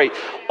celebrate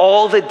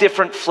all the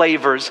different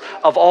flavors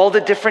of all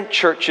the different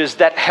churches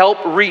that help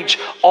reach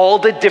all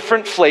the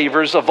different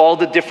flavors of all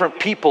the different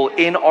people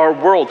in our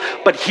world.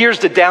 But here's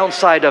the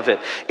downside of it.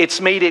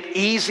 It's made it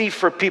easy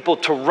for people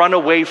to run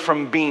away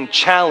from being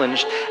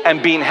challenged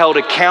and being held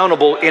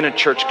accountable in a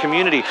church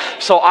community.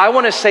 So I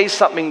want to say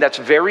something that's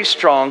very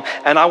strong,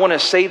 and I want to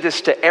say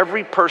this to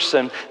every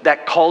person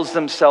that calls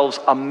themselves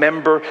a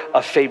member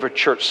of Favorite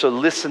Church. So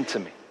listen to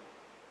me.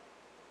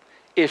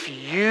 If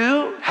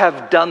you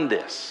have done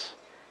this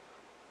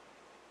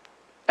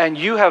and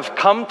you have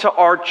come to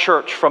our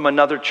church from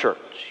another church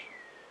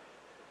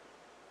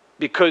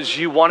because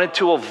you wanted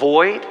to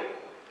avoid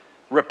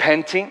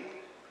repenting,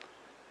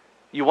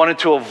 you wanted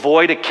to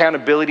avoid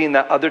accountability in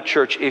that other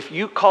church, if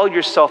you call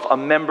yourself a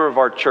member of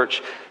our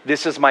church,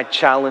 this is my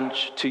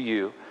challenge to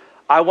you.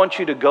 I want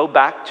you to go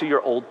back to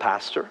your old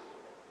pastor.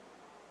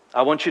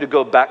 I want you to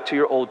go back to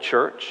your old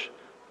church.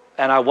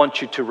 And I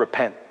want you to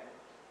repent.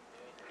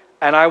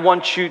 And I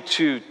want you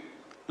to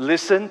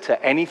listen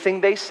to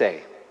anything they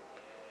say,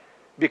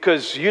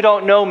 because you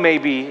don't know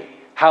maybe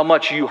how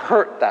much you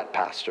hurt that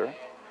pastor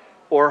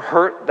or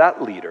hurt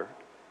that leader.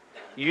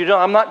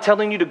 I'm not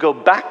telling you to go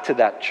back to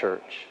that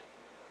church.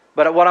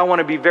 But what I want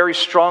to be very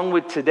strong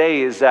with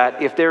today is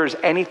that if there is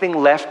anything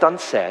left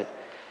unsaid,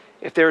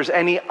 if there is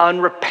any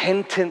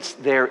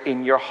unrepentance there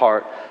in your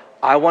heart,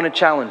 I want to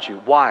challenge you.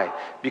 Why?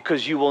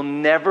 Because you will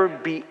never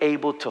be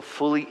able to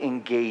fully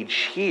engage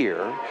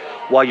here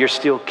while you're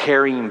still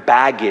carrying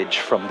baggage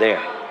from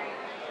there.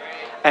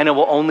 And it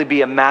will only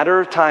be a matter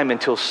of time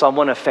until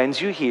someone offends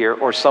you here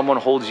or someone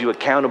holds you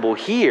accountable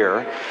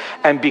here.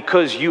 And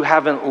because you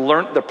haven't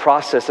learned the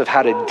process of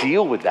how to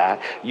deal with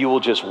that, you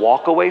will just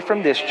walk away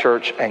from this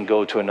church and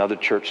go to another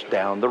church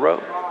down the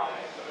road.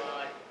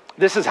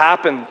 This has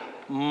happened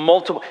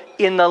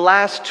in the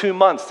last 2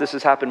 months, this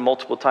has happened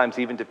multiple times,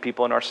 even to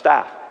people in our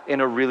staff, in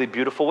a really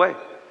beautiful way.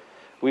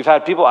 We've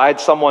had people, I had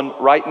someone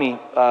write me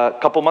a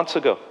couple months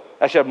ago.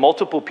 Actually, I have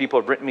multiple people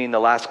have written me in the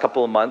last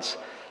couple of months,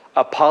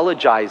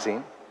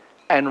 apologizing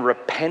and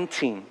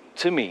repenting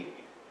to me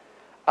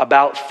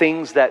about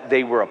things that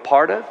they were a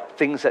part of,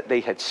 things that they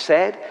had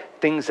said,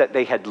 things that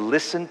they had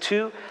listened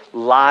to,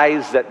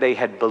 lies that they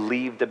had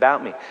believed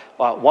about me.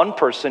 One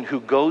person who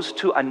goes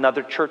to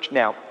another church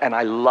now, and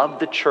I love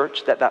the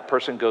church that that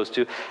person goes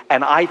to,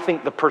 and I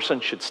think the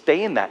person should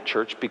stay in that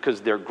church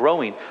because they're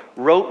growing,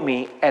 wrote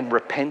me and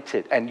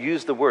repented and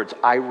used the words,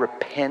 I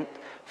repent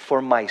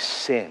for my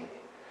sin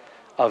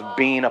of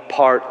being a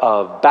part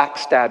of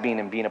backstabbing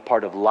and being a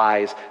part of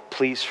lies.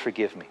 Please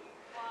forgive me.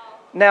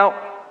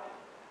 Now,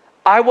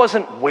 I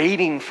wasn't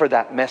waiting for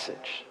that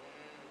message.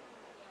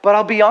 But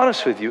I'll be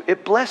honest with you,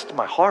 it blessed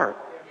my heart.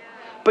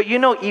 But you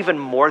know, even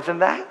more than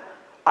that,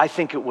 I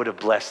think it would have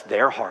blessed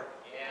their heart.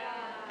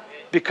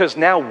 Because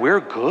now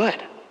we're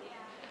good.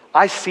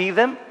 I see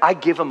them, I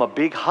give them a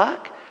big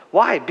hug.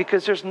 Why?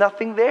 Because there's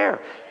nothing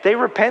there. They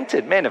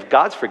repented. Man, if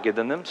God's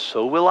forgiven them,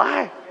 so will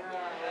I.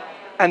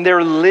 And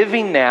they're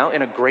living now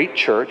in a great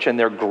church, and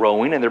they're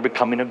growing, and they're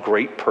becoming a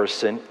great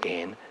person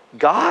in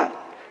God.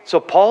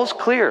 So Paul's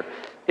clear.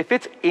 If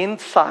it's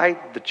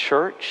inside the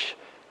church,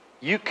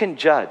 you can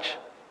judge.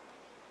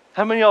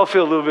 How many of y'all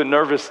feel a little bit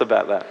nervous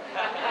about that?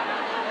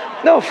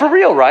 No, for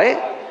real,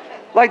 right?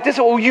 Like this,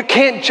 oh, you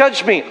can't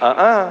judge me.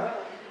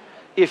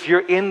 If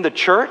you're in the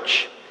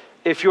church,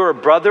 if you're a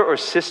brother or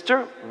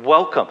sister,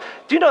 welcome.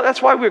 Do you know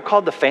that's why we're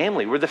called the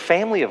family? We're the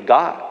family of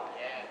God.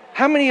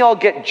 How many of y'all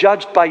get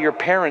judged by your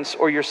parents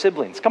or your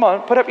siblings? Come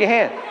on, put up your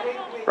hand.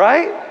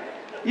 Right?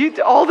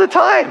 You all the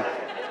time.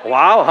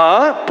 Wow,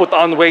 huh? Put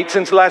on weight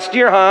since last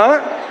year, huh?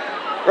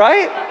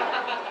 Right?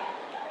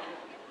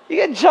 You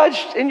get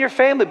judged in your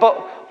family,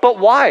 but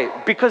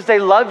why? Because they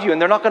love you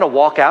and they're not going to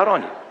walk out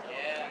on you.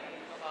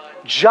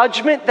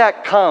 Judgment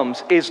that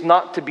comes is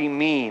not to be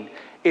mean.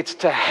 It's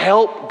to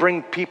help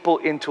bring people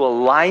into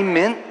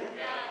alignment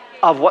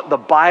of what the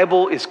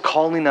Bible is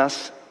calling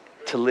us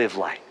to live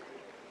like.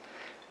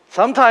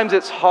 Sometimes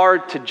it's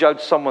hard to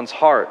judge someone's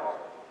heart,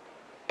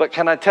 but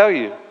can I tell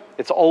you,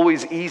 it's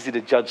always easy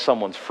to judge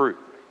someone's fruit.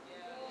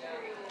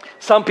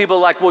 Some people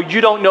are like, well,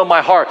 you don't know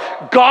my heart.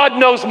 God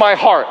knows my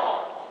heart.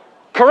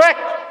 Correct.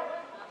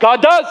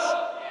 God does.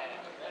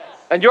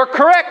 And you're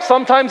correct.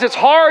 Sometimes it's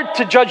hard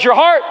to judge your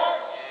heart.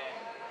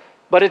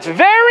 But it's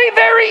very,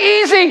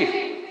 very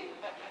easy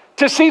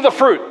to see the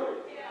fruit.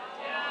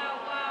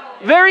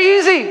 Very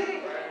easy.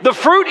 The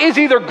fruit is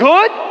either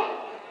good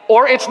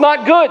or it's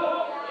not good.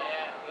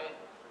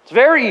 It's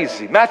very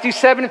easy. Matthew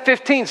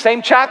 7:15,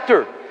 same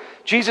chapter.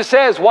 Jesus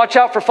says, watch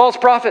out for false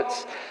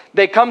prophets.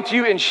 They come to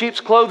you in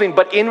sheep's clothing,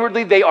 but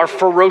inwardly they are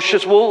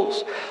ferocious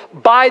wolves.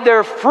 By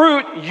their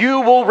fruit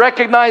you will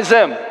recognize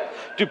them.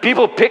 Do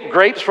people pick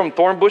grapes from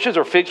thorn bushes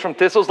or figs from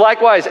thistles?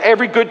 Likewise,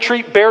 every good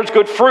tree bears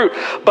good fruit,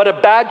 but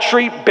a bad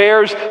tree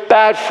bears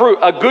bad fruit.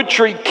 A good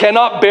tree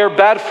cannot bear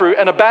bad fruit,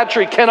 and a bad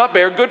tree cannot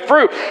bear good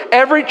fruit.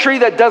 Every tree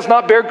that does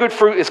not bear good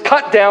fruit is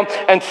cut down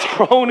and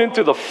thrown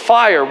into the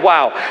fire.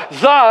 Wow.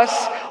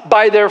 Thus,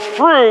 by their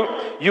fruit,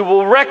 you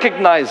will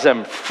recognize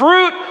them.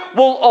 Fruit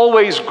will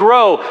always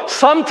grow.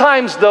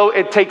 Sometimes, though,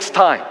 it takes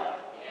time.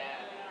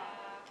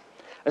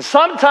 And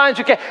sometimes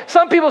you can't.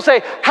 Some people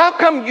say, how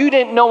come you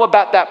didn't know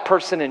about that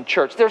person in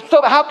church?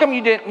 How come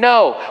you didn't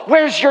know?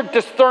 Where's your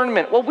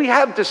discernment? Well, we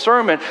have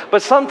discernment,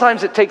 but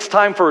sometimes it takes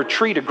time for a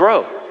tree to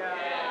grow.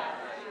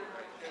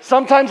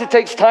 Sometimes it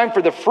takes time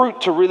for the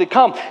fruit to really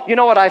come. You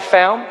know what I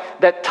found?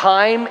 That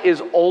time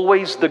is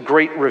always the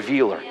great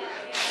revealer.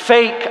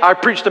 Fake, I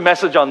preached a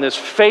message on this,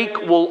 fake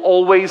will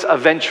always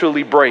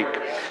eventually break.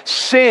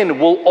 Sin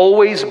will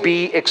always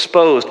be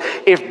exposed.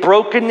 If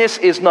brokenness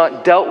is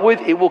not dealt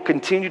with, it will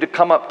continue to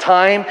come up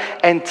time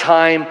and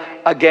time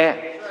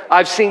again.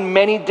 I've seen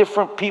many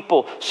different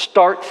people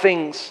start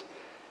things,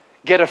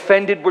 get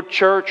offended with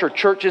church, or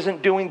church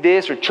isn't doing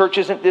this, or church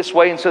isn't this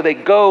way, and so they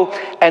go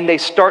and they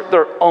start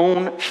their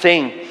own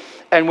thing.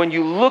 And when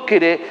you look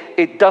at it,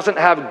 it doesn't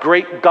have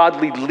great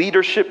godly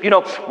leadership. You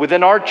know,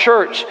 within our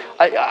church,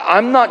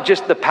 I'm not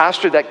just the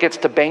pastor that gets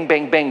to bang,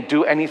 bang, bang,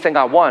 do anything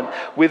I want.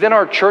 Within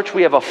our church,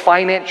 we have a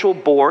financial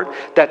board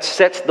that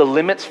sets the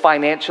limits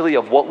financially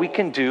of what we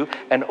can do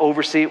and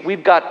oversee.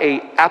 We've got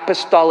an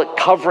apostolic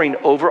covering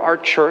over our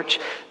church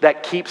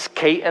that keeps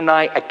Kate and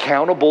I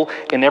accountable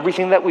in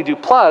everything that we do.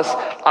 Plus,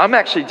 I'm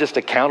actually just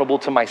accountable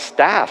to my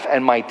staff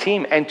and my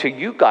team and to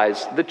you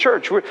guys, the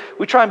church.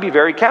 We try and be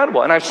very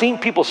accountable. And I've seen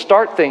people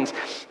start things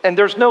and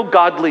there's no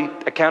godly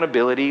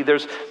accountability.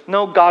 There's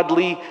no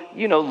godly,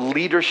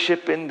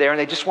 leadership in there, and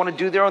they just want to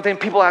do their own thing.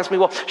 People ask me,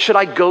 well, should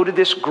I go to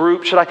this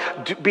group? Should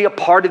I be a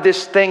part of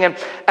this thing? And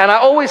I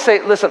always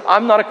say, listen,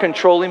 I'm not a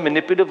controlling,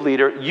 manipulative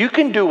leader. You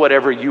can do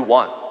whatever you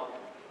want.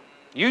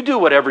 You do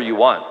whatever you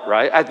want,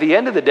 right? At the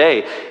end of the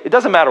day, it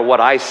doesn't matter what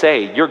I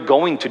say. You're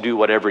going to do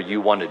whatever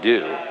you want to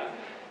do.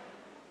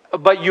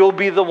 But you'll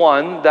be the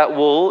one that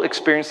will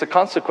experience the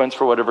consequence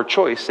for whatever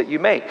choice that you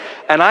make.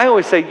 And I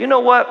always say, you know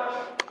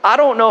what? I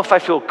don't know if I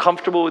feel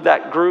comfortable with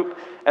that group.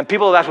 And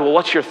people ask me, well,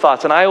 what's your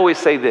thoughts? And I always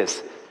say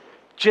this,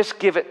 just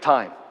give it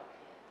time.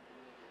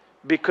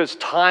 Because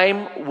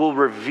time will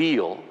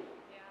reveal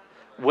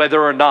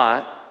whether or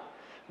not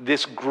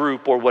this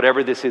group or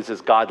whatever this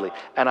is godly.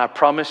 And I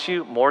promise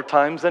you, more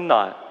times than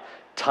not,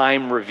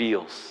 time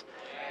reveals.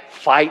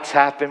 Fights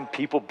happen,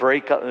 people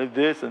break up, and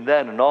this and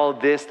that, and all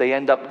this. They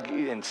end up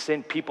in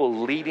sin.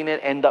 People leading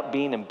it end up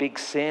being in big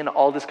sin,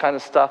 all this kind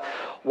of stuff.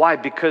 Why?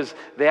 Because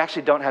they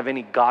actually don't have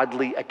any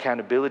godly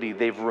accountability.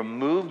 They've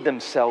removed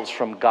themselves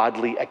from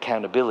godly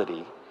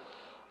accountability.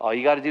 All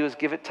you got to do is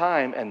give it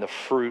time, and the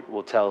fruit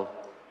will tell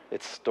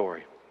its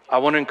story. I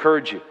want to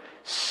encourage you,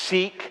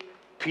 seek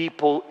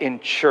people in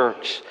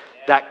church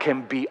that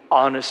can be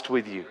honest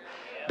with you,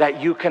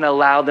 that you can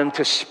allow them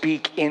to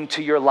speak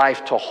into your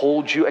life, to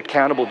hold you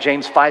accountable.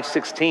 James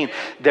 5:16,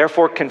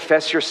 therefore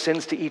confess your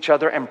sins to each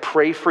other and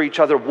pray for each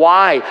other.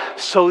 Why?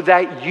 So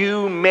that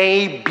you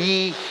may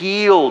be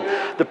healed.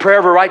 The prayer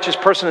of a righteous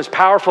person is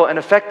powerful and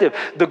effective.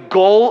 The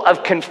goal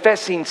of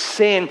confessing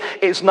sin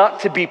is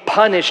not to be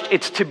punished,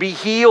 it's to be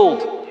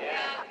healed.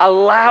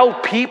 Allow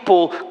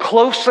people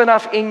close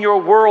enough in your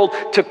world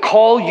to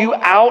call you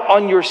out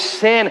on your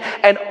sin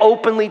and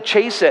openly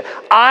chase it.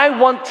 I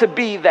want to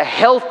be the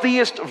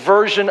healthiest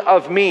version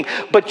of me.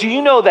 But do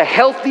you know the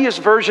healthiest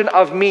version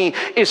of me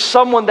is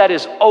someone that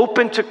is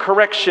open to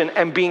correction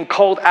and being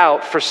called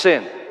out for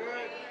sin?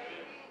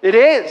 It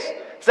is.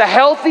 It's the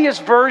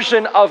healthiest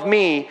version of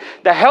me.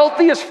 The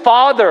healthiest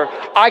father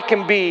I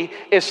can be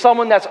is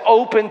someone that's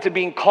open to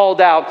being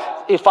called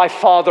out if I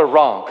father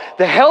wrong.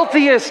 The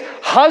healthiest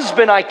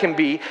husband I can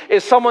be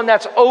is someone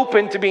that's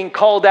open to being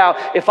called out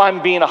if I'm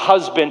being a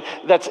husband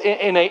that's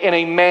in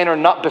a manner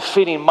not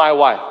befitting my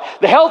wife.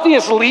 The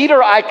healthiest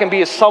leader I can be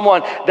is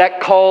someone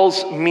that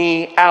calls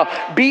me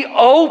out. Be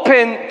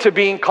open to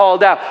being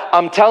called out.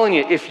 I'm telling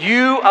you, if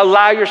you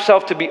allow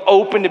yourself to be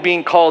open to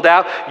being called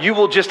out, you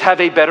will just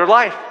have a better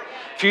life.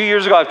 A few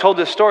years ago, I've told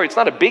this story. It's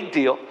not a big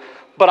deal,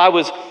 but I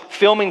was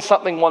filming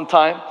something one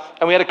time,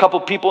 and we had a couple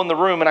people in the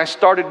room, and I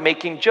started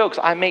making jokes.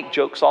 I make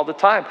jokes all the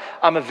time.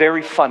 I'm a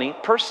very funny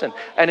person,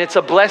 and it's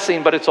a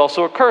blessing, but it's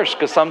also a curse,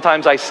 because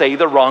sometimes I say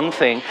the wrong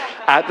thing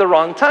at the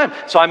wrong time.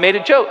 So I made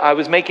a joke. I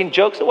was making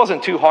jokes. It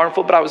wasn't too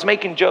harmful, but I was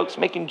making jokes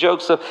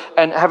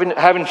and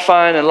having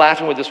fun and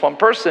laughing with this one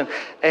person.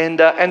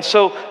 And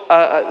so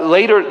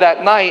later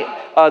that night,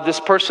 this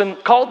person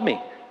called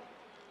me.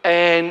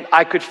 And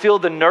I could feel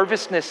the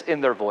nervousness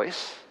in their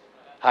voice.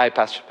 Hi,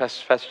 Pastor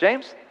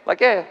James?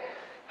 Like, yeah.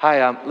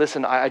 Hi,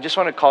 listen, I just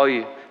want to call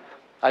you.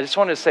 I just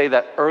want to say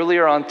that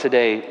earlier on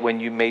today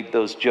when you made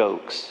those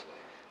jokes,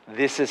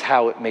 this is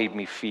how it made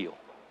me feel.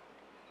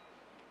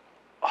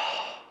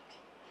 Oh,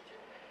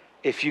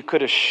 if you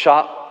could have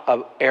shot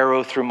an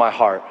arrow through my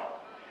heart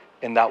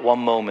in that one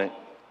moment,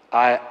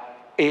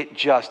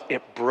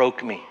 it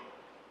broke me.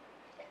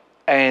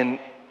 And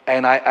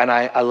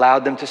I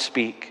allowed them to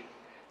speak.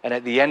 And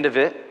at the end of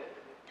it,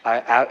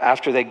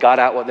 after they got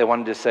out what they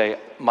wanted to say,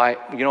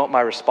 you know what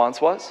my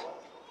response was?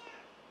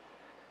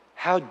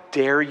 How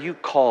dare you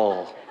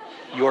call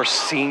your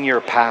senior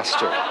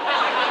pastor?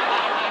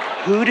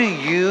 Who do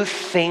you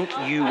think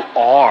you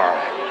are?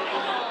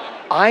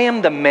 I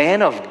am the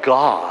man of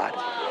God.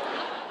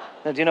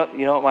 Now, do you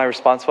know what my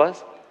response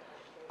was?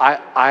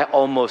 I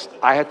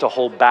had to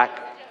hold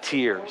back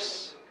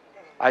tears.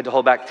 I had to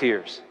hold back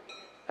tears.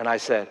 And I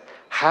said,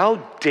 how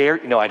dare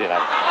you? No, I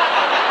didn't.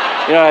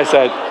 You know what I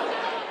said?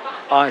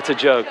 It's a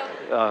joke.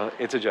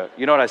 It's a joke.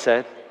 You know what I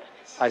said?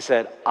 I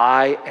said,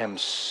 I am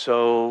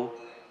so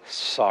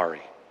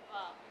sorry.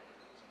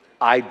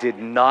 I did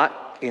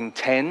not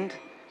intend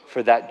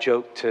for that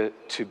joke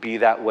to be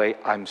that way.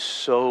 I'm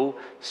so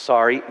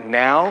sorry.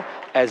 Now,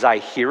 as I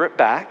hear it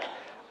back,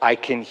 I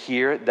can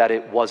hear that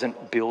it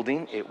wasn't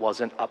building, it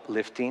wasn't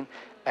uplifting,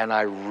 and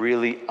I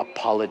really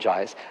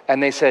apologize.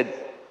 And they said,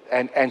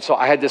 and so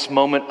I had this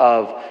moment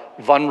of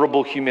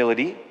vulnerable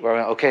humility where I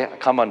went, okay, I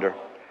come under,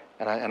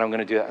 and I'm going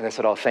to do that. And they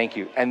said, oh, thank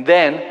you. And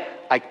then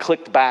I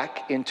clicked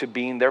back into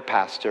being their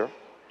pastor,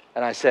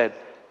 and I said,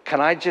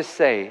 can I just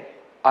say,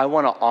 I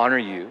want to honor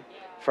you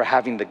for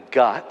having the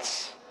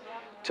guts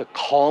to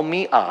call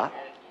me up.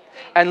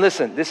 And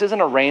listen, this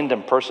isn't a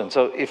random person,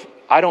 so if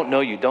I don't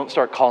know you, don't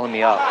start calling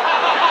me up.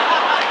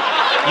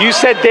 You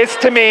said this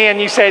to me,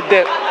 and you said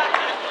that,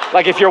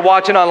 like if you're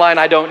watching online,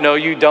 I don't know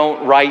you,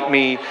 don't write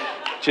me.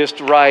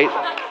 Just write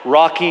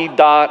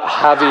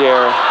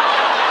Rocky.Javier.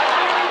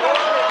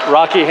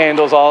 Rocky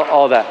handles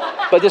all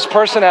that. But this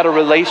person had a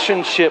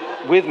relationship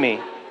with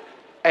me,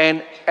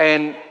 and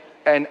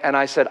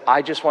I said,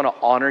 I just want to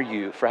honor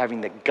you for having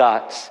the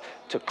guts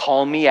to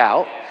call me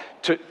out,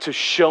 to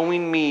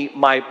showing me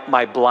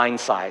my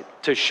blind side,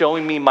 to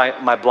showing me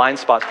my blind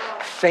spots.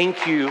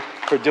 Thank you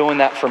for doing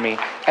that for me.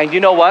 And you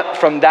know what?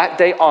 From that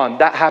day on,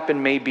 that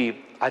happened maybe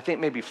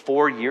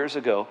 4 years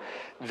ago.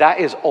 That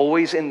is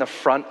always in the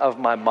front of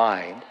my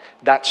mind,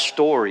 that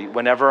story,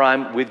 whenever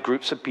I'm with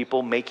groups of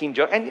people making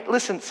jokes. And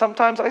listen,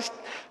 sometimes I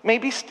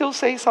maybe still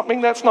say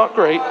something that's not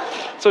great,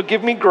 so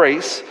give me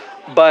grace.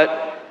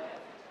 But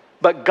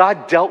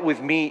God dealt with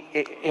me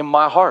in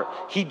my heart.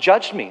 He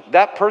judged me.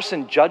 That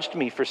person judged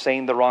me for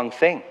saying the wrong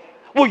thing.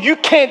 Well, you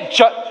can't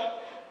judge.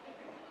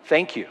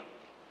 Thank you.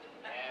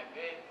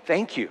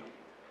 Thank you.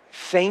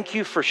 Thank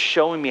you for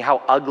showing me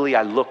how ugly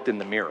I looked in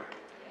the mirror.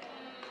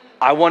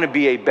 I want to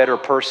be a better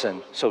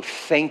person, so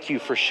thank you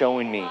for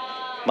showing me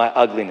my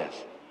ugliness.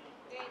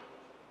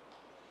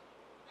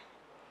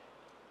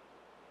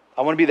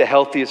 I want to be the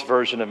healthiest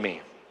version of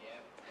me.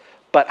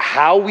 But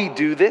how we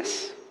do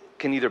this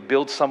can either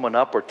build someone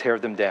up or tear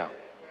them down.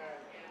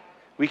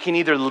 We can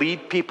either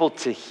lead people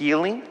to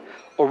healing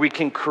or we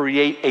can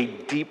create a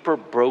deeper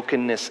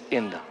brokenness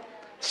in them.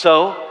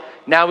 So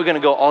now we're going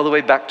to go all the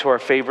way back to our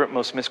favorite,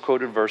 most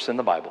misquoted verse in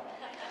the Bible.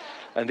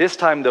 And this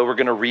time, though, we're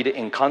going to read it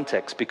in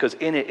context because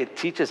in it, it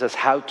teaches us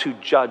how to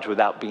judge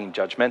without being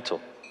judgmental.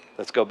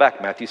 Let's go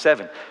back, Matthew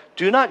 7.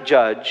 Do not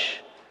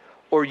judge,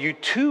 or you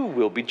too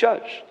will be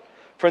judged.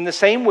 For in the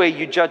same way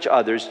you judge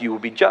others, you will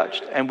be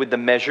judged. And with the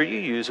measure you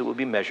use, it will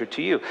be measured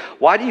to you.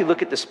 Why do you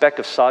look at the speck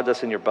of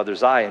sawdust in your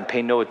brother's eye and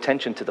pay no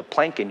attention to the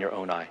plank in your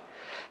own eye?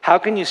 How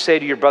can you say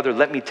to your brother,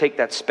 let me take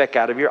that speck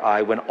out of your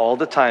eye, when all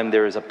the time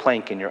there is a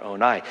plank in your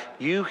own eye?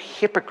 You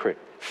hypocrite.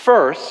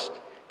 First,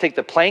 take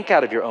the plank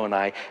out of your own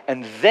eye,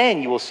 and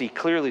then you will see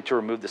clearly to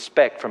remove the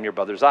speck from your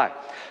brother's eye.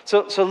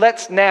 So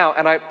let's now,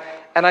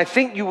 and I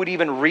think you would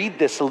even read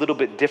this a little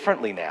bit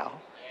differently now.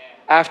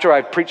 After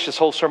I've preached this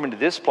whole sermon to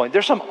this point,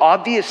 there's some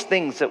obvious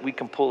things that we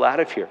can pull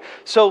out of here.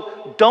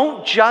 So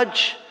don't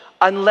judge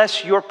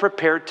unless you're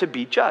prepared to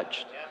be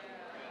judged.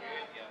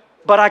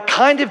 But I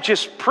kind of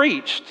just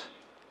preached,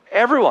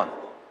 everyone,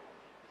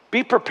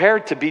 be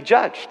prepared to be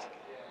judged.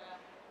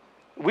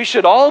 We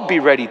should all be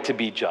ready to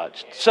be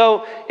judged.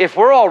 So if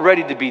we're all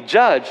ready to be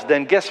judged,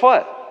 then guess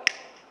what?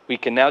 We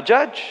can now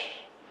judge.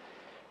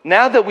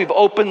 Now that we've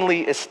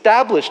openly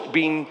established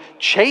being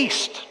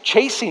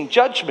chasing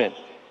judgment,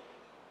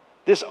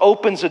 this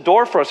opens a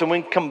door for us. And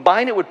we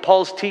combine it with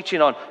Paul's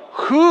teaching on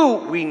who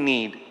we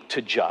need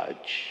to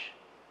judge.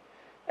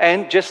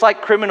 And just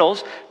like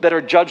criminals that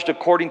are judged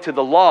according to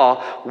the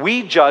law,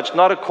 we judge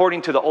not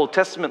according to the Old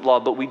Testament law,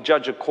 but we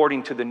judge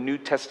according to the New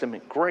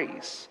Testament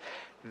grace.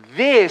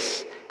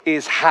 This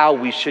is how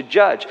we should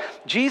judge.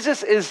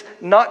 Jesus is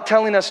not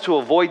telling us to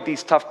avoid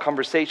these tough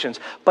conversations,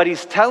 but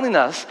he's telling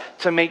us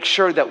to make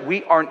sure that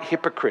we aren't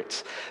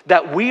hypocrites,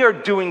 that we are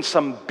doing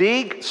some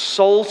big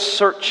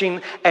soul-searching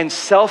and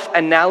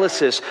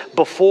self-analysis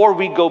before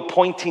we go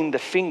pointing the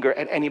finger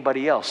at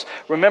anybody else.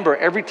 Remember,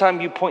 every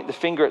time you point the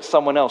finger at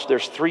someone else,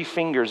 there's 3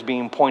 fingers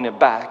being pointed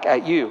back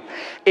at you.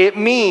 It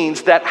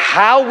means that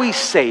how we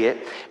say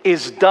it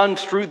is done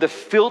through the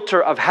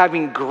filter of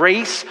having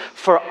grace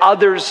for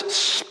others'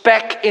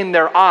 speck in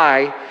their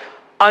eye,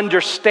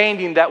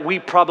 understanding that we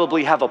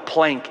probably have a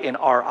plank in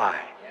our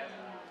eye.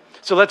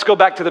 So let's go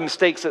back to the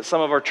mistakes that some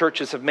of our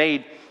churches have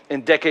made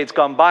in decades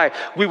gone by.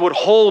 We would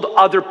hold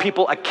other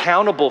people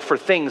accountable for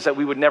things that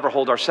we would never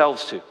hold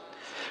ourselves to.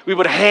 We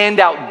would hand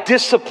out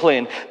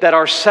discipline that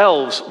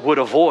ourselves would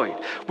avoid.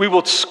 We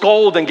would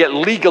scold and get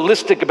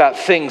legalistic about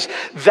things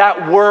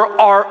that were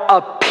our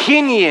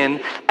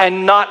opinion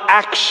and not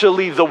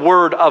actually the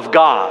Word of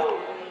God.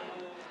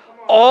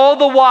 All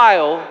the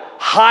while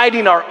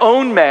hiding our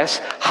own mess,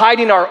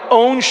 hiding our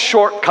own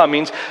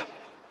shortcomings,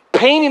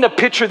 painting a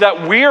picture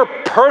that we're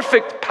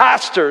perfect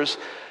pastors.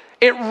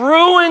 It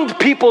ruined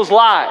people's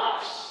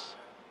lives.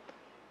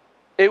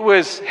 It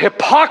was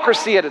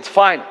hypocrisy at its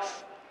finest.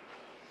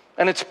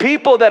 And it's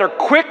people that are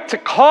quick to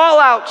call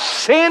out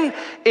sin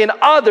in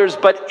others,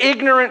 but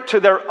ignorant to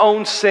their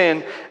own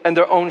sin and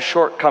their own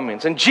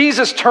shortcomings. And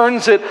Jesus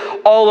turns it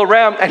all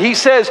around and he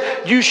says,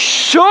 you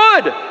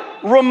should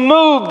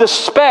remove the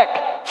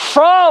speck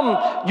from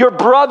your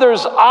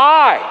brother's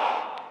eye.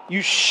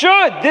 You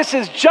should. This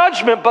is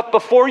judgment, but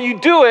before you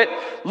do it,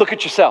 look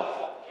at yourself.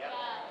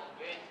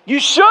 You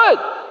should.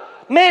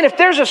 Man, if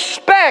there's a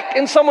speck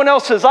in someone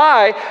else's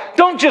eye,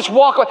 don't just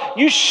walk away.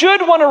 You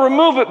should want to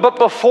remove it, but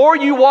before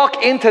you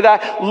walk into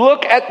that,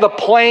 look at the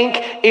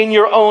plank in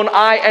your own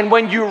eye. And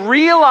when you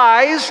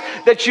realize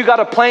that you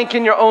got a plank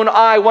in your own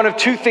eye, one of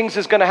 2 things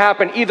is going to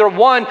happen. Either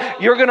one,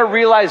 you're going to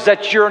realize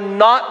that you're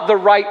not the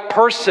right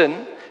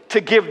person to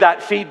give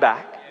that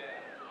feedback.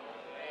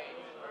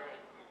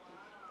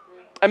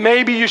 And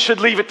maybe you should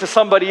leave it to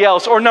somebody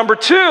else. Or number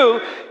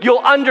 2, you'll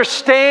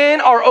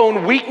understand our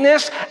own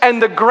weakness and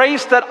the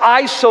grace that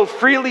I so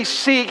freely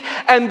seek.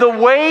 And the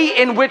way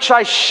in which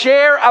I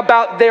share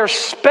about their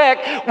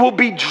speck will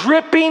be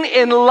dripping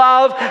in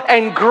love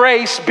and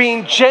grace,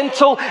 being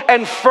gentle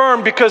and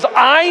firm, because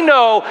I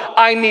know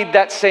I need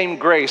that same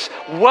grace.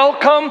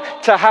 Welcome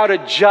to How to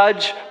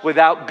Judge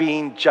Without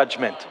Being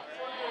Judgmental.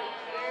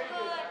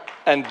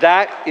 And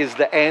that is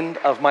the end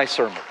of my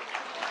sermon.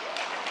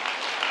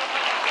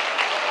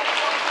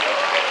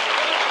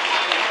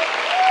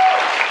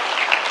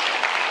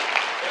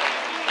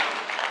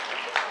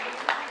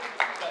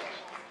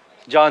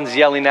 John's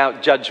yelling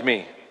out, judge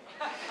me.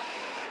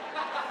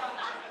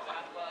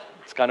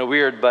 It's kind of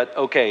weird, but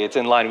okay, it's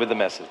in line with the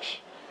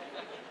message.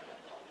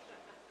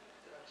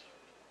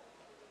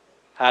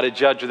 How to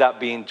judge without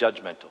being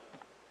judgmental.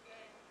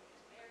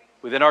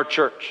 Within our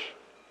church,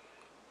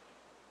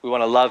 we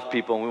want to love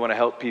people and we want to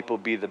help people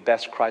be the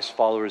best Christ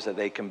followers that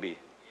they can be.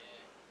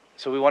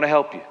 So we want to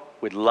help you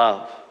with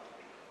love,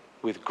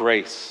 with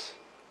grace,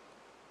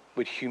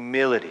 with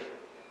humility.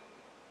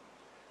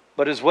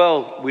 But as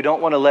well, we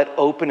don't want to let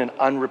open and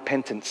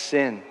unrepentant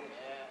sin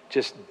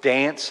just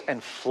dance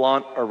and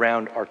flaunt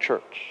around our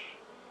church.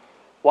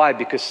 Why?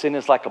 Because sin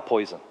is like a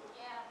poison.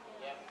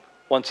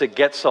 Once it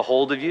gets a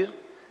hold of you,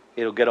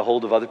 it'll get a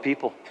hold of other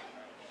people.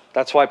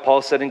 That's why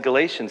Paul said in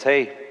Galatians,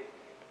 hey,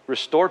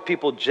 restore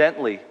people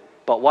gently,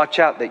 but watch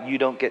out that you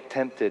don't get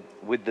tempted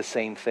with the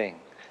same thing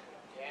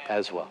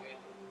as well.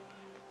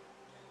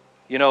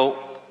 You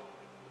know,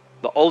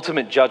 the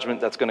ultimate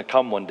judgment that's going to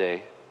come one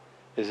day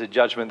is a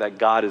judgment that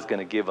God is going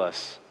to give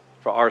us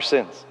for our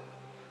sins.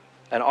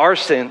 And our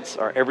sins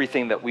are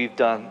everything that we've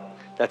done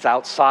that's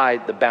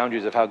outside the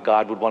boundaries of how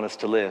God would want us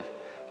to live.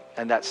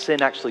 And that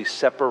sin actually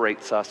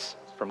separates us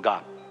from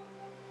God.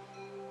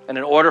 And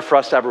in order for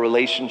us to have a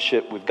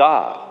relationship with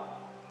God,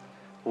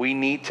 we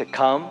need to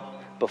come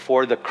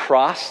before the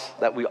cross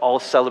that we all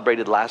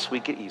celebrated last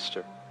week at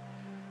Easter.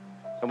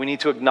 And we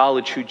need to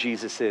acknowledge who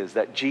Jesus is,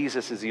 that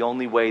Jesus is the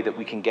only way that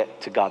we can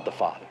get to God the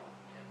Father.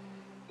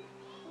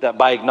 That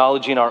by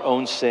acknowledging our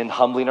own sin,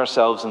 humbling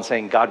ourselves and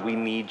saying, God, we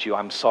need you.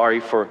 I'm sorry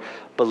for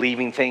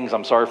believing things.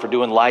 I'm sorry for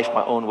doing life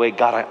my own way.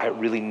 God, I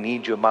really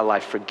need you in my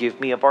life. Forgive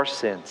me of our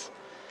sins.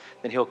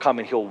 Then he'll come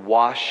and he'll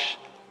wash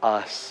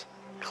us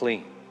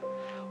clean.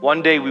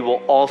 One day we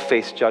will all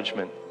face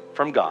judgment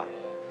from God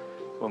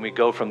when we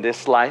go from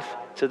this life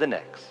to the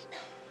next.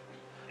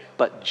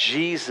 But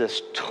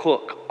Jesus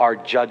took our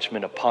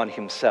judgment upon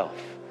himself.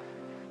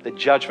 The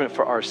judgment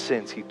for our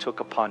sins he took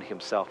upon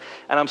himself.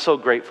 And I'm so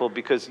grateful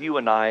because you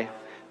and I,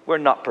 we're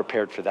not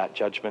prepared for that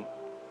judgment.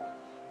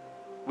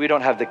 We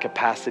don't have the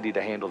capacity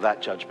to handle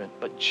that judgment,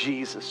 but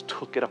Jesus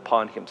took it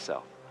upon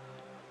himself.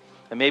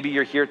 And maybe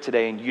you're here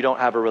today and you don't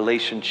have a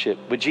relationship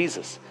with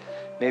Jesus.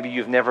 Maybe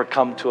you've never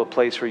come to a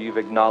place where you've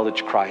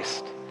acknowledged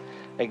Christ.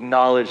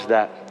 Acknowledge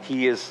that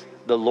he is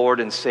the Lord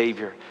and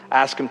Savior.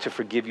 Ask him to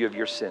forgive you of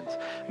your sins.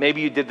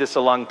 Maybe you did this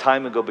a long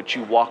time ago, but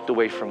you walked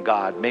away from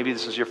God. Maybe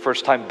this is your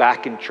first time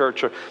back in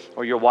church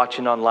or you're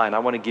watching online. I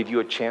want to give you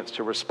a chance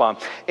to respond.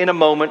 In a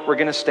moment, we're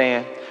going to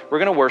stand, we're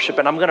going to worship,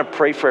 and I'm going to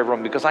pray for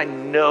everyone because I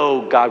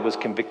know God was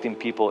convicting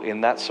people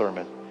in that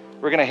sermon.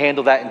 We're going to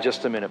handle that in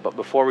just a minute, but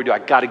before we do, I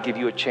got to give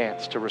you a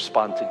chance to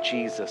respond to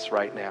Jesus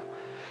right now.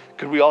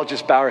 Could we all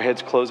just bow our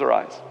heads, close our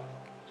eyes?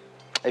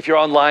 If you're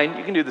online,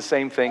 you can do the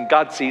same thing.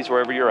 God sees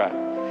wherever you're at.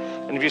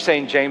 And if you're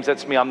saying, James,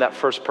 that's me, I'm that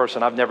first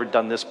person, I've never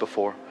done this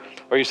before.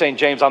 Or you're saying,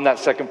 James, I'm that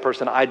second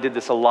person, I did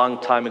this a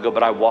long time ago,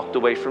 but I walked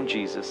away from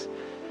Jesus.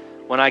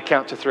 When I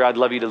count to 3, I'd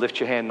love you to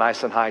lift your hand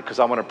nice and high because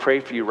I want to pray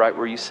for you right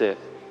where you sit.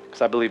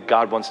 Because I believe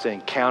God wants to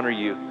encounter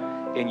you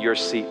in your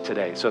seat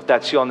today. So if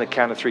that's you on the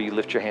count of 3, you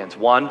lift your hands.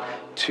 1,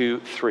 2,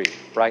 3,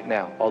 right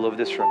now, all over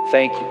this room.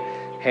 Thank you.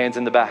 Hands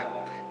in the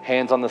back,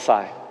 hands on the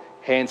side,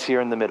 hands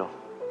here in the middle.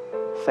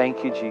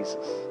 Thank you,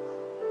 Jesus.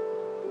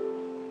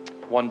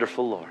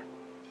 Wonderful Lord.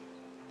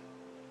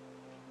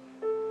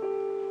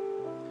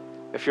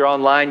 If you're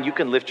online, you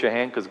can lift your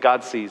hand because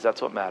God sees.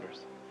 That's what matters.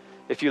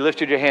 If you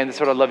lifted your hand, that's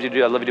what I'd love you to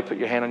do. I'd love you to put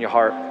your hand on your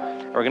heart.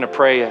 And we're going to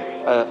pray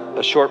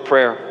a short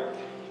prayer.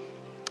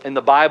 In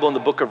the Bible, in the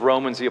book of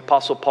Romans, the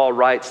Apostle Paul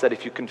writes that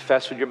if you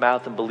confess with your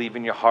mouth and believe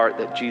in your heart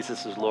that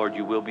Jesus is Lord,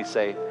 you will be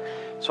saved.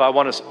 So I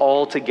want us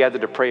all together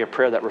to pray a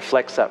prayer that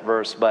reflects that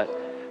verse. But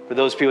for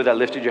those people that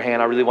lifted your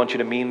hand, I really want you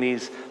to mean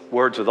these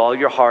words with all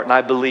your heart. And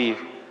I believe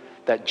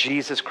that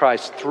Jesus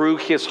Christ, through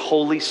his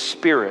Holy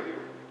Spirit,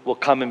 will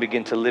come and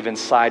begin to live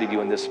inside of you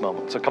in this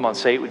moment. So come on,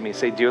 say it with me.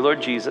 Say, dear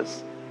Lord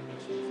Jesus,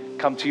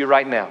 come to you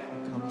right now.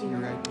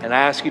 And I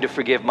ask you to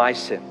forgive my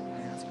sin.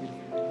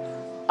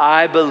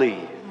 I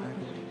believe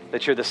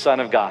that you're the Son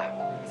of God,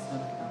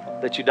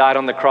 that you died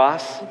on the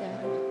cross,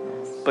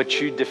 but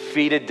you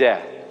defeated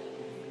death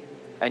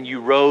and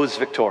you rose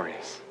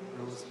victorious.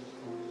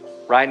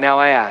 Right now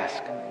I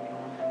ask,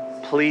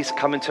 please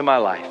come into my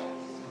life.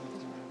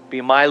 Be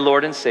my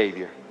Lord and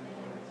Savior.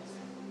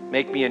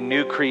 Make me a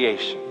new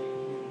creation.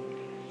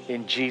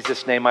 In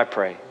Jesus' name I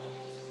pray.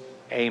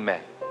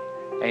 Amen.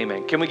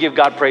 Amen. Can we give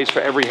God praise for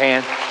every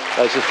hand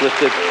that was just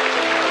lifted?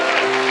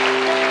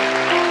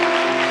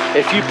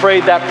 If you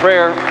prayed that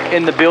prayer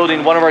in the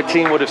building, one of our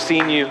team would have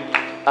seen you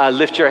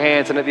lift your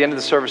hands, and at the end of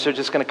the service, they're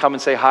just going to come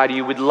and say hi to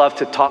you. We'd love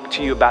to talk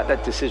to you about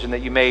that decision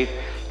that you made,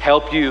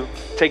 help you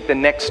take the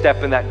next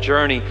step in that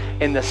journey,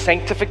 in the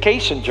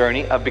sanctification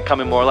journey of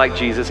becoming more like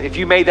Jesus. If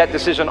you made that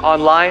decision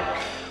online,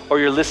 or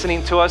you're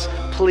listening to us,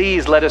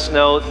 please let us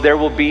know. There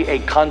will be a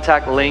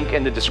contact link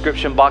in the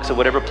description box of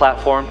whatever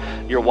platform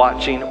you're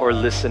watching or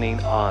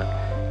listening on,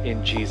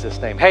 in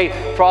Jesus' name. Hey,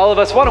 for all of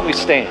us, why don't we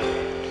stand?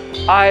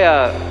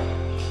 I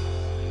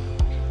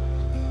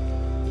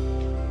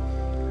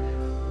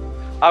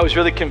was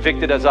really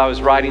convicted as I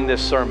was writing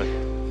this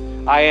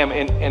sermon. I am,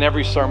 in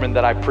every sermon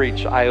that I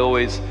preach, I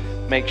always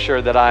make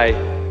sure that I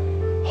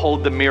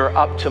hold the mirror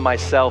up to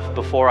myself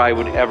before I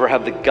would ever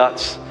have the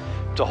guts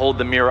to hold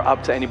the mirror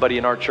up to anybody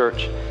in our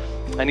church.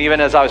 And even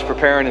as I was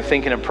preparing and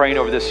thinking and praying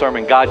over this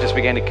sermon, God just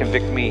began to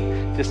convict me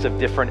just of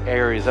different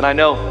areas. And I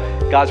know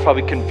God's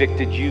probably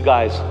convicted you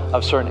guys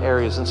of certain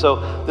areas. And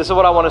so this is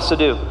what I want us to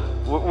do.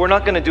 We're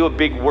not going to do a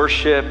big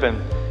worship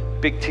and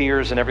big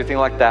tears and everything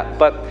like that.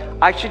 But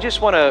I actually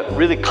just want to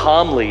really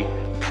calmly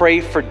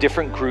pray for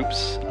different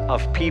groups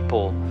of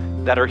people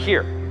that are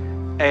here.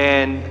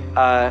 And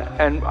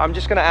I'm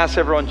just going to ask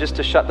everyone just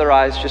to shut their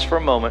eyes just for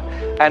a moment.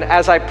 And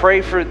as I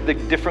pray for the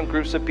different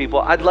groups of people,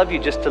 I'd love you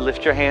just to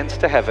lift your hands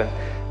to heaven.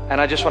 And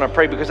I just want to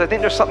pray, because I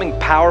think there's something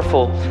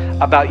powerful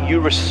about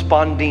you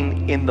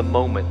responding in the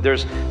moment.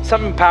 There's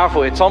something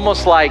powerful. It's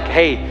almost like,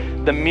 hey,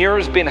 the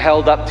mirror's been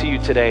held up to you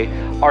today.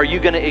 Are you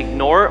going to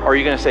ignore it? Or are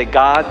you going to say,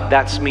 God,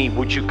 that's me.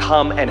 Would you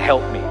come and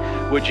help me?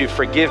 Would you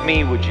forgive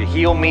me? Would you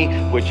heal me?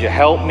 Would you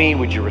help me?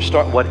 Would you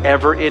restore?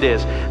 Whatever it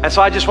is. And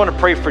so I just want to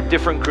pray for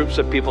different groups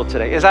of people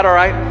today. Is that all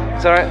right?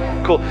 Is that all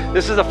right? Cool.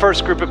 This is the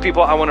first group of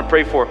people I want to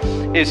pray for,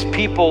 is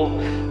people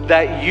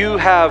that you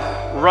have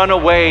run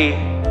away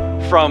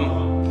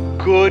from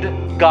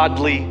good,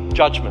 godly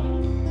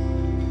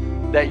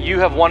judgment. That you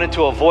have wanted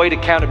to avoid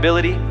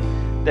accountability.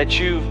 That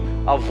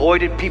you've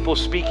avoided people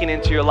speaking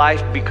into your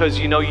life because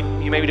you know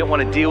you maybe didn't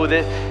want to deal with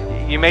it.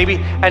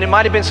 And it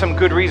might have been some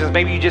good reasons.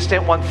 Maybe you just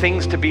didn't want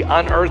things to be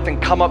unearthed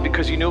and come up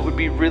because you knew it would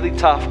be really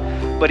tough.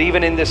 But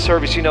even in this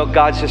service, you know,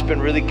 God's just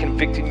been really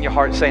convicting in your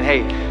heart, saying,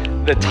 hey,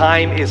 the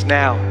time is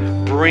now.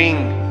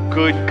 Bring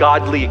good,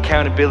 godly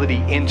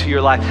accountability into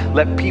your life.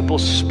 Let people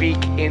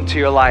speak into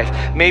your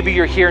life. Maybe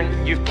you're here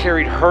and you've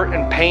carried hurt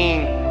and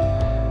pain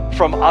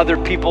from other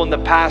people in the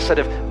past that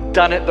have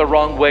done it the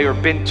wrong way, or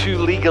been too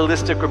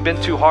legalistic, or been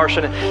too harsh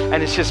on it,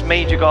 and it's just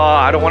made you go, oh,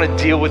 I don't want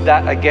to deal with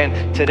that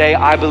again. Today,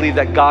 I believe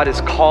that God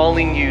is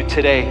calling you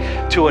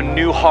today to a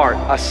new heart,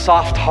 a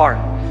soft heart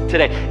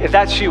today. If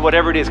that's you,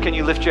 whatever it is, can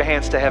you lift your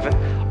hands to heaven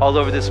all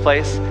over this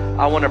place?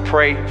 I want to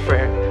pray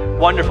for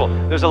wonderful.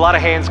 There's a lot of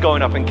hands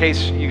going up. In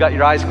case you got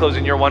your eyes closed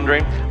and you're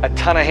wondering, a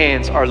ton of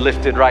hands are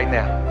lifted right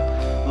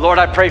now. Lord,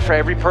 I pray for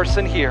every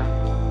person here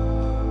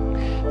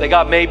that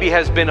God maybe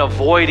has been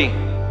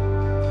avoiding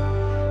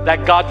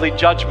that godly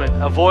judgment,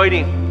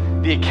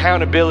 avoiding the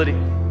accountability.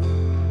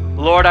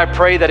 Lord, I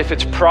pray that if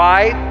it's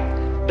pride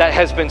that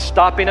has been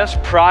stopping us,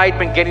 pride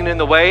been getting in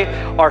the way,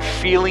 our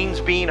feelings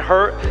being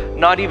hurt,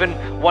 not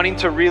even wanting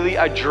to really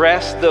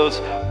address those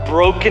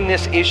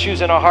brokenness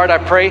issues in our heart, I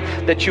pray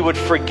that you would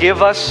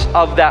forgive us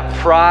of that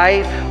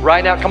pride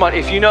right now. Come on,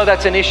 if you know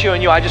that's an issue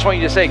in you, I just want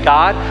you to say,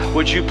 God,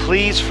 would you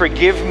please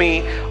forgive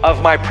me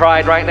of my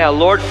pride right now?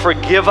 Lord,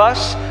 forgive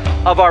us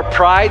of our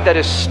pride that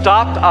has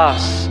stopped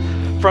us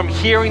from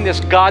hearing this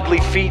godly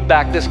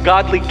feedback, this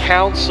godly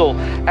counsel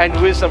and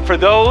wisdom. For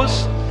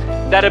those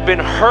that have been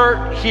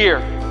hurt here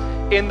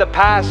in the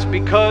past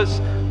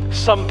because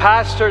some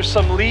pastors,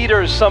 some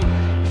leaders, some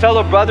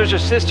fellow brothers or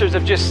sisters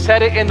have just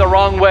said it in the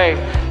wrong way,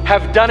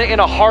 have done it in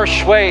a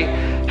harsh way,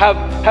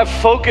 have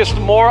focused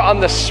more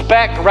on the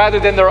speck rather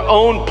than their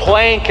own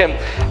plank,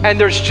 and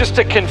there's just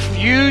a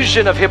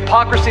confusion of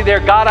hypocrisy there.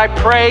 God, I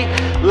pray,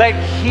 let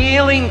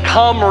healing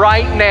come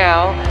right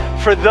now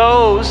for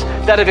those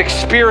that have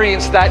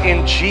experienced that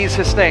in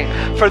Jesus'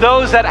 name. For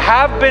those that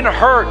have been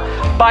hurt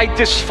by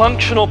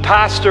dysfunctional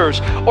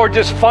pastors or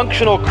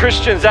dysfunctional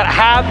Christians that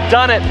have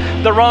done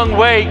it the wrong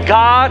way,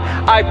 God,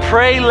 I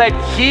pray, let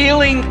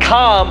healing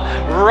come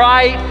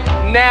right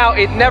now.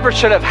 It never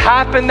should have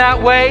happened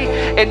that way.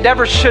 It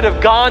never should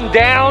have gone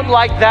down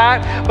like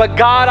that. But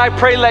God, I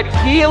pray, let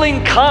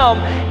healing come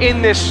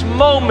in this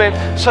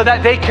moment so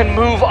that they can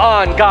move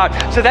on, God,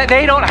 so that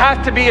they don't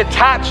have to be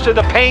attached to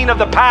the pain of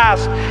the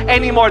past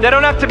anymore. They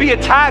don't have to be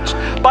attached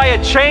by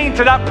a chain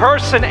to that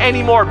person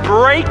anymore.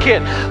 Break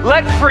it.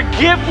 Let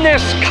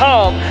forgiveness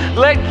come.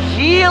 Let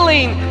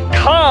healing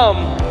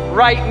come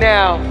right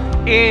now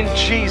in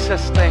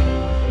Jesus' name.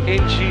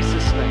 In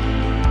Jesus'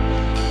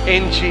 name.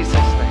 In Jesus'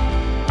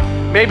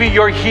 name. Maybe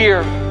you're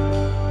here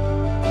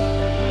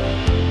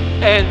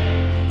and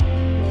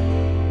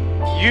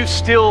you've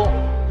still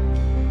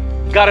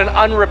got an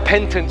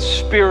unrepentant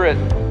spirit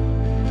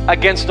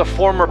against a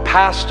former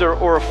pastor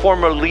or a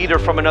former leader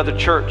from another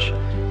church.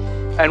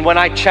 And when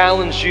I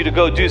challenged you to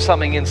go do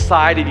something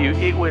inside of you,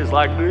 it was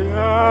like,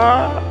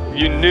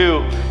 you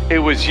knew it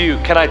was you.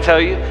 Can I tell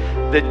you,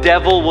 the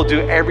devil will do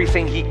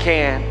everything he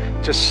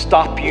can to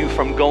stop you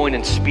from going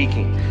and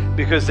speaking,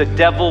 because the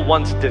devil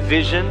wants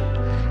division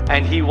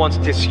and he wants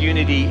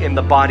disunity in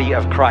the body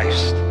of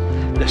Christ.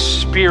 The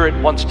Spirit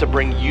wants to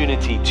bring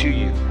unity to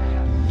you.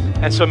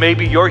 And so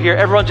maybe you're here.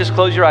 Everyone just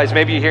close your eyes.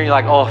 Maybe you're here and you're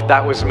like, oh,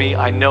 that was me.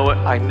 I know it.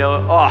 I know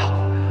it.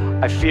 Oh,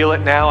 I feel it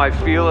now. I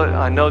feel it.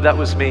 I know that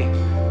was me.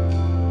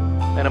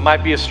 And it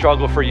might be a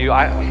struggle for you.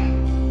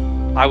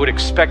 I would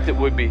expect it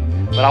would be.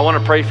 But I want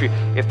to pray for you.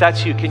 If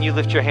that's you, can you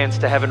lift your hands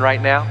to heaven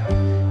right now?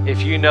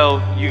 If you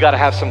know you got to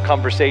have some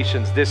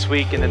conversations this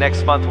week, in the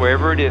next month,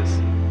 wherever it is,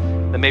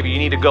 then maybe you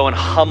need to go and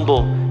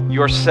humble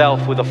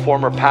yourself with a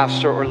former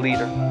pastor or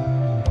leader.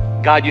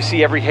 God, you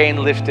see every hand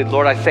lifted.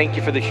 Lord, I thank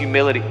you for the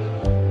humility.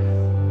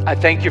 I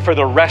thank you for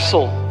the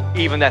wrestle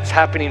even that's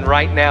happening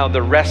right now.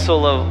 The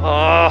wrestle of,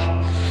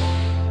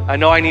 I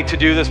know I need to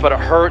do this, but it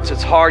hurts,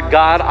 it's hard.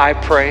 God, I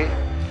pray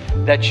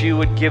that you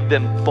would give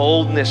them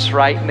boldness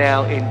right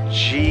now in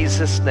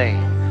Jesus'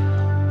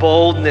 name.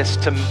 Boldness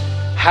to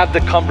have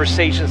the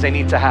conversations they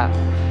need to have.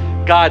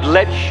 God,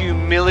 let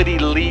humility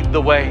lead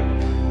the way.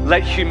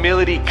 Let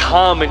humility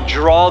come and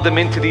draw them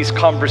into these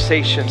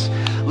conversations.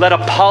 Let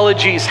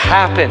apologies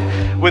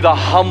happen with a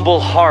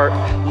humble heart,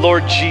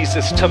 Lord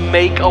Jesus, to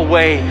make a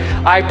way.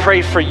 I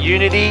pray for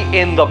unity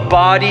in the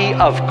body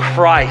of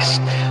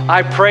Christ.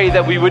 I pray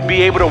that we would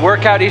be able to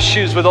work out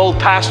issues with old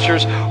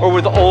pastors or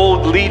with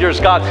old leaders,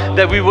 God,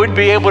 that we would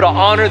be able to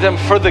honor them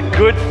for the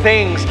good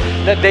things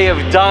that they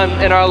have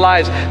done in our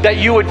lives, that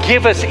you would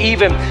give us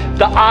even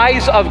the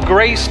eyes of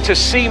grace to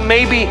see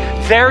maybe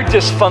their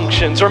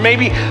dysfunctions or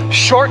maybe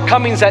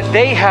shortcomings that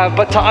they have,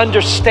 but to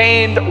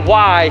understand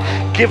why.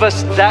 Give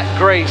us that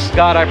grace,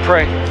 God, I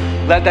pray.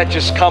 Let that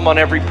just come on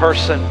every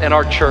person in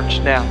our church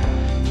now,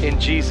 in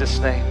Jesus'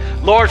 name.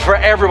 Lord, for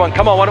everyone,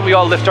 come on, why don't we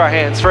all lift our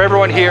hands? For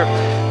everyone here,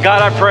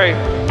 God, I pray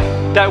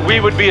that we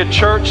would be a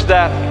church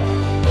that,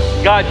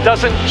 God,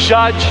 doesn't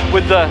judge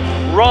with the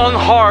wrong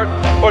heart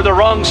or the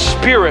wrong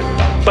spirit,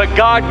 but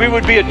God, we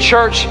would be a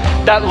church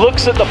that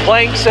looks at the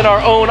planks in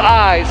our own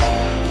eyes,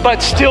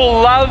 but still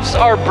loves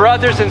our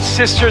brothers and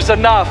sisters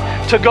enough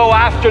to go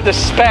after the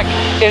speck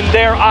in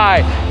their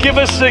eye. Give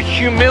us the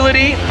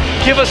humility,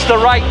 give us the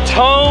right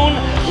tone,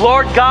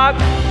 Lord God,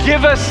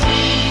 give us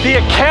the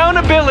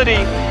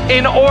accountability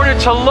in order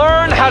to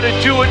learn how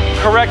to do it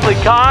correctly.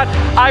 God,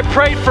 I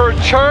pray for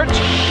a church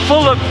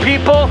full of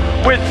people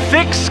with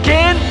thick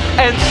skin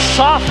and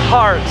soft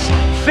hearts.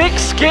 Thick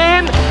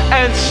skin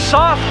and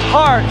soft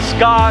hearts,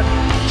 God,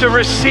 to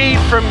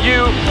receive from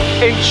you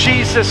in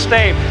Jesus'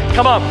 name.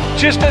 Come on,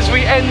 just as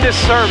we end this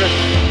service,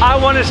 I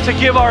want us to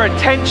give our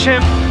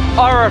attention,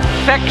 our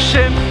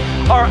affection,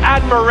 our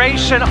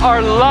admiration,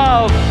 our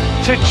love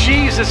to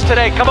Jesus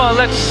today. Come on,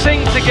 let's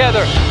sing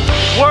together.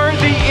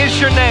 Worthy is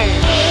your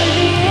name.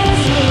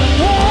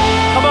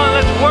 Come on,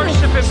 let's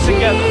worship him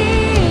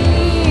together.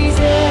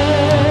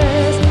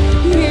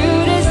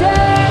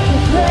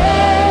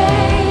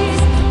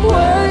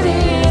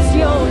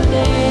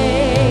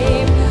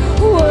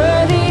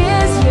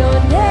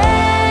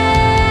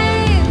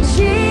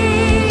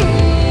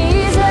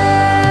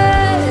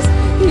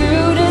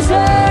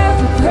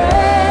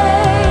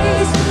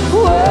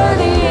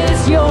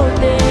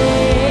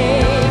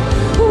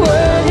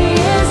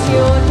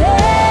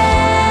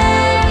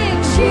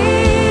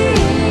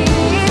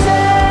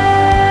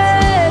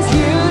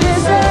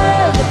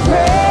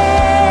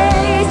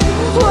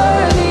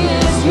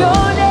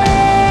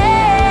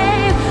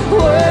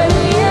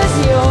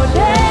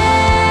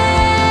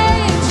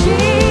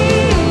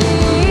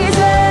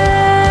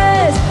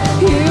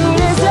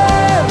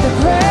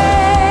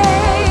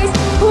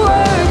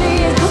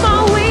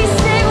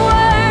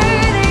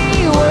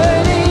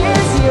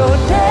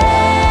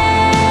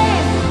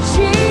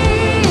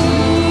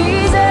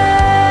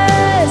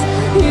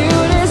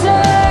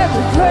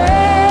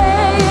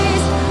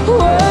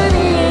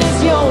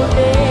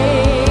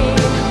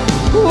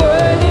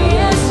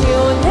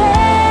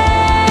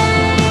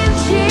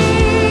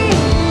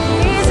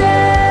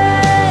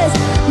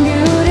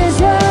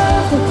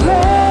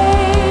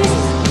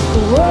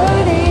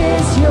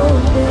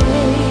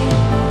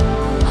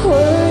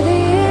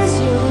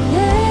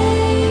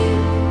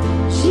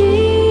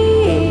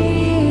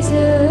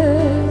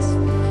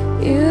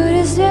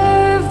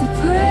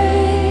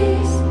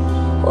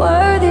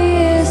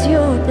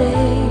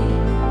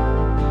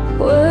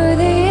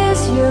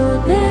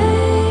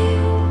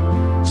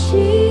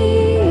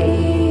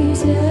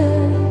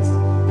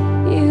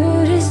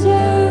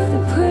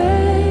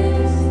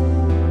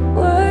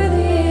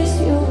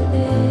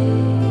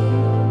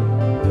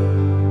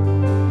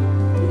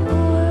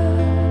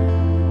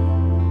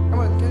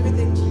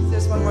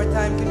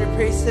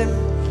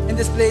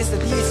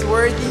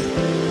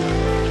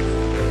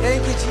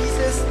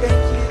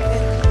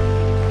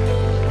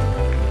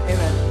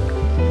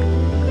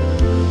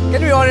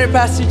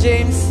 Pastor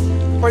James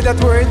for that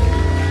word.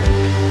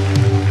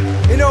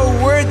 You know,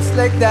 words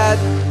like that,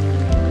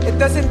 it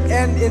doesn't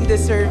end in the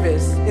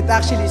service. It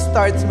actually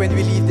starts when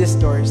we leave these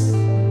doors.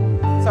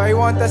 So I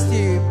want us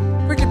to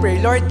quickly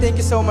pray. Lord, thank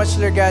you so much,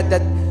 Lord God,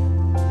 that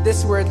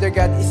this word, Lord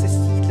God, is a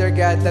seed, Lord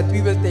God, that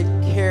we will take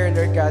care,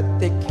 Lord God,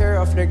 take care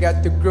of, Lord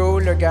God, to grow,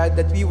 Lord God,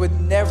 that we would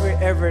never,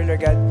 ever, Lord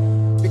God,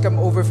 become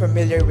over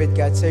familiar with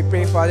God. So I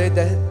pray, Father,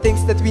 the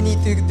things that we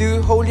need to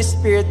do, Holy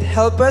Spirit,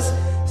 help us,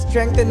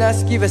 strengthen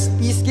us, give us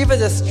peace, give us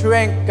a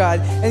strength,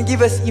 God, and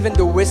give us even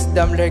the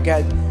wisdom, Lord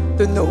God,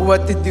 to know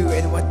what to do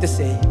and what to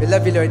say. We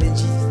love you, Lord. In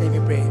Jesus' name we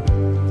pray.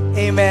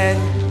 Amen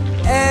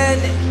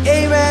and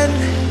amen.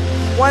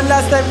 One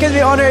last time, can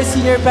we honor our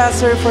senior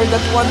pastor for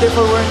that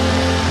wonderful work?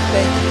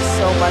 Thank you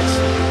so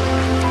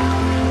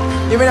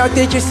much. You may now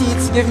take your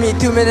seats. Give me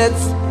 2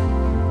 minutes.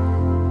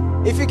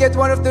 If you get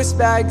one of those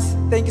bags,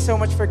 thank you so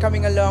much for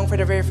coming along for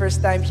the very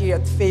first time here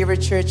at Favor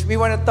Church. We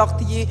want to talk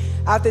to you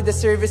after the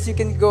service. You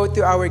can go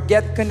to our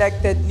Get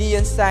Connected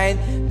neon sign.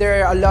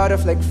 There are a lot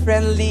of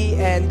friendly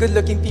and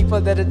good-looking people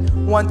that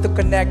want to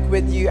connect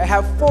with you. I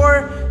have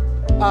 4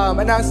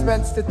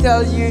 announcements to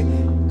tell you.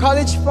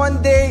 College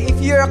Fun Day. If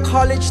you're a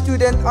college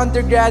student,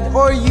 undergrad,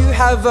 or you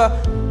have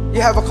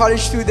a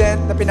college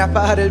student na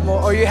pinapaaral mo,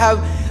 or you have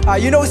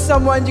you know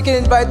someone, you can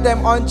invite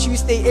them on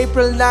Tuesday,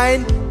 April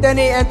 9, 10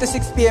 a.m. to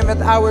 6 p.m.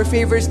 at our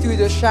Favor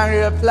Studio,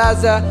 Shangri-La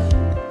Plaza.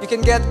 You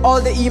can get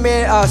all the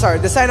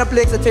the sign-up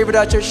links at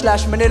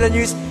favor.church/Manila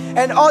News.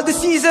 And all the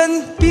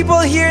season people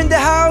here in the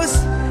house,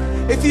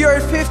 if you are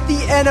 50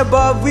 and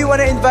above, we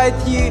want to invite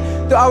you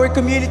to our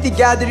community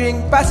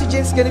gathering. Pastor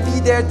James is going to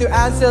be there to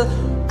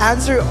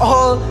answer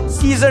all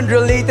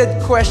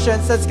season-related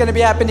questions. That's going to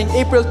be happening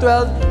April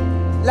 12th.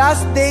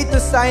 Last day to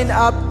sign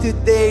up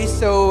today,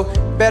 so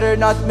better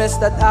not miss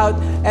that out.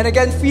 And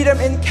again, Freedom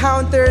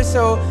Encounter.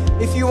 So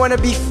if you want to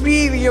be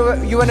free, you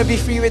want to be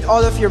free with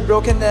all of your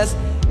brokenness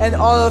and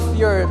all of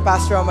your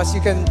past traumas, you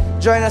can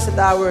join us at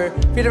our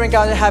Freedom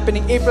Encounter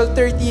happening April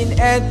 13.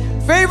 And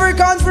Favor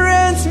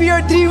Conference, we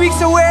are 3 weeks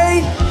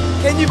away.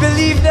 Can you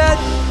believe that?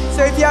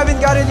 So if you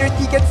haven't gotten your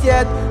tickets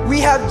yet, we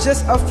have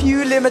just a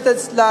few limited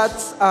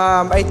slots,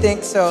 I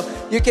think. So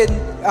you can,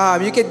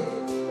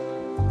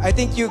 I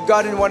think you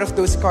gotten one of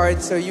those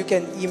cards, so you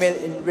can email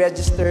and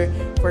register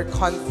for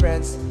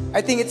conference.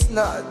 I think it's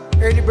not,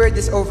 early bird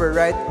is over,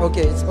 right?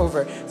 Okay, it's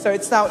over. So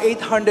it's now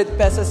 800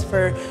 pesos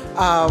for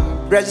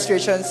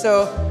registration.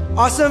 So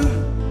awesome.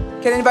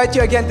 Can I invite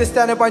you again to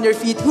stand up on your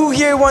feet? Who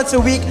here wants a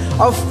week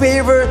of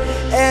favor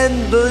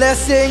and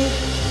blessing?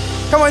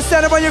 Come on,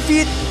 stand up on your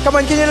feet. Come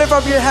on, can you lift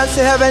up your hands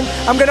to heaven?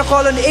 I'm gonna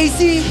call on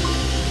AC,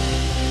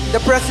 the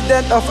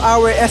president of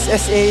our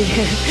SSA,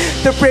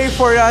 to pray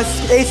for us.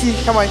 AC,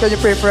 come on, can you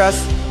pray for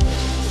us?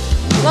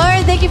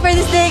 Lord, thank you for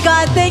this day,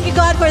 God. Thank you,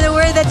 God, for the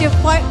word that you've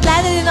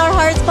planted in our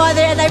hearts,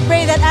 Father. And I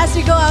pray that as we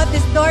go out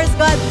these doors,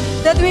 God,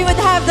 that we would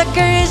have the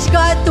courage,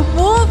 God, to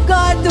move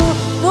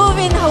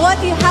in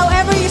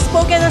however you've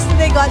spoken us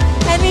today, God.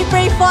 And we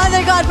pray,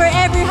 Father, God, for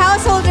every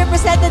household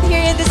represented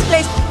here in this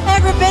place,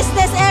 every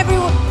business, every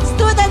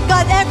student,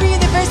 God, every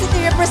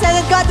university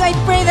represented, God. I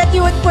pray that you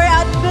would pour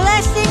out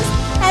blessings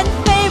and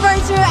favor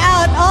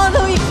throughout all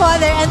the week,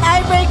 Father. And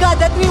I pray, God,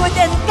 that we would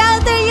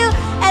encounter you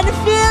and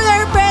feel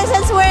your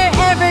presence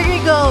wherever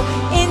we go.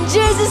 In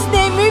Jesus'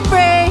 name we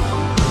pray.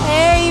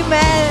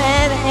 Amen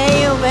and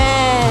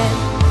amen.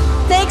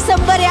 Take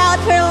somebody out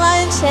for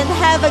lunch and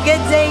have a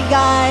good day,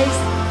 guys.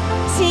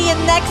 See you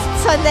next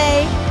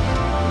Sunday.